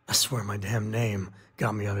 I swear my damn name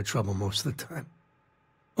got me out of trouble most of the time.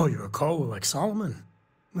 Oh, you're a Cole like Solomon?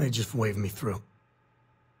 They just waved me through.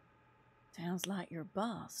 Sounds like your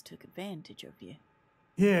boss took advantage of you.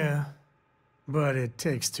 Yeah, but it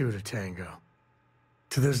takes two to tango.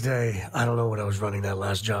 To this day, I don't know what I was running that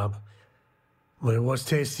last job. But it was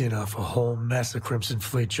tasty enough, a whole mess of Crimson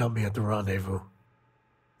Fleet jumped me at the rendezvous.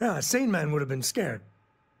 Yeah, a sane man would have been scared.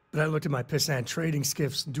 But I looked at my pissant trading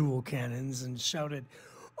skiff's dual cannons and shouted,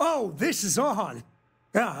 "Oh, this is on!"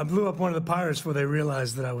 Yeah, I blew up one of the pirates before they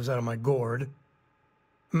realized that I was out of my gourd.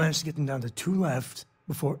 I managed to get them down to 2 left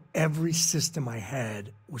before every system I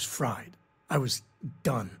had was fried. I was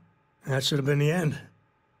done. And that should have been the end.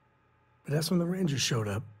 But that's when the Rangers showed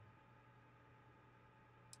up.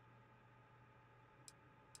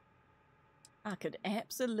 I could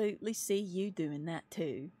absolutely see you doing that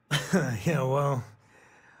too. Yeah, well,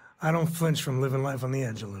 I don't flinch from living life on the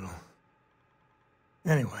edge a little.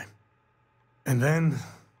 Anyway. And then,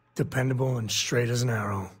 dependable and straight as an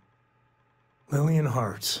arrow, Lillian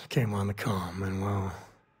Hart came on the comm, and well,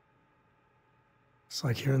 it's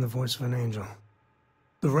like hearing the voice of an angel.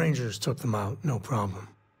 The Rangers took them out, no problem.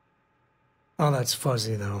 All that's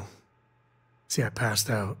fuzzy, though. See, I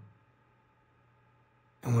passed out.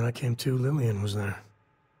 And when I came to, Lillian was there.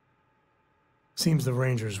 Seems the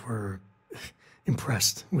Rangers were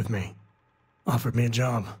impressed with me. Offered me a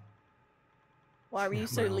job. Why were you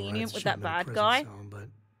so lenient with that bad guy?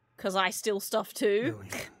 Because I steal stuff too.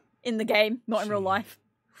 In the game, not in real life.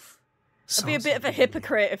 I'd be a bit of a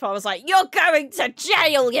hypocrite if I was like, "You're going to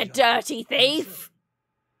jail, you dirty thief!"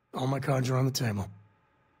 All my cards are on the table.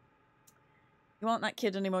 You aren't that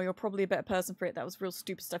kid anymore. You're probably a better person for it. That was real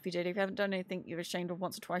stupid stuff you did. If you haven't done anything you're ashamed of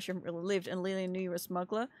once or twice, you haven't really lived. And Lillian knew you were a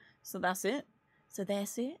smuggler. So that's it. So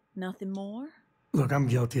that's it. Nothing more. Look, I'm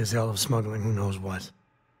guilty as hell of smuggling who knows what.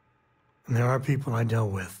 And there are people I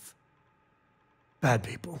dealt with. Bad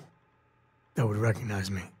people. That would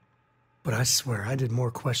recognize me. But I swear I did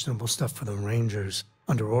more questionable stuff for the Rangers,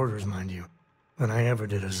 under orders, mind you, than I ever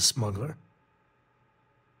did as a smuggler.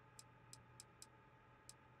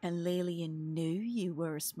 And Lillian knew you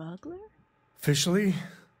were a smuggler? Officially,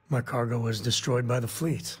 my cargo was destroyed by the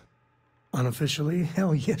fleet. Unofficially,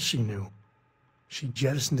 hell yes, she knew. She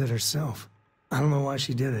jettisoned it herself. I don't know why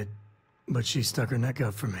she did it, but she stuck her neck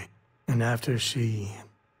out for me. And after, she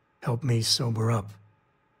helped me sober up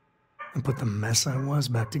and put the mess I was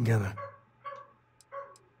back together.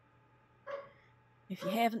 If you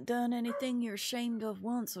haven't done anything you're ashamed of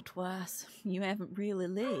once or twice, you haven't really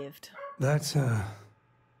lived. That's,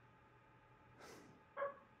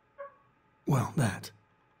 well, that.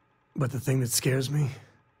 But the thing that scares me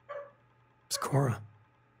is Cora.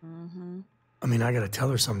 Mm-hmm. I mean, I gotta tell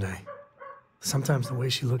her someday. Sometimes the way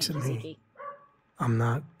she looks at me, I'm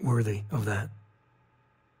not worthy of that.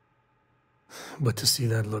 But to see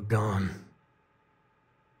that look gone...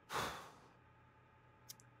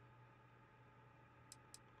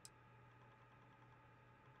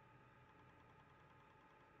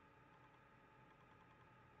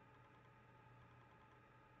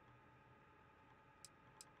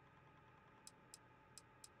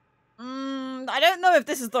 I don't know if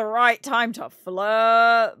this is the right time to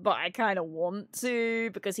flirt, but I kind of want to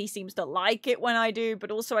because he seems to like it when I do. But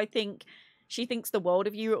also I think she thinks the world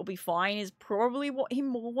of you, it'll be fine, is probably what he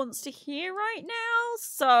more wants to hear right now.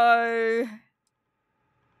 So...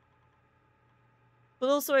 But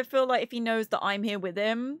also I feel like if he knows that I'm here with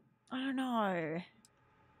him, I don't know.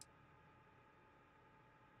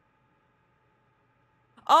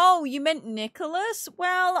 Oh, you meant Nicholas?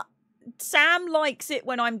 Well... Sam likes it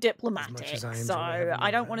when I'm diplomatic, so I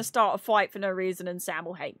don't want to start a fight for no reason and Sam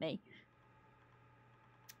will hate me.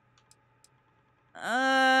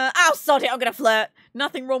 Oh, sod it, I'm gonna flirt.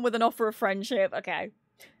 Nothing wrong with an offer of friendship, okay.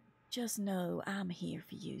 Just know I'm here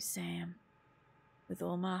for you, Sam. With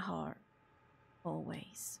all my heart.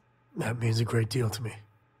 Always. That means a great deal to me.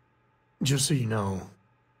 Just so you know,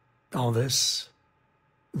 all this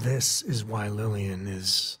is why Lillian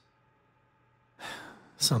is...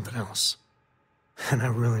 something else. And I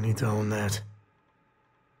really need to own that.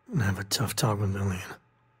 And have a tough talk with Lillian.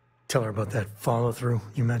 Tell her about that follow-through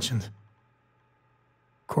you mentioned.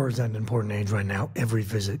 Cora's at an important age right now. Every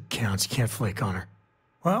visit counts. You can't flake on her.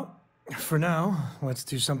 Well, for now, let's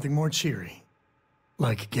do something more cheery.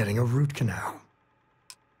 Like getting a root canal.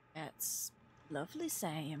 That's lovely,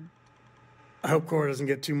 Sam. I hope Cora doesn't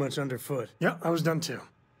get too much underfoot. Yeah, I was done too.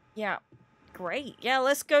 Yeah. Great. Yeah,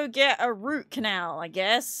 let's go get a root canal, I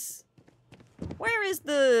guess. Where is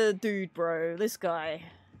the dude, bro? This guy.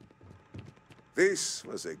 This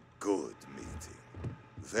was a good meeting.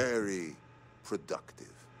 Very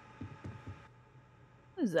productive.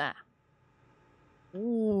 What is that?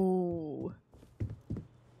 Ooh.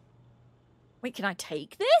 Wait, can I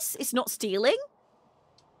take this? It's not stealing?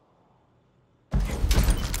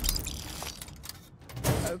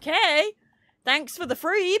 Okay. Thanks for the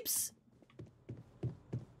freeps.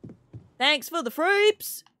 Thanks for the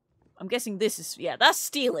freeps. I'm guessing this is... yeah, that's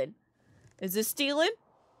stealing. Is this stealing?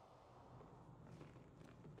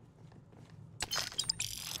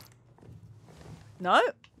 No?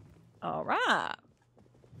 Alright.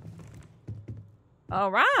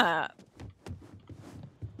 Alright.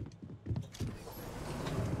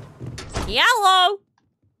 Yellow!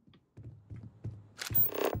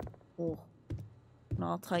 Oh.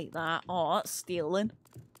 I'll take that. Oh, that's stealing.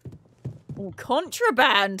 Oh,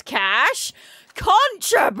 contraband cash?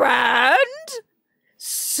 Contraband?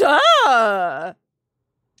 Sir!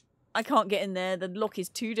 I can't get in there. The lock is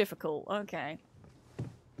too difficult. Okay.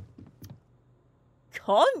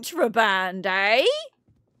 Contraband, eh?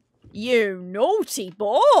 You naughty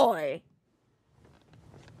boy.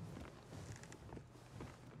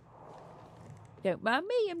 Don't mind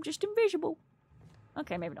me, I'm just invisible.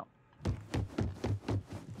 Okay, maybe not.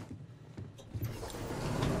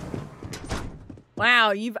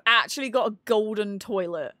 Wow, you've actually got a golden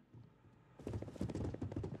toilet.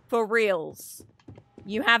 For reals.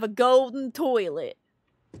 You have a golden toilet.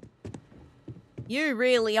 You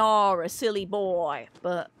really are a silly boy,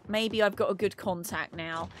 but maybe I've got a good contact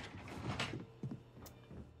now.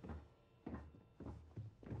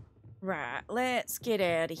 Right, let's get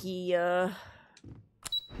out of here.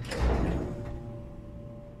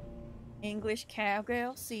 English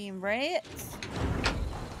cowgirl seeing rats.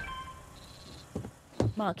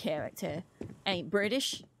 My character ain't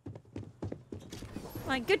British.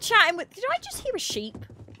 Like, good chatting with... did I just hear a sheep?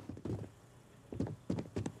 Did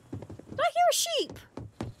I hear a sheep?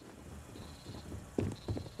 Did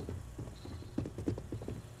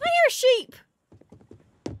I hear a sheep?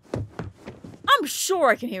 I'm sure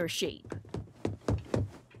I can hear a sheep.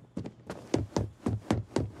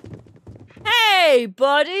 Hey,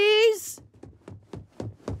 buddies!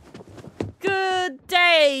 Good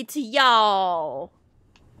day to y'all.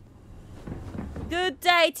 Good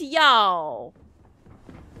day to y'all.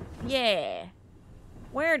 Yeah.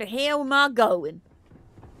 Where the hell am I going?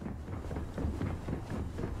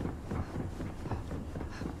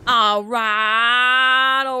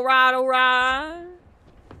 Alright, alright, alright.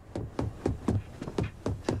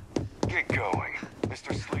 Get going.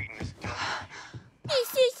 Mr. Slayton is done.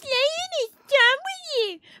 Mr. Slayton is done with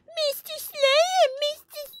you. Mr. Slayton,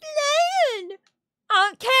 Mr. Slayton. I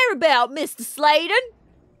don't care about Mr. Slayton.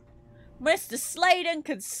 Mr. Slayton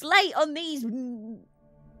could slate on these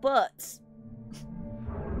butts.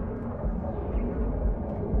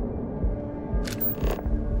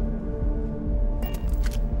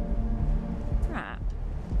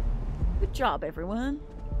 Good job, everyone.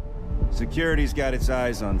 Security's got its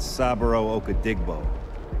eyes on Saburo Okadigbo.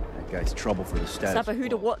 That guy's trouble for the status quo.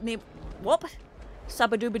 Sabahuda what nib whoop?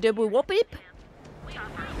 Sabadoobadooboo whoopip?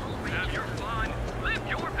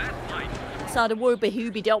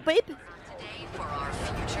 Sadawooba delpip?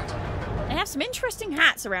 They have some interesting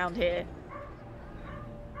hats around here.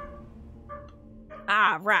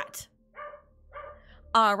 Ah, right.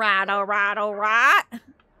 Alright, alright, alright.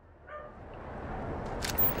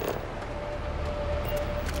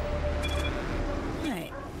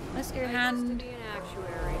 Right. Let's go hand.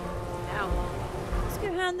 Let's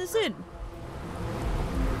go hand this in.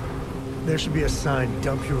 There should be a sign,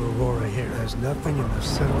 dump your Aurora here. There's nothing in the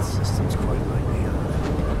settled systems quite like Neon.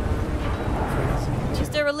 Crazy. Is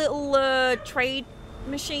there a little trade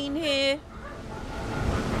machine here?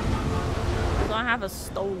 Because I have a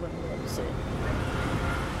stolen one, so.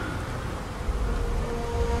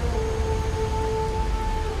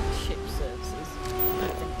 Ship services. I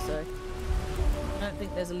don't think so. I don't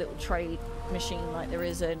think there's a little trade machine like there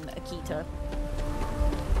is in Akita.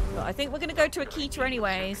 But I think we're going to go to Akita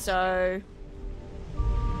anyway, so...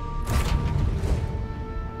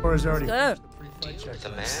 Or is already... Deal with the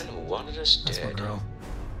man who wanted us dead.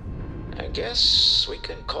 I guess we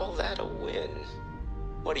can call that a win.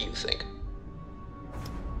 What do you think?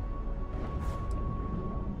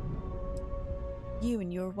 You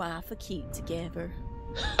and your wife are cute together.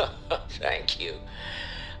 Thank you.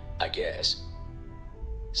 I guess.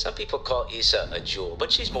 Some people call Issa a jewel,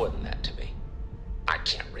 but she's more than that to me. I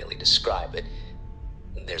can't really describe it.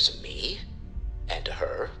 There's a me, and a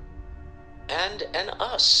her, and an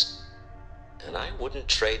us. And I wouldn't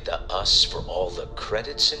trade the us for all the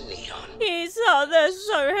credits in Neon. Issa, they're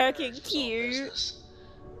so heckin' cute.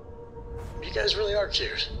 You guys really are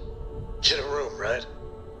cute. Get a room, right?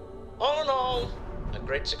 All in all, a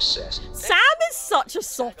great success. Sam is such a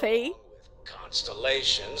soppy.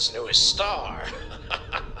 Constellation's newest star.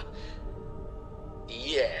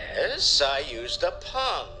 Yes, I used a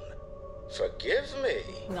pun. Forgive me.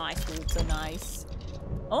 Nice, Walter, nice.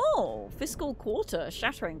 Oh, fiscal quarter,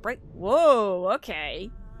 shattering break. Whoa, okay.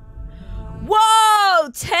 Whoa,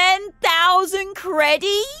 10,000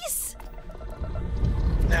 credits?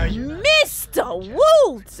 Now you, Mr.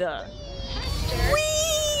 Walter.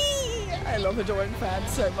 Whee! I love adoring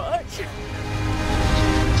fans so much.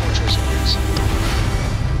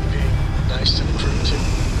 being nice to the crew too.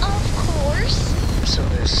 Of course. So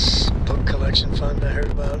this book collection fund I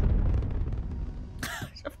heard about.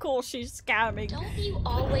 Of course she's scamming. Don't you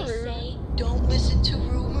always say, don't listen to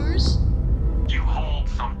rumors? You hold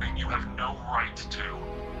something you have no right to.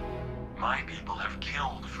 My people have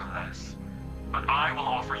killed for this. But I will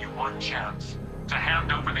offer you one chance to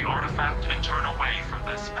hand over the artifact and turn away from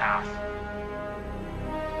this path.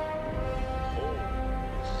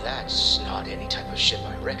 Oh, that's not any type of ship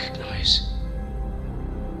I recognize.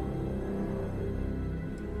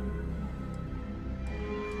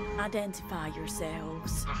 Identify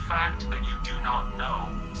yourselves. The fact that you do not know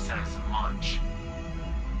says much.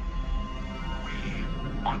 We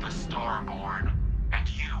are the Starborn, and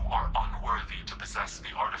you are unworthy to possess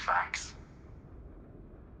the artifacts.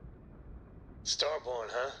 Starborn,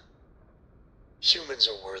 huh? Humans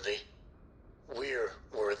are worthy. We're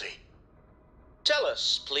worthy. Tell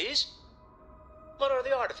us, please. What are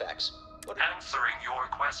the artifacts? Answering your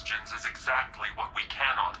questions is exactly what we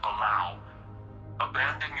cannot allow.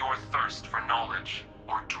 Abandon your thirst for knowledge,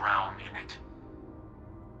 or drown in it.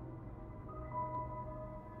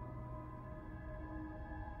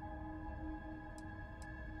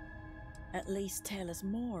 At least tell us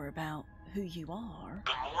more about who you are.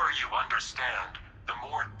 The more you understand, the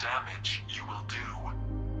more damage you will do.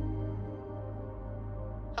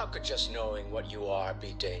 How could just knowing what you are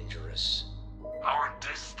be dangerous? Our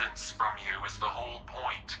distance from you is the whole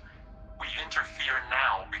point. We interfere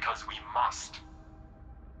now because we must.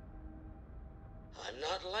 I'm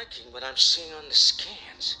not liking what I'm seeing on the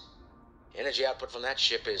scans. Energy output from that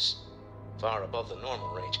ship is far above the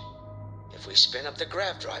normal range. If we spin up the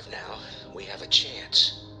grav drive now, we have a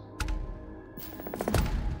chance.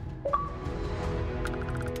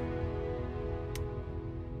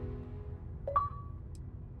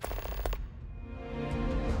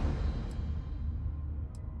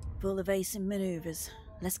 Full evasive maneuvers.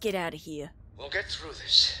 Let's get out of here. We'll get through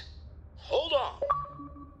this. Hold on.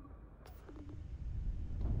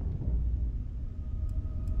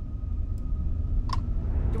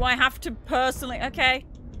 Do I have to personally? Okay.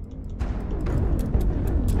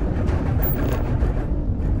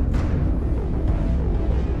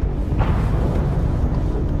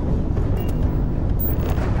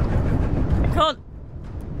 I can't.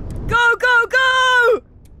 Go, go, go!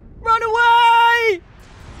 Run away!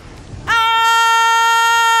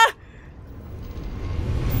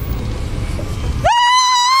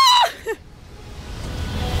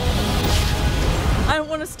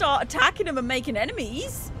 want to start attacking them and making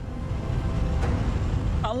enemies.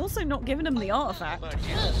 I'm also not giving them the artifact. But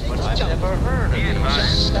I've never heard of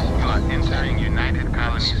these. You are entering United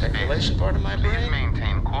Colony space. Part of my brain? Please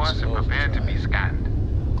maintain course and prepare to be scanned.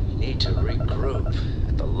 We need to regroup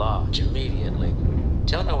at the lodge immediately.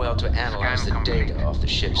 Tell Noel to analyze the data off the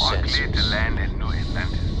ship's sensors. Clear to land at New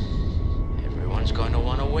Atlantis. Everyone's going to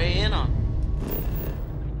want to weigh in on.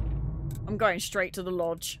 I'm going straight to the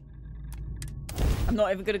lodge. I'm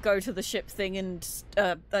not even going to go to the ship thing and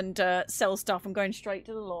sell stuff. I'm going straight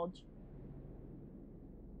to the lodge.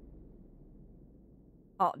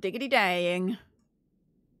 Oh, diggity dang.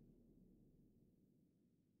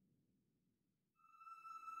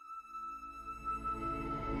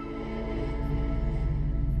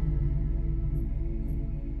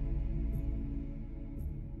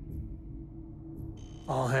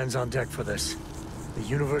 All hands on deck for this. The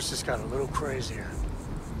universe just got a little crazier.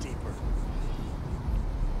 Deeper.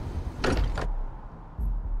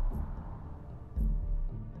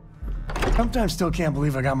 Sometimes still can't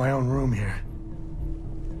believe I got my own room here.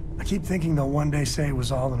 I keep thinking they'll one day say it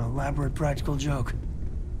was all an elaborate practical joke.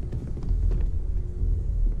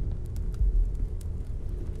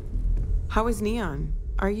 How is Neon?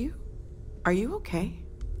 Are you okay?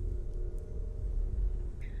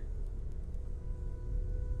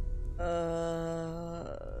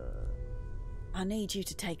 I need you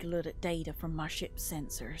to take a look at data from my ship's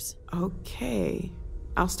sensors. Okay.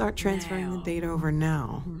 I'll start transferring the data over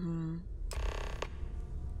now.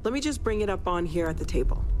 Let me just bring it up on here at the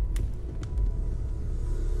table.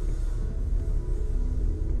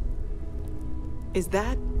 Is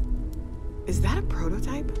that a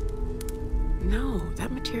prototype? No,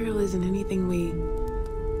 that material isn't anything we...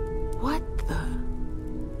 What the...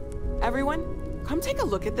 Everyone, come take a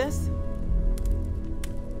look at this.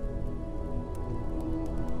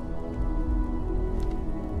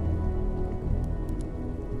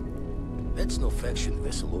 That's no faction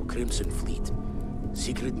vessel or Crimson Fleet.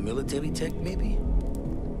 Secret military tech, maybe?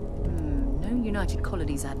 No United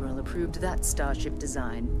Colonies Admiral approved that starship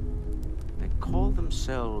design. They call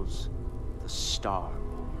themselves the Star,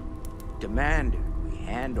 demanding we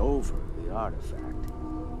hand over the artifact.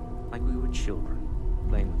 Like we were children,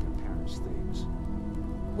 playing with their parents' things.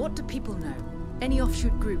 What do people know? Any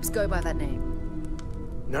offshoot groups go by that name?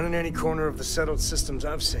 None in any corner of the settled systems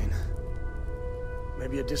I've seen.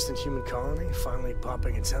 Maybe a distant human colony finally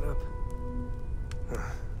popping its head up?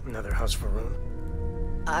 Another house for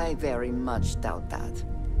Rune? I very much doubt that.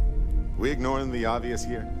 We ignoring the obvious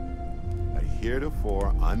here? A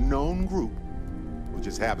heretofore unknown group who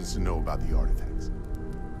just happens to know about the artifacts.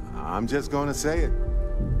 I'm just gonna say it.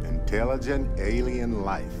 Intelligent alien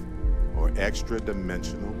life, or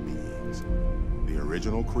extra-dimensional beings. The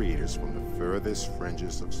original creators from the furthest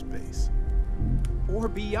fringes of space. Or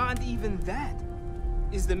beyond even that.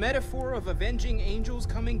 Is the metaphor of avenging angels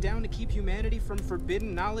coming down to keep humanity from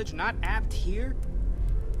forbidden knowledge not apt here?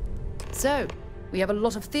 So, we have a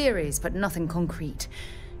lot of theories, but nothing concrete.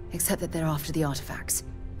 Except that they're after the artifacts,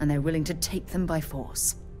 and they're willing to take them by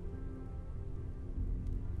force.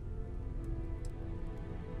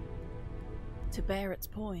 To Barrett's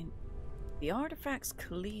point, the artifacts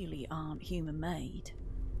clearly aren't human-made.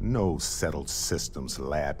 No settled systems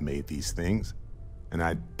lab made these things. And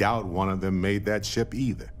I doubt one of them made that ship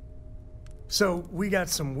either. So, we got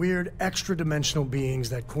some weird extra-dimensional beings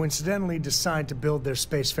that coincidentally decide to build their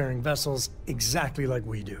spacefaring vessels exactly like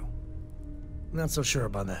we do. Not so sure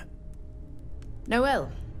about that. Noel,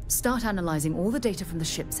 start analyzing all the data from the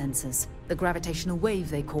ship sensors. The gravitational wave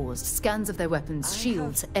they caused, scans of their weapons,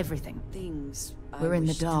 shields, everything. We're in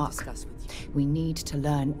the dark. We need to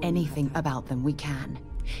learn anything about them we can,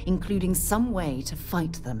 including some way to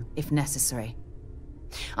fight them if necessary.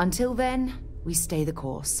 Until then, we stay the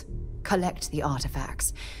course, collect the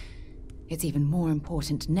artifacts. It's even more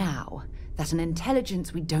important now that an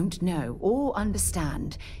intelligence we don't know or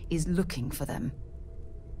understand is looking for them.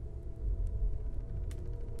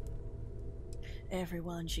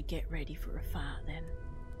 Everyone should get ready for a fight then.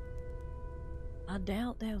 I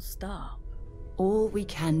doubt they'll stop. All we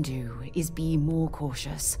can do is be more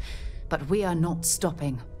cautious, but we are not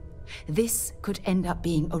stopping. This could end up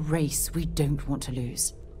being a race we don't want to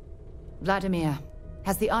lose. Vladimir,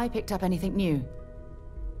 has the Eye picked up anything new?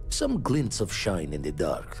 Some glints of shine in the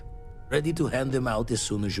dark. Ready to hand them out as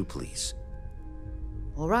soon as you please.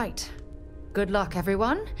 All right. Good luck,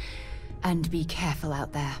 everyone. And be careful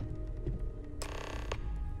out there.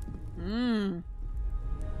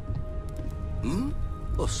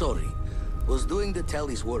 Oh, sorry. Was doing the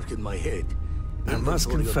tally's work in my head. I must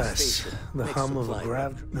confess, the hum of a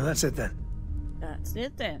grav... No, that's it then. That's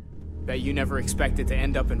it then. Bet you never expected to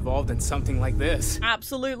end up involved in something like this.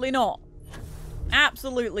 Absolutely not.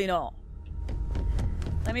 Absolutely not.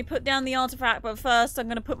 Let me put down the artifact, but first I'm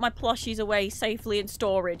going to put my plushies away safely in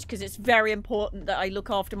storage, because it's very important that I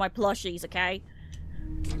look after my plushies, okay?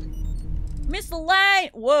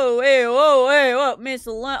 Miscellaneous. Whoa, hey, whoa, hey, whoa.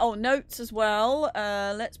 Miscellaneous. Oh, notes as well.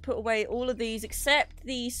 Let's put away all of these except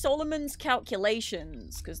the Solomon's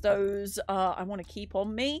calculations, because those I want to keep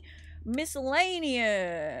on me.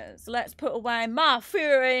 Miscellaneous. Let's put away my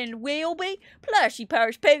fear and Wheelby, plushie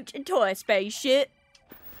purse pooch, and toy spaceship.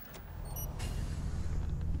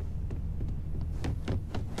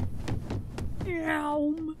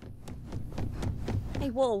 Hey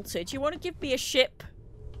Walter, do you want to give me a ship?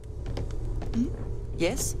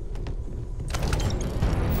 Yes?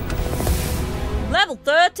 Level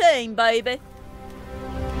 13, baby.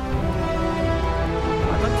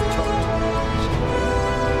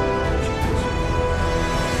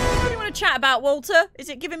 What do you want to chat about, Walter? Is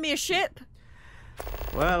it giving me a ship?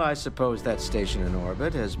 Well, I suppose that station in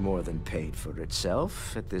orbit has more than paid for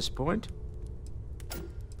itself at this point.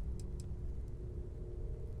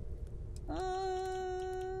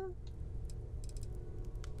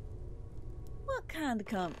 What kind of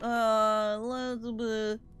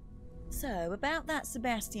so, about that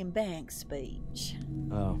Sebastian Banks speech.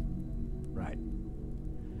 Oh, right.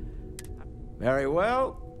 Very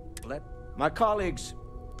well. Let my colleagues.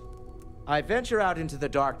 I venture out into the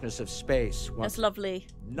darkness of space. That's lovely.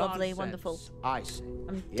 Lovely, nonsense, wonderful. I say.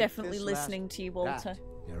 I'm definitely listening to you, Walter.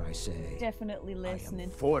 Dare I say. Definitely listening. I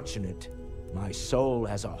am fortunate. My soul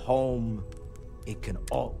has a home. It can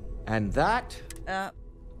all. And that?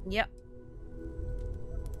 Yep.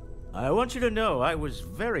 I want you to know I was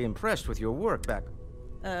very impressed with your work back.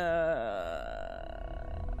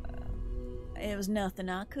 It was nothing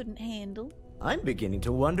I couldn't handle. I'm beginning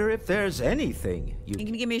to wonder if there's anything you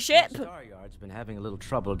gonna give me a ship? Star Yard's been having a little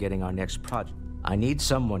trouble getting our next project. I need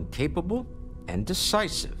someone capable and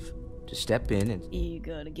decisive to step in and... You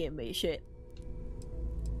gonna give me a ship?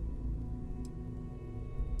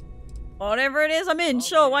 Whatever it is I'm in,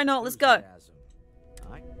 sure, why not? Let's go.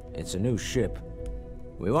 It's a new ship.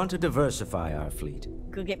 We want to diversify our fleet.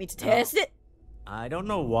 Could get me to test it? I don't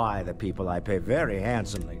know why the people I pay very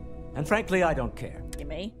handsomely. And frankly, I don't care. Give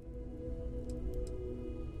me.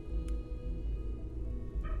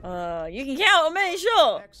 You can count on me,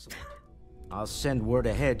 sure. Excellent. I'll send word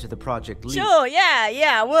ahead to the project lead. Sure,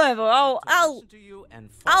 yeah, whatever.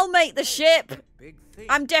 I'll make the ship.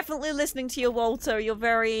 I'm definitely listening to you, Walter. You're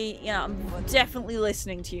very, I'm definitely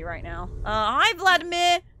listening to you right now. Hi,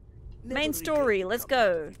 Vladimir. Main story, let's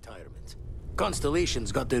go. Retirement.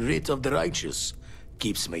 Constellation's got the writ of the righteous.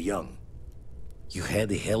 Keeps me young. You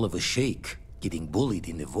had a hell of a shake, getting bullied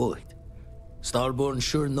in the void. Starborn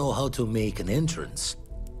sure know how to make an entrance.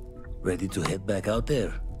 Ready to head back out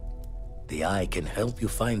there? The Eye can help you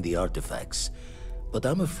find the artifacts, but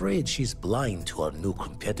I'm afraid she's blind to our new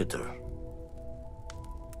competitor.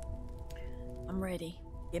 I'm ready.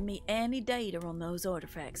 Give me any data on those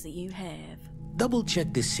artifacts that you have.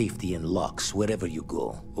 Double-check the safety and locks wherever you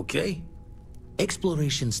go, okay?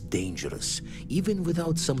 Exploration's dangerous, even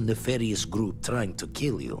without some nefarious group trying to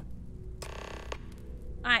kill you.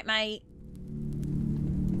 Alright, mate.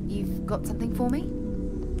 You've got something for me?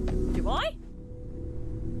 Do I?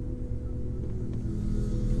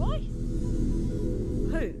 Do I?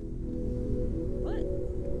 Who? What?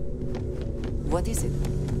 What is it?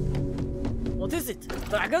 What is it?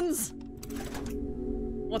 Dragons?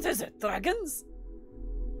 What is it? Dragons?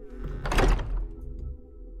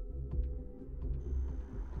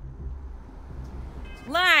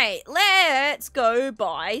 Right, let's go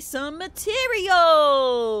buy some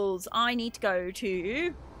materials. I need to go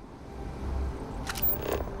to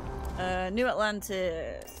New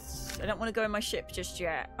Atlantis. I don't want to go in my ship just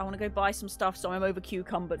yet. I want to go buy some stuff so I'm over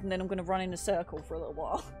cucumbered, and then I'm going to run in a circle for a little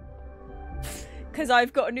while. Because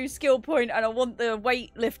I've got a new skill point and I want the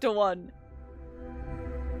weightlifter one.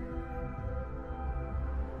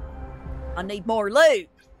 I need more loot.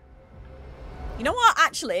 You know what?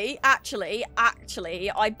 Actually, I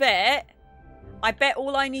bet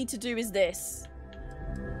all I need to do is this.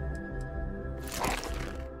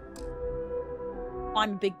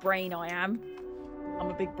 I'm a big brain, I am. I'm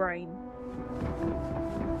a big brain.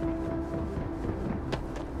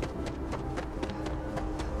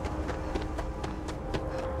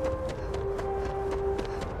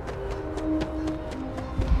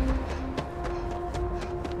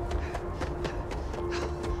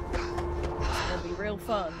 Real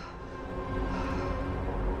fun.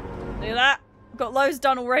 Do that. Got loads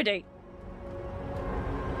done already.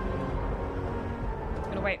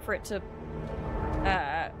 Gonna wait for it to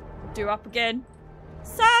do up again.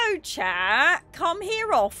 So, chat, come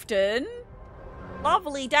here often.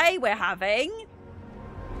 Lovely day we're having.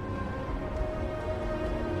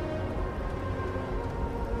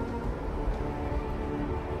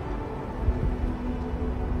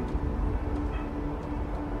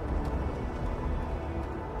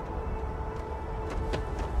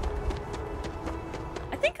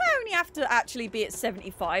 I think I only have to actually be at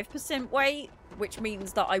 75% weight, which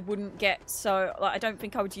means that I wouldn't get so... Like, I don't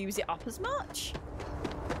think I would use it up as much.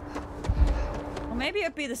 Or maybe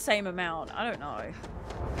it'd be the same amount. I don't know.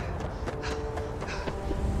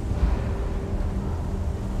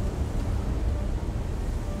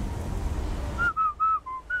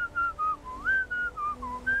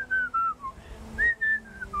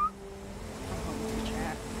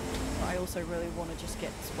 I also really want to just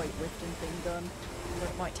get this weightlifting thing done. But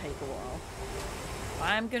it might take a while.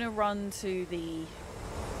 I'm gonna run to the...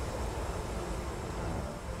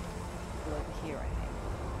 over here, I think.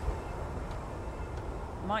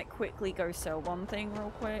 Might quickly go sell one thing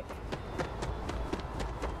real quick.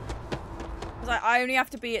 Because I only have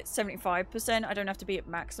to be at 75%. I don't have to be at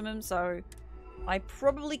maximum, so... I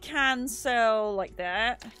probably can sell like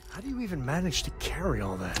that. How do you even manage to carry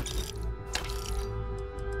all that?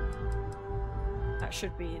 That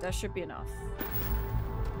should be enough.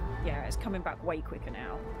 Yeah, it's coming back way quicker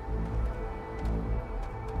now.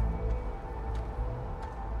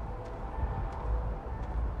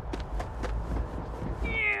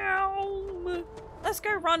 Let's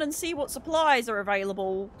go run and see what supplies are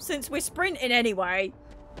available, since we're sprinting anyway.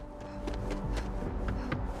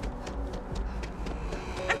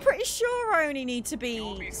 I'm pretty sure I only need to be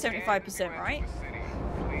 75%, right?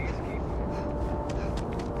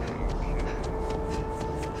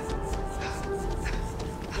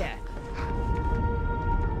 Yeah.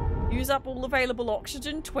 Use up all available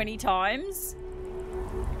oxygen 20 times.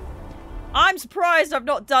 I'm surprised I've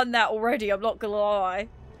not done that already, I'm not gonna lie.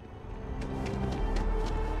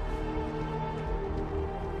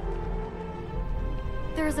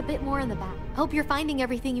 There's a bit more in the back. Hope you're finding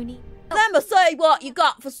everything you need. Let me see what you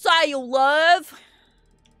got for sale, love.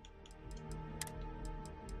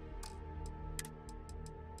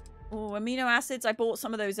 Oh, amino acids. I bought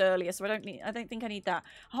some of those earlier, so I don't think I need that.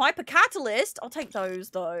 Hyper catalyst. I'll take those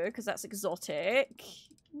though, because that's exotic.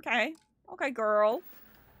 Okay. Okay, girl.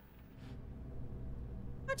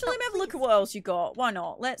 Actually, let me have a look at what else you got. Why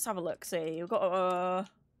not? Let's have a look. See, you've got a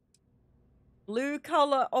blue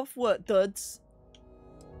color of what duds.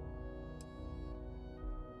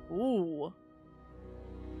 Ooh.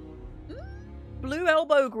 Blue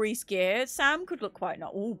elbow grease gear. Sam could look quite nice.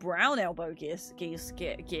 Ooh, brown elbow gear.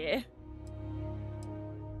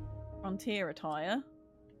 Frontier attire.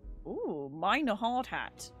 Ooh, minor hard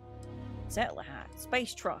hat. Settler hat.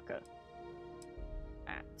 Space trucker.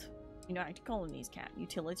 Hat. United Colonies cap.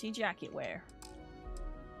 Utility jacket wear.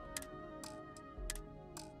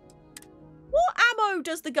 What ammo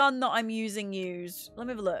does the gun that I'm using use? Let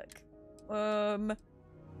me have a look.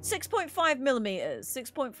 6.5 millimeters.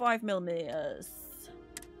 6.5 millimeters.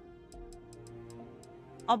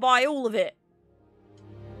 I'll buy all of it.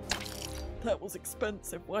 That was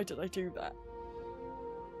expensive. Why did I do that?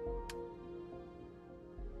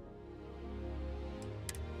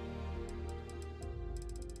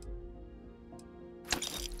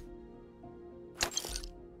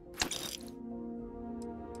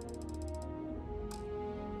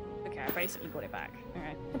 Okay, I basically got it back.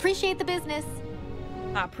 Okay. Appreciate the business.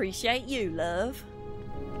 I appreciate you, love.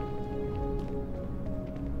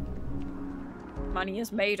 Money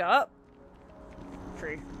is made up.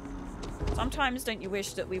 True. Sometimes don't you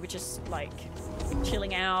wish that we were just, like,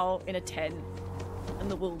 chilling out in a tent in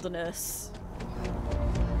the wilderness.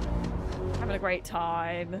 Having a great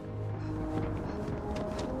time.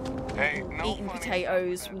 Hey, no eating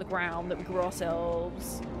potatoes from the ground that we grew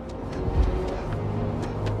ourselves.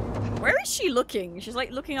 Where is she looking? She's,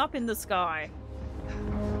 like, looking up in the sky.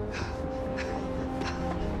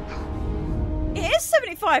 It is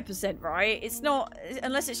 75%, right? It's not,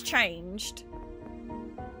 unless it's changed.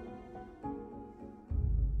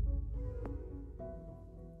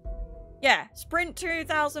 Yeah, sprint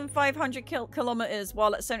 2,500 kilometers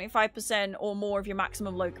while at 75% or more of your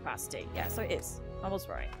maximum load capacity. Yeah, so it is. I was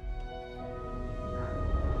right.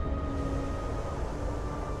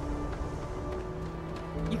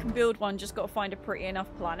 You can build one, just got to find a pretty enough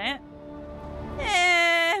planet.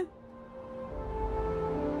 Eh.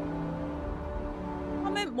 I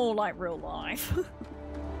meant more like real life.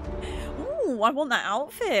 Ooh, I want that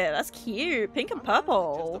outfit. That's cute. Pink and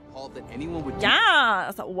purple. That anyone would yeah,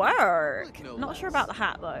 that's at work. Not sure about the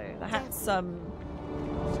hat though. The hat's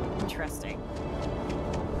interesting.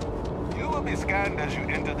 will be scanned as you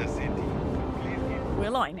enter the city.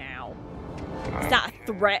 Will I now? Is that a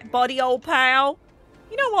threat, buddy, old pal?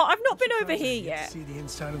 You know what? I've not been over here yet. See the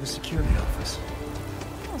inside of the security office.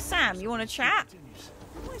 Oh, Sam, you want to chat?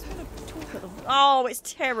 I always want to talk at the... Oh, it's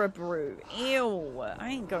Terror Brew. Ew. I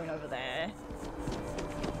ain't going over there.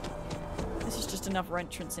 This is just another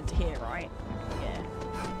entrance into here, right? Yeah.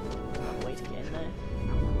 Another way to get in there.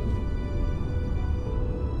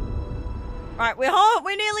 Right,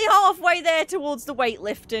 we're nearly halfway there towards the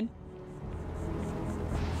weightlifting.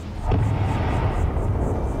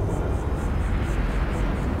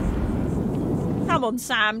 Come on,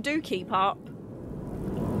 Sam, do keep up.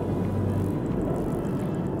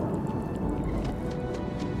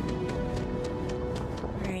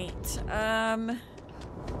 Right,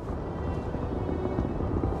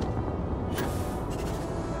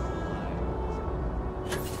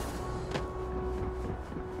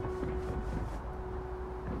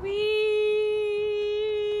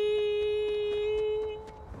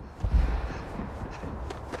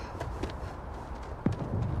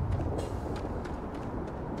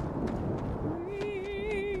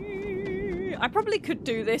 I probably could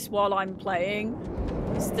do this while I'm playing,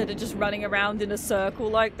 instead of just running around in a circle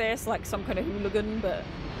like this, like some kind of hooligan, but...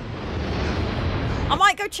 I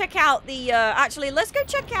might go check out the, actually, let's go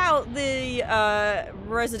check out the,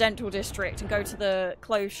 residential district and go to the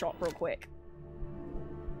clothes shop real quick.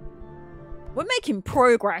 We're making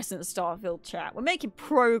progress in the Starfield chat. We're making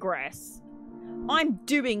progress. I'm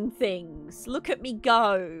doing things. Look at me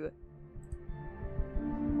go.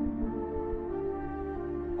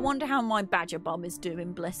 I wonder how my badger bum is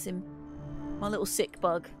doing, bless him. My little sick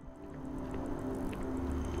bug.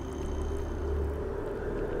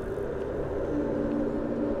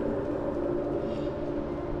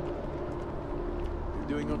 You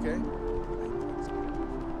doing okay?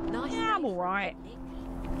 Nice. Yeah, I'm alright.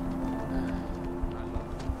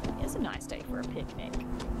 It's a nice day for a picnic.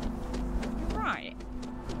 Right.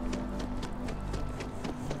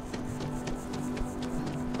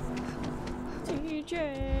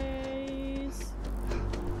 TJ's.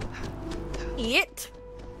 It.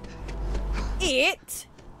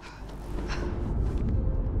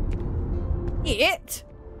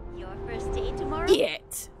 Your first day tomorrow?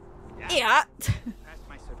 It.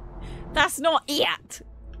 That's not it.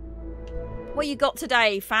 What you got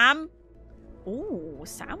today, fam? Ooh,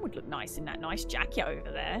 Sam would look nice in that nice jacket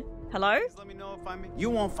over there. Hello? Let me know if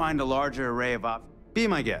you won't find a larger array of options. Be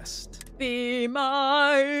my guest. Be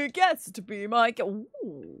my guest. Be my guest.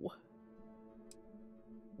 Ooh.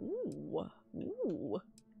 Ooh. Ooh.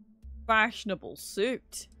 Fashionable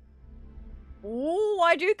suit. Ooh,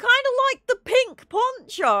 I do kind of like the pink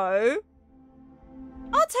poncho.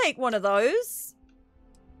 I'll take one of those.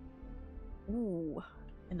 Ooh.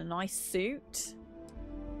 In a nice suit.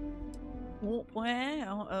 What wear?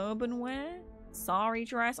 Or urban wear? Sari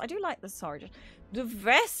dress. I do like the sari dress. The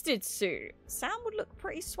vested suit. Sam would look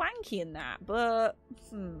pretty swanky in that, but...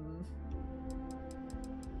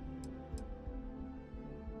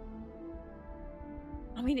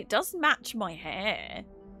 I mean, it does match my hair.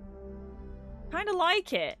 Kind of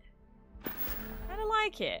like it. Kind of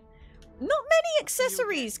like it. Not many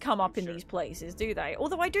accessories come up in these places, do they?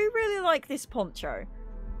 Although I do really like this poncho.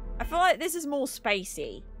 I feel like this is more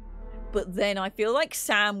spacey. But then I feel like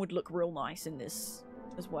Sam would look real nice in this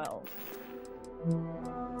as well.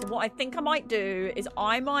 So what I think I might do is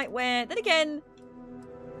I might wear... Then again,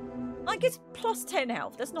 like it's plus 10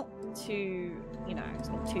 health. That's not too, you know, it's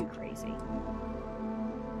not too crazy.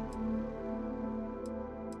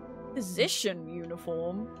 Physician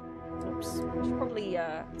uniform. Oops. I should probably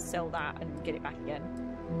sell that and get it back again.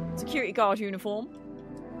 Security guard uniform.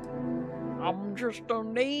 I'm just a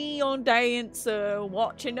neon dancer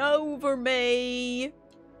watching over me.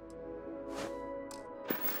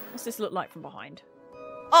 What's this look like from behind?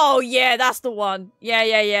 Oh, yeah, that's the one.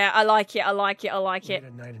 Yeah. I like it.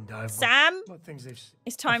 Sam,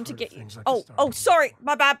 it's time to get you. Oh, sorry.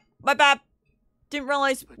 My bad. Didn't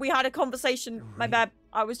realize we had a conversation. My bad.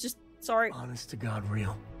 I was just sorry. Honest to God,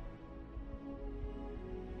 real.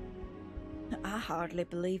 I hardly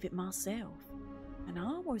believe it myself. And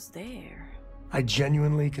I was there. I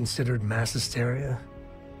genuinely considered mass hysteria,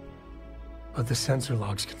 but the sensor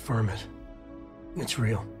logs confirm it. It's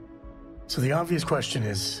real. So the obvious question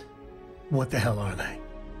is, what the hell are they?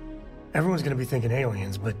 Everyone's gonna be thinking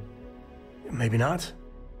aliens, but maybe not.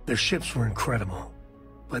 Their ships were incredible,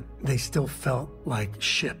 but they still felt like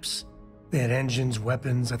ships. They had engines,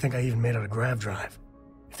 weapons, I think I even made out a grav drive.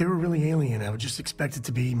 If they were really alien, I would just expect it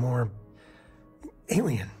to be more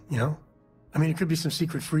alien, you know? I mean, it could be some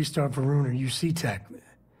secret Freestar, Varun, or UC tech.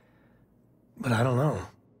 But I don't know.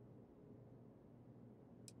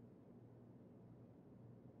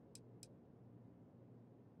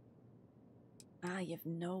 I have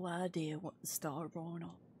no idea what the Starborn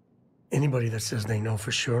are. Anybody that says they know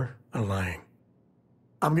for sure are lying.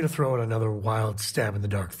 I'm gonna throw out another wild stab in the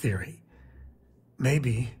dark theory.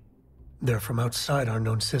 Maybe they're from outside our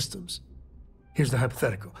known systems. Here's the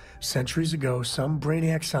hypothetical. Centuries ago, some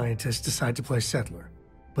brainiac scientists decide to play settler.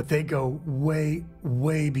 But they go way,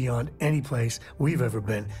 way beyond any place we've ever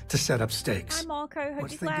been to set up stakes. Hi, Marco. Hope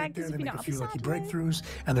Once you they get flagged. there, As they if you're make not a few lucky upset. breakthroughs,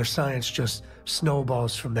 and their science just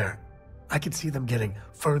snowballs from there. I could see them getting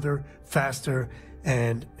further, faster,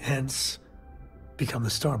 and hence become the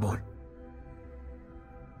Starborn.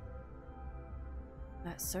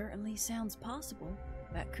 That certainly sounds possible.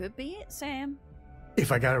 That could be it, Sam.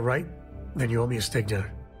 If I got it right, then you owe me a steak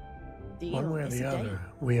dinner. Deal. One way or It's the a other, date.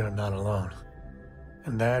 we are not alone.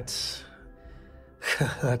 And that's...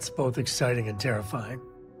 that's both exciting and terrifying.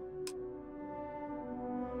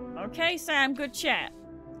 Okay, Sam, good chat.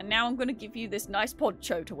 And now I'm going to give you this nice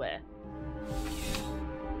poncho to wear.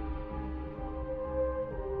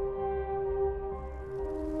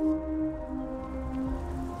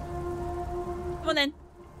 Come on then.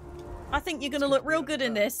 I think you're going to look real good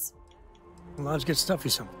in this. Well, let's get stuffy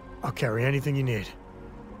some. I'll carry anything you need.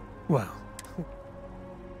 Well,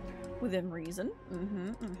 Within reason.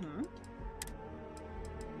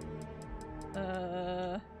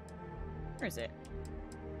 Where is it?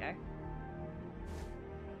 Okay.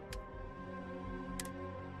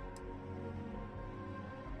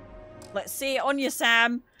 Let's see it on you,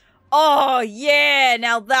 Sam. Oh, yeah.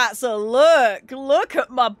 Now that's a look. Look at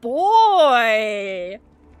my boy.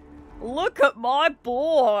 Look at my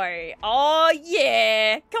boy. Oh,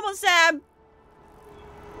 yeah. Come on, Sam.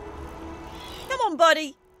 Come on,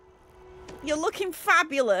 buddy. You're looking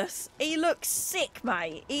fabulous. He looks sick,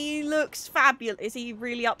 mate. He looks fabulous. Is he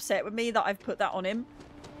really upset with me that I've put that on him?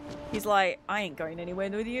 He's like, I ain't going anywhere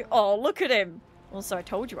with you. Oh, look at him. Also, I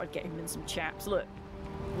told you I'd get him in some chaps. Look.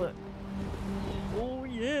 Look. Oh,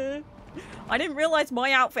 yeah. I didn't realise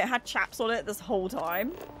my outfit had chaps on it this whole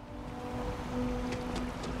time.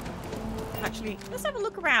 Actually, let's have a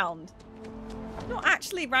look around. I've not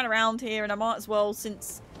actually ran around here, and I might as well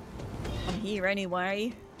since I'm here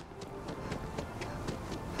anyway.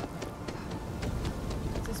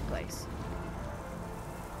 What's this place?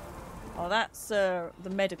 Oh, that's the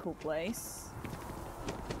medical place.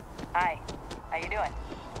 Hi, how you doing?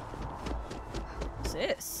 What's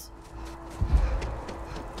this?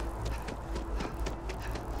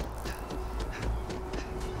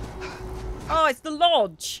 Oh, it's the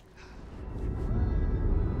lodge.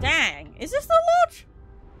 Dang, is this the lodge?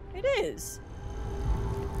 It is.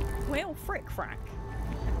 Well, frick frack.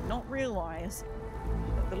 I did not realise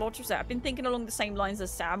that the lodge was there. I've been thinking along the same lines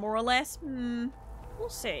as Sam, more or less. We'll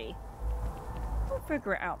see. We'll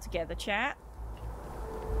figure it out together, chat.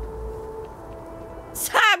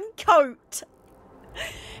 Sam Coat!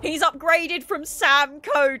 He's upgraded from Sam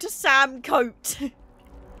Co to Sam Coat.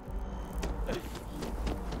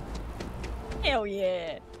 Hell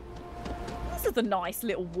yeah. This is a nice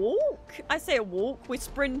little walk. I say a walk, we're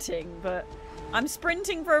sprinting, but I'm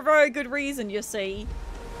sprinting for a very good reason, you see.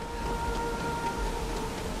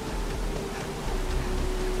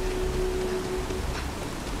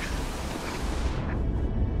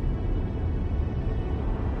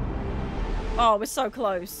 Oh, we're so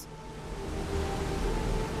close.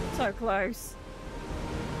 So close.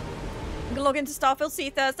 I'm gonna log into Starfield, see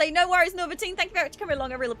you Thursday. No worries, Novatine. Thank you very much for coming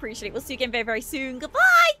along. I really appreciate it. We'll see you again very, very soon. Goodbye!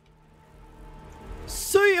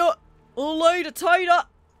 See ya! Later, tater!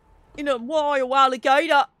 In a while,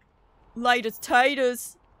 alligator. Later,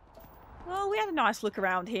 taters. Well, we had a nice look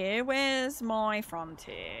around here. Where's my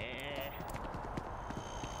frontier?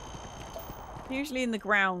 Usually in the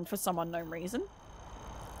ground for some unknown reason.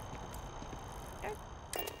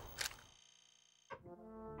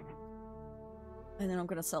 And then I'm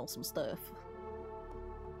going to sell some stuff.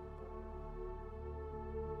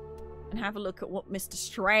 And have a look at what Mr.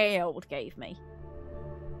 Stroud gave me.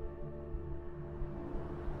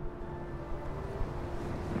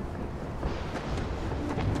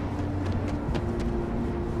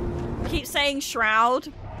 I keep saying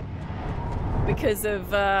Shroud. Because of,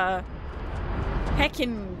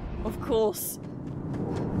 heckin', of course.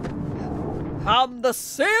 I'm the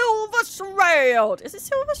Silver Shroud! Is it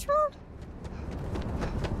Silver Shroud?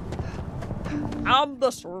 I'm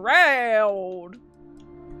the Shroud!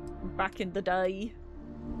 Back in the day.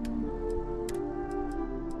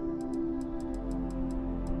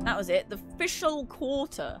 That was it. The official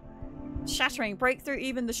quarter. Shattering. Breakthrough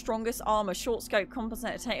even the strongest armor. Short scope.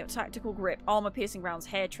 Compensated tactical grip. Armor piercing rounds.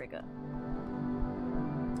 Hair trigger.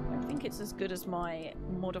 I think it's as good as my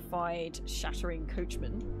modified Shattering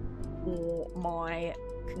Coachman. or my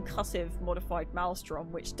concussive modified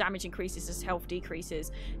maelstrom, which damage increases as health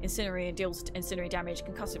decreases. Incendiary deals incendiary damage.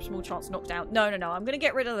 Concussive small chance knockdown. No, no, no. I'm gonna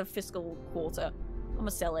get rid of the fiscal quarter. I'm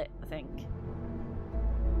gonna sell it, I think.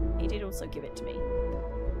 He did also give it to me.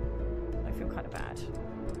 I feel kind of bad.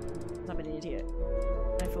 I'm an idiot.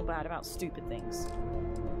 I feel bad about stupid things.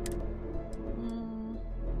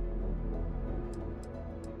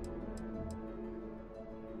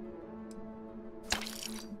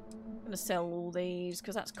 I'm gonna sell all these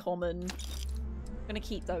because that's common. I'm gonna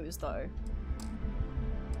keep those though.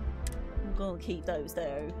 I'm gonna keep those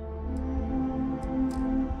though.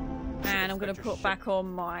 And I'm gonna put back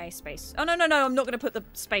on my space. Oh no no no! I'm not gonna put the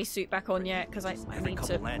spacesuit back on yet because I need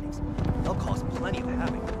to. Landings. They'll cost plenty of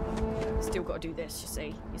having. Still got to do this. You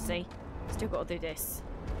see? You see? Still got to do this.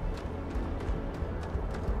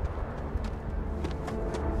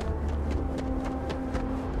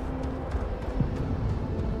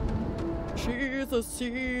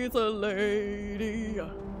 She's a lady.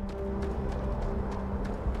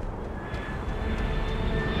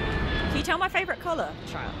 Can you tell my favorite color,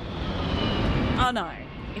 child? Oh no.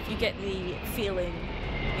 If you get the feeling,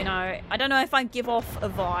 you know, I don't know if I give off a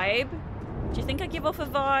vibe. Do you think I give off a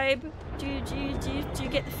vibe? Do you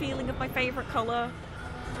get the feeling of my favorite color?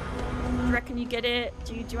 Do you reckon you get it?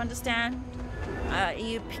 Do you understand? Are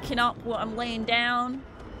you picking up what I'm laying down?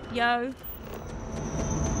 Yo?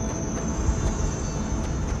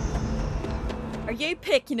 Are you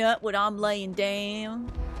picking up what I'm laying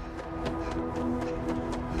down?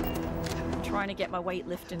 I'm trying to get my weight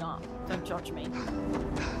lifting up. Don't judge me.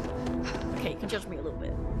 Okay, you can judge me a little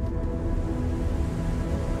bit.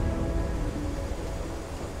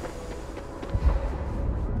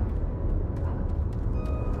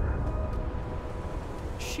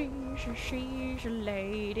 She's a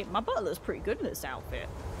lady. My butler's pretty good in this outfit.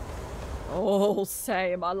 Oh,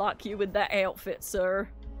 Sam, I like you in that outfit, sir.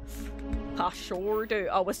 I sure do.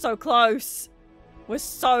 Oh, we're so close. We're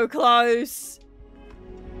so close.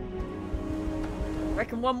 I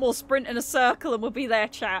reckon one more sprint in a circle and we'll be there,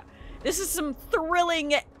 chat. This is some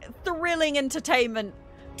thrilling entertainment.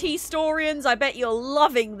 T-Storians, I bet you're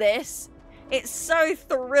loving this. It's so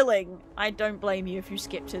thrilling. I don't blame you if you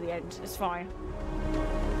skip to the end. It's fine.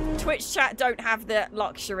 Twitch chat don't have that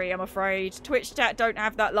luxury, I'm afraid. Twitch chat don't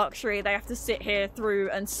have that luxury. They have to sit here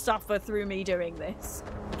through and suffer through me doing this.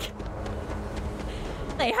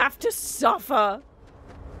 They have to suffer.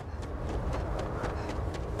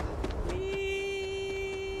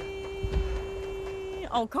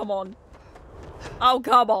 Oh, come on. Oh,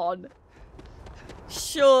 come on.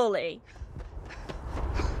 Surely.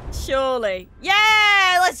 Surely.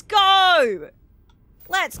 Yeah! Let's go!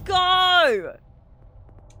 Let's go!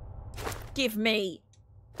 Give me.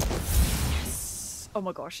 Yes. Oh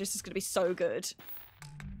my gosh, this is going to be so good.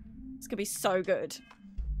 It's going to be so good.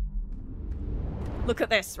 Look at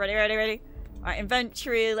this. Ready, ready, ready? Alright,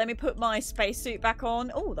 inventory. Let me put my spacesuit back on.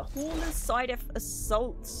 Oh, the Hauler's Side F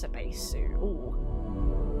Assault spacesuit.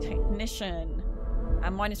 Oh. Technician.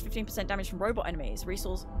 And minus 15% damage from robot enemies.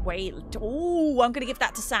 Resource. Wait. Oh, I'm going to give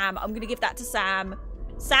that to Sam. I'm going to give that to Sam.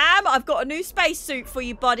 Sam, I've got a new spacesuit for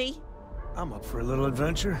you, buddy. I'm up for a little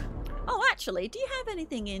adventure. Oh, actually, do you have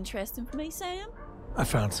anything interesting for me, Sam? I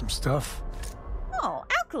found some stuff. Oh,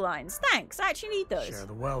 alkalines. Thanks. I actually need those. Share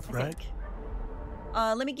the wealth, right?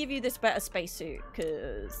 Let me give you this better spacesuit,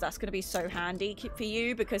 because that's going to be so handy for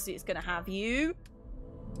you, because it's going to have you.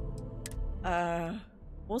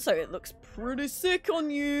 Also, it looks pretty sick on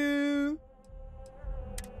you.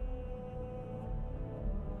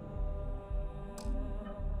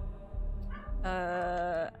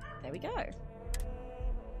 There we go.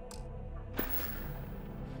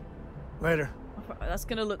 Later. That's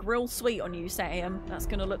gonna look real sweet on you, Sam. That's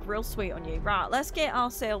gonna look real sweet on you. Right, let's get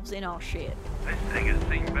ourselves in our shit. This thing has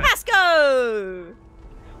seen better. Let's go!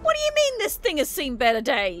 What do you mean this thing has seen better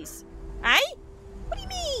days? Eh? What do you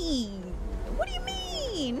mean? What do you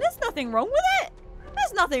mean? There's nothing wrong with it.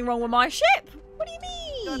 There's nothing wrong with my ship. What do you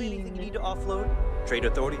mean? Got anything you need to offload? Trade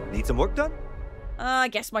Authority need some work done? I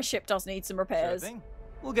guess my ship does need some repairs. Sure thing.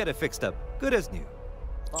 We'll get it fixed up. Good as new.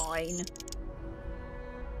 Fine.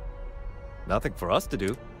 Nothing for us to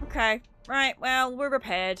do. Okay. Right, well, we're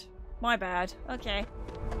repaired. My bad. Okay.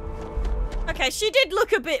 Okay, she did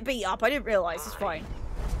look a bit beat up. I didn't realise. It's fine.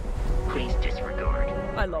 Please disregard.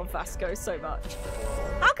 I love Vasco so much.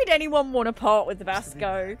 How could anyone want to part with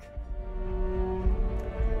Vasco?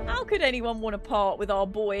 How could anyone want to part with our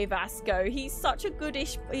boy Vasco? He's such a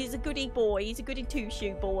he's a goody boy. He's a goody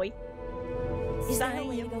two-shoe boy. Is there a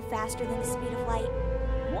way to go faster than the speed of light?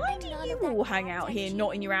 Why do you all hang out here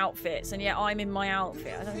not in your outfits, and yet I'm in my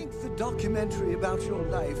outfit? I think the documentary about your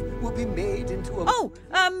life will be made into a... Oh,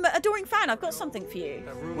 adoring fan, I've got something for you.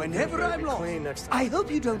 Whenever I'm lost, I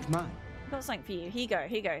hope you don't mind. I've got something for you. Here you go,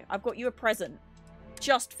 here you go. I've got you a present.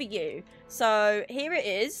 Just for you. So, here it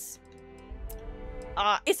is.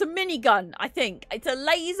 It's a minigun, I think. It's a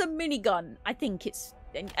laser minigun. I think it's...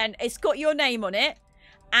 And it's got your name on it.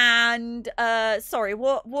 And, sorry,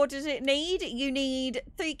 what does it need? You need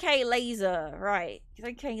 3K laser. Right,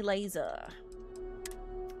 3K laser.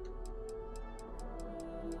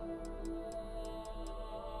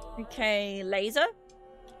 Okay, laser.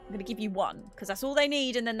 I'm going to give you one, because that's all they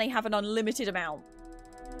need, and then they have an unlimited amount.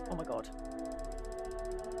 Oh my god.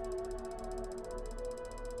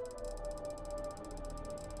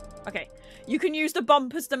 Okay, you can use the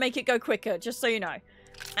bumpers to make it go quicker, just so you know.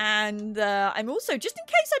 And I'm also, just in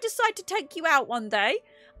case I decide to take you out one day,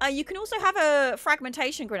 you can also have a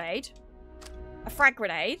fragmentation grenade. A frag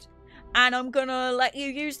grenade. And I'm gonna let you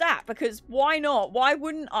use that, because why not? Why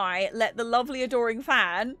wouldn't I let the lovely adoring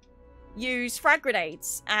fan use frag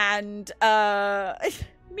grenades and miniguns?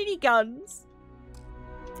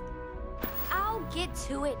 I'll get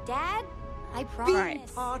to it, Dad. I promise.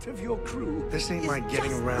 Be part of your crew. This ain't like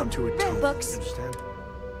getting around to it too. Books. Understand?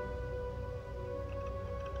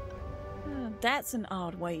 That's an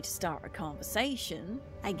odd way to start a conversation.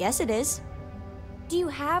 I guess it is. Do you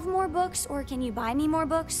have more books, or can you buy me more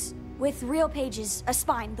books? With real pages, a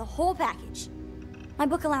spine, the whole package. My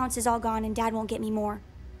book allowance is all gone and Dad won't get me more.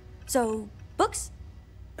 So, books?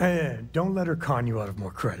 Hey, don't let her con you out of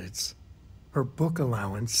more credits. Her book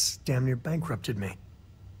allowance damn near bankrupted me.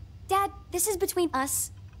 Dad, this is between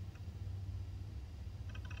us.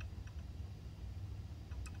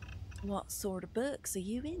 What sort of books are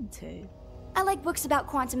you into? I like books about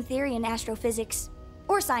quantum theory and astrophysics.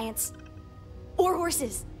 Or science. Or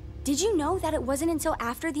horses. Did you know that it wasn't until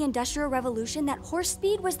after the Industrial Revolution that horse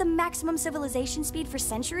speed was the maximum civilization speed for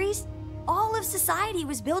centuries? All of society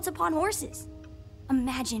was built upon horses.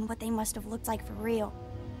 Imagine what they must have looked like for real.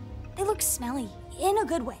 They look smelly, in a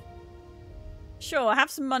good way. Sure,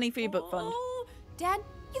 have some money for your book fund. Oh, Dad,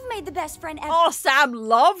 you've made the best friend ever. Oh, Sam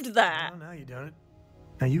loved that. Oh, now you done it.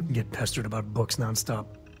 Now you can get pestered about books nonstop.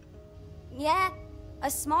 Yeah, a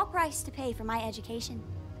small price to pay for my education.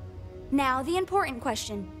 Now, the important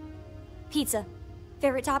question. Pizza.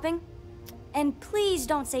 Favorite topping? And please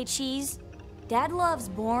don't say cheese. Dad loves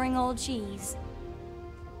boring old cheese.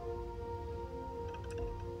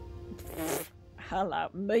 Hello,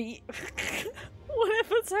 meat.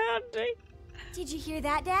 Whatever's handy. Did you hear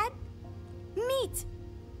that, Dad? Meat!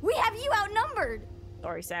 We have you outnumbered!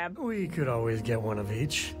 Sorry, Sam. We could always get one of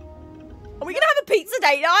each. Are we gonna have a pizza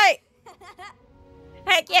date night?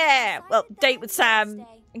 Heck yeah! Well, date with Sam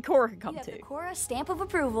and Cora can come too. Cora's stamp of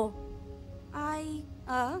approval.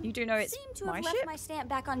 You do know it's seem to my have ship? left my stamp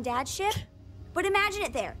back on Dad's ship, but imagine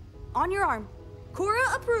it there, on your arm.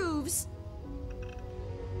 Cora approves.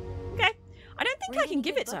 Okay. I don't think I can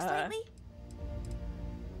give it to her.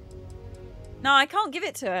 No, I can't give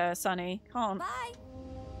it to her, Sonny. Can't. Bye.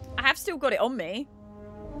 I have still got it on me.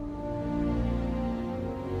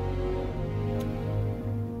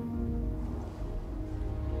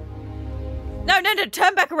 No,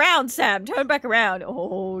 turn back around, Sam. Turn back around.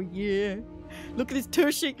 Oh, yeah. Look at this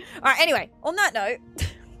tushy. All right, anyway, on that note,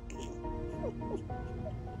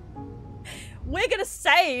 we're going to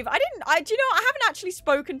save. Do you know, I haven't actually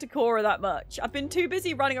spoken to Cora that much. I've been too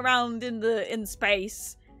busy running around in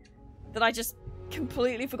space that I just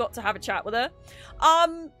completely forgot to have a chat with her.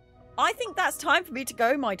 I think that's time for me to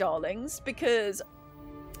go, my darlings, because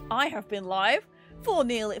I have been live for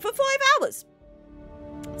 5 hours.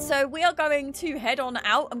 So we are going to head on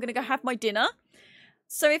out. I'm going to go have my dinner.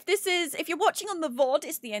 So if you're watching on the VOD,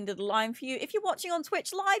 it's the end of the line for you. If you're watching on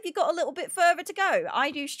Twitch Live, you've got a little bit further to go.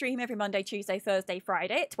 I do stream every Monday, Tuesday, Thursday,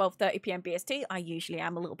 Friday at 12:30 p.m. BST. I usually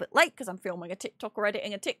am a little bit late because I'm filming a TikTok or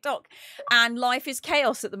editing a TikTok. And life is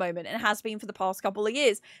chaos at the moment and has been for the past couple of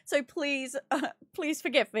years. So please, please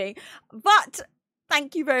forgive me. But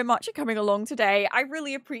thank you very much for coming along today. I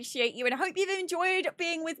really appreciate you, and I hope you've enjoyed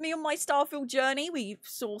being with me on my Starfield journey. We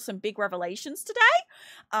saw some big revelations today.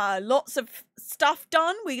 Lots of stuff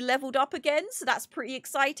done. We leveled up again, so that's pretty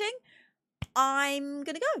exciting. I'm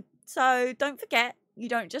gonna go. So don't forget, you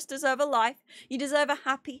don't just deserve a life. You deserve a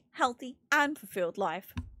happy, healthy, and fulfilled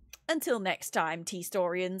life. Until next time,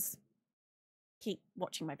 T-Storians. Keep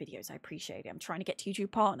watching my videos. I appreciate it. I'm trying to get to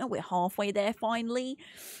YouTube partner. We're halfway there finally.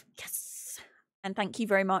 Yes. And thank you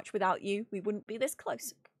very much. Without you, we wouldn't be this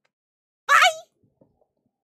close.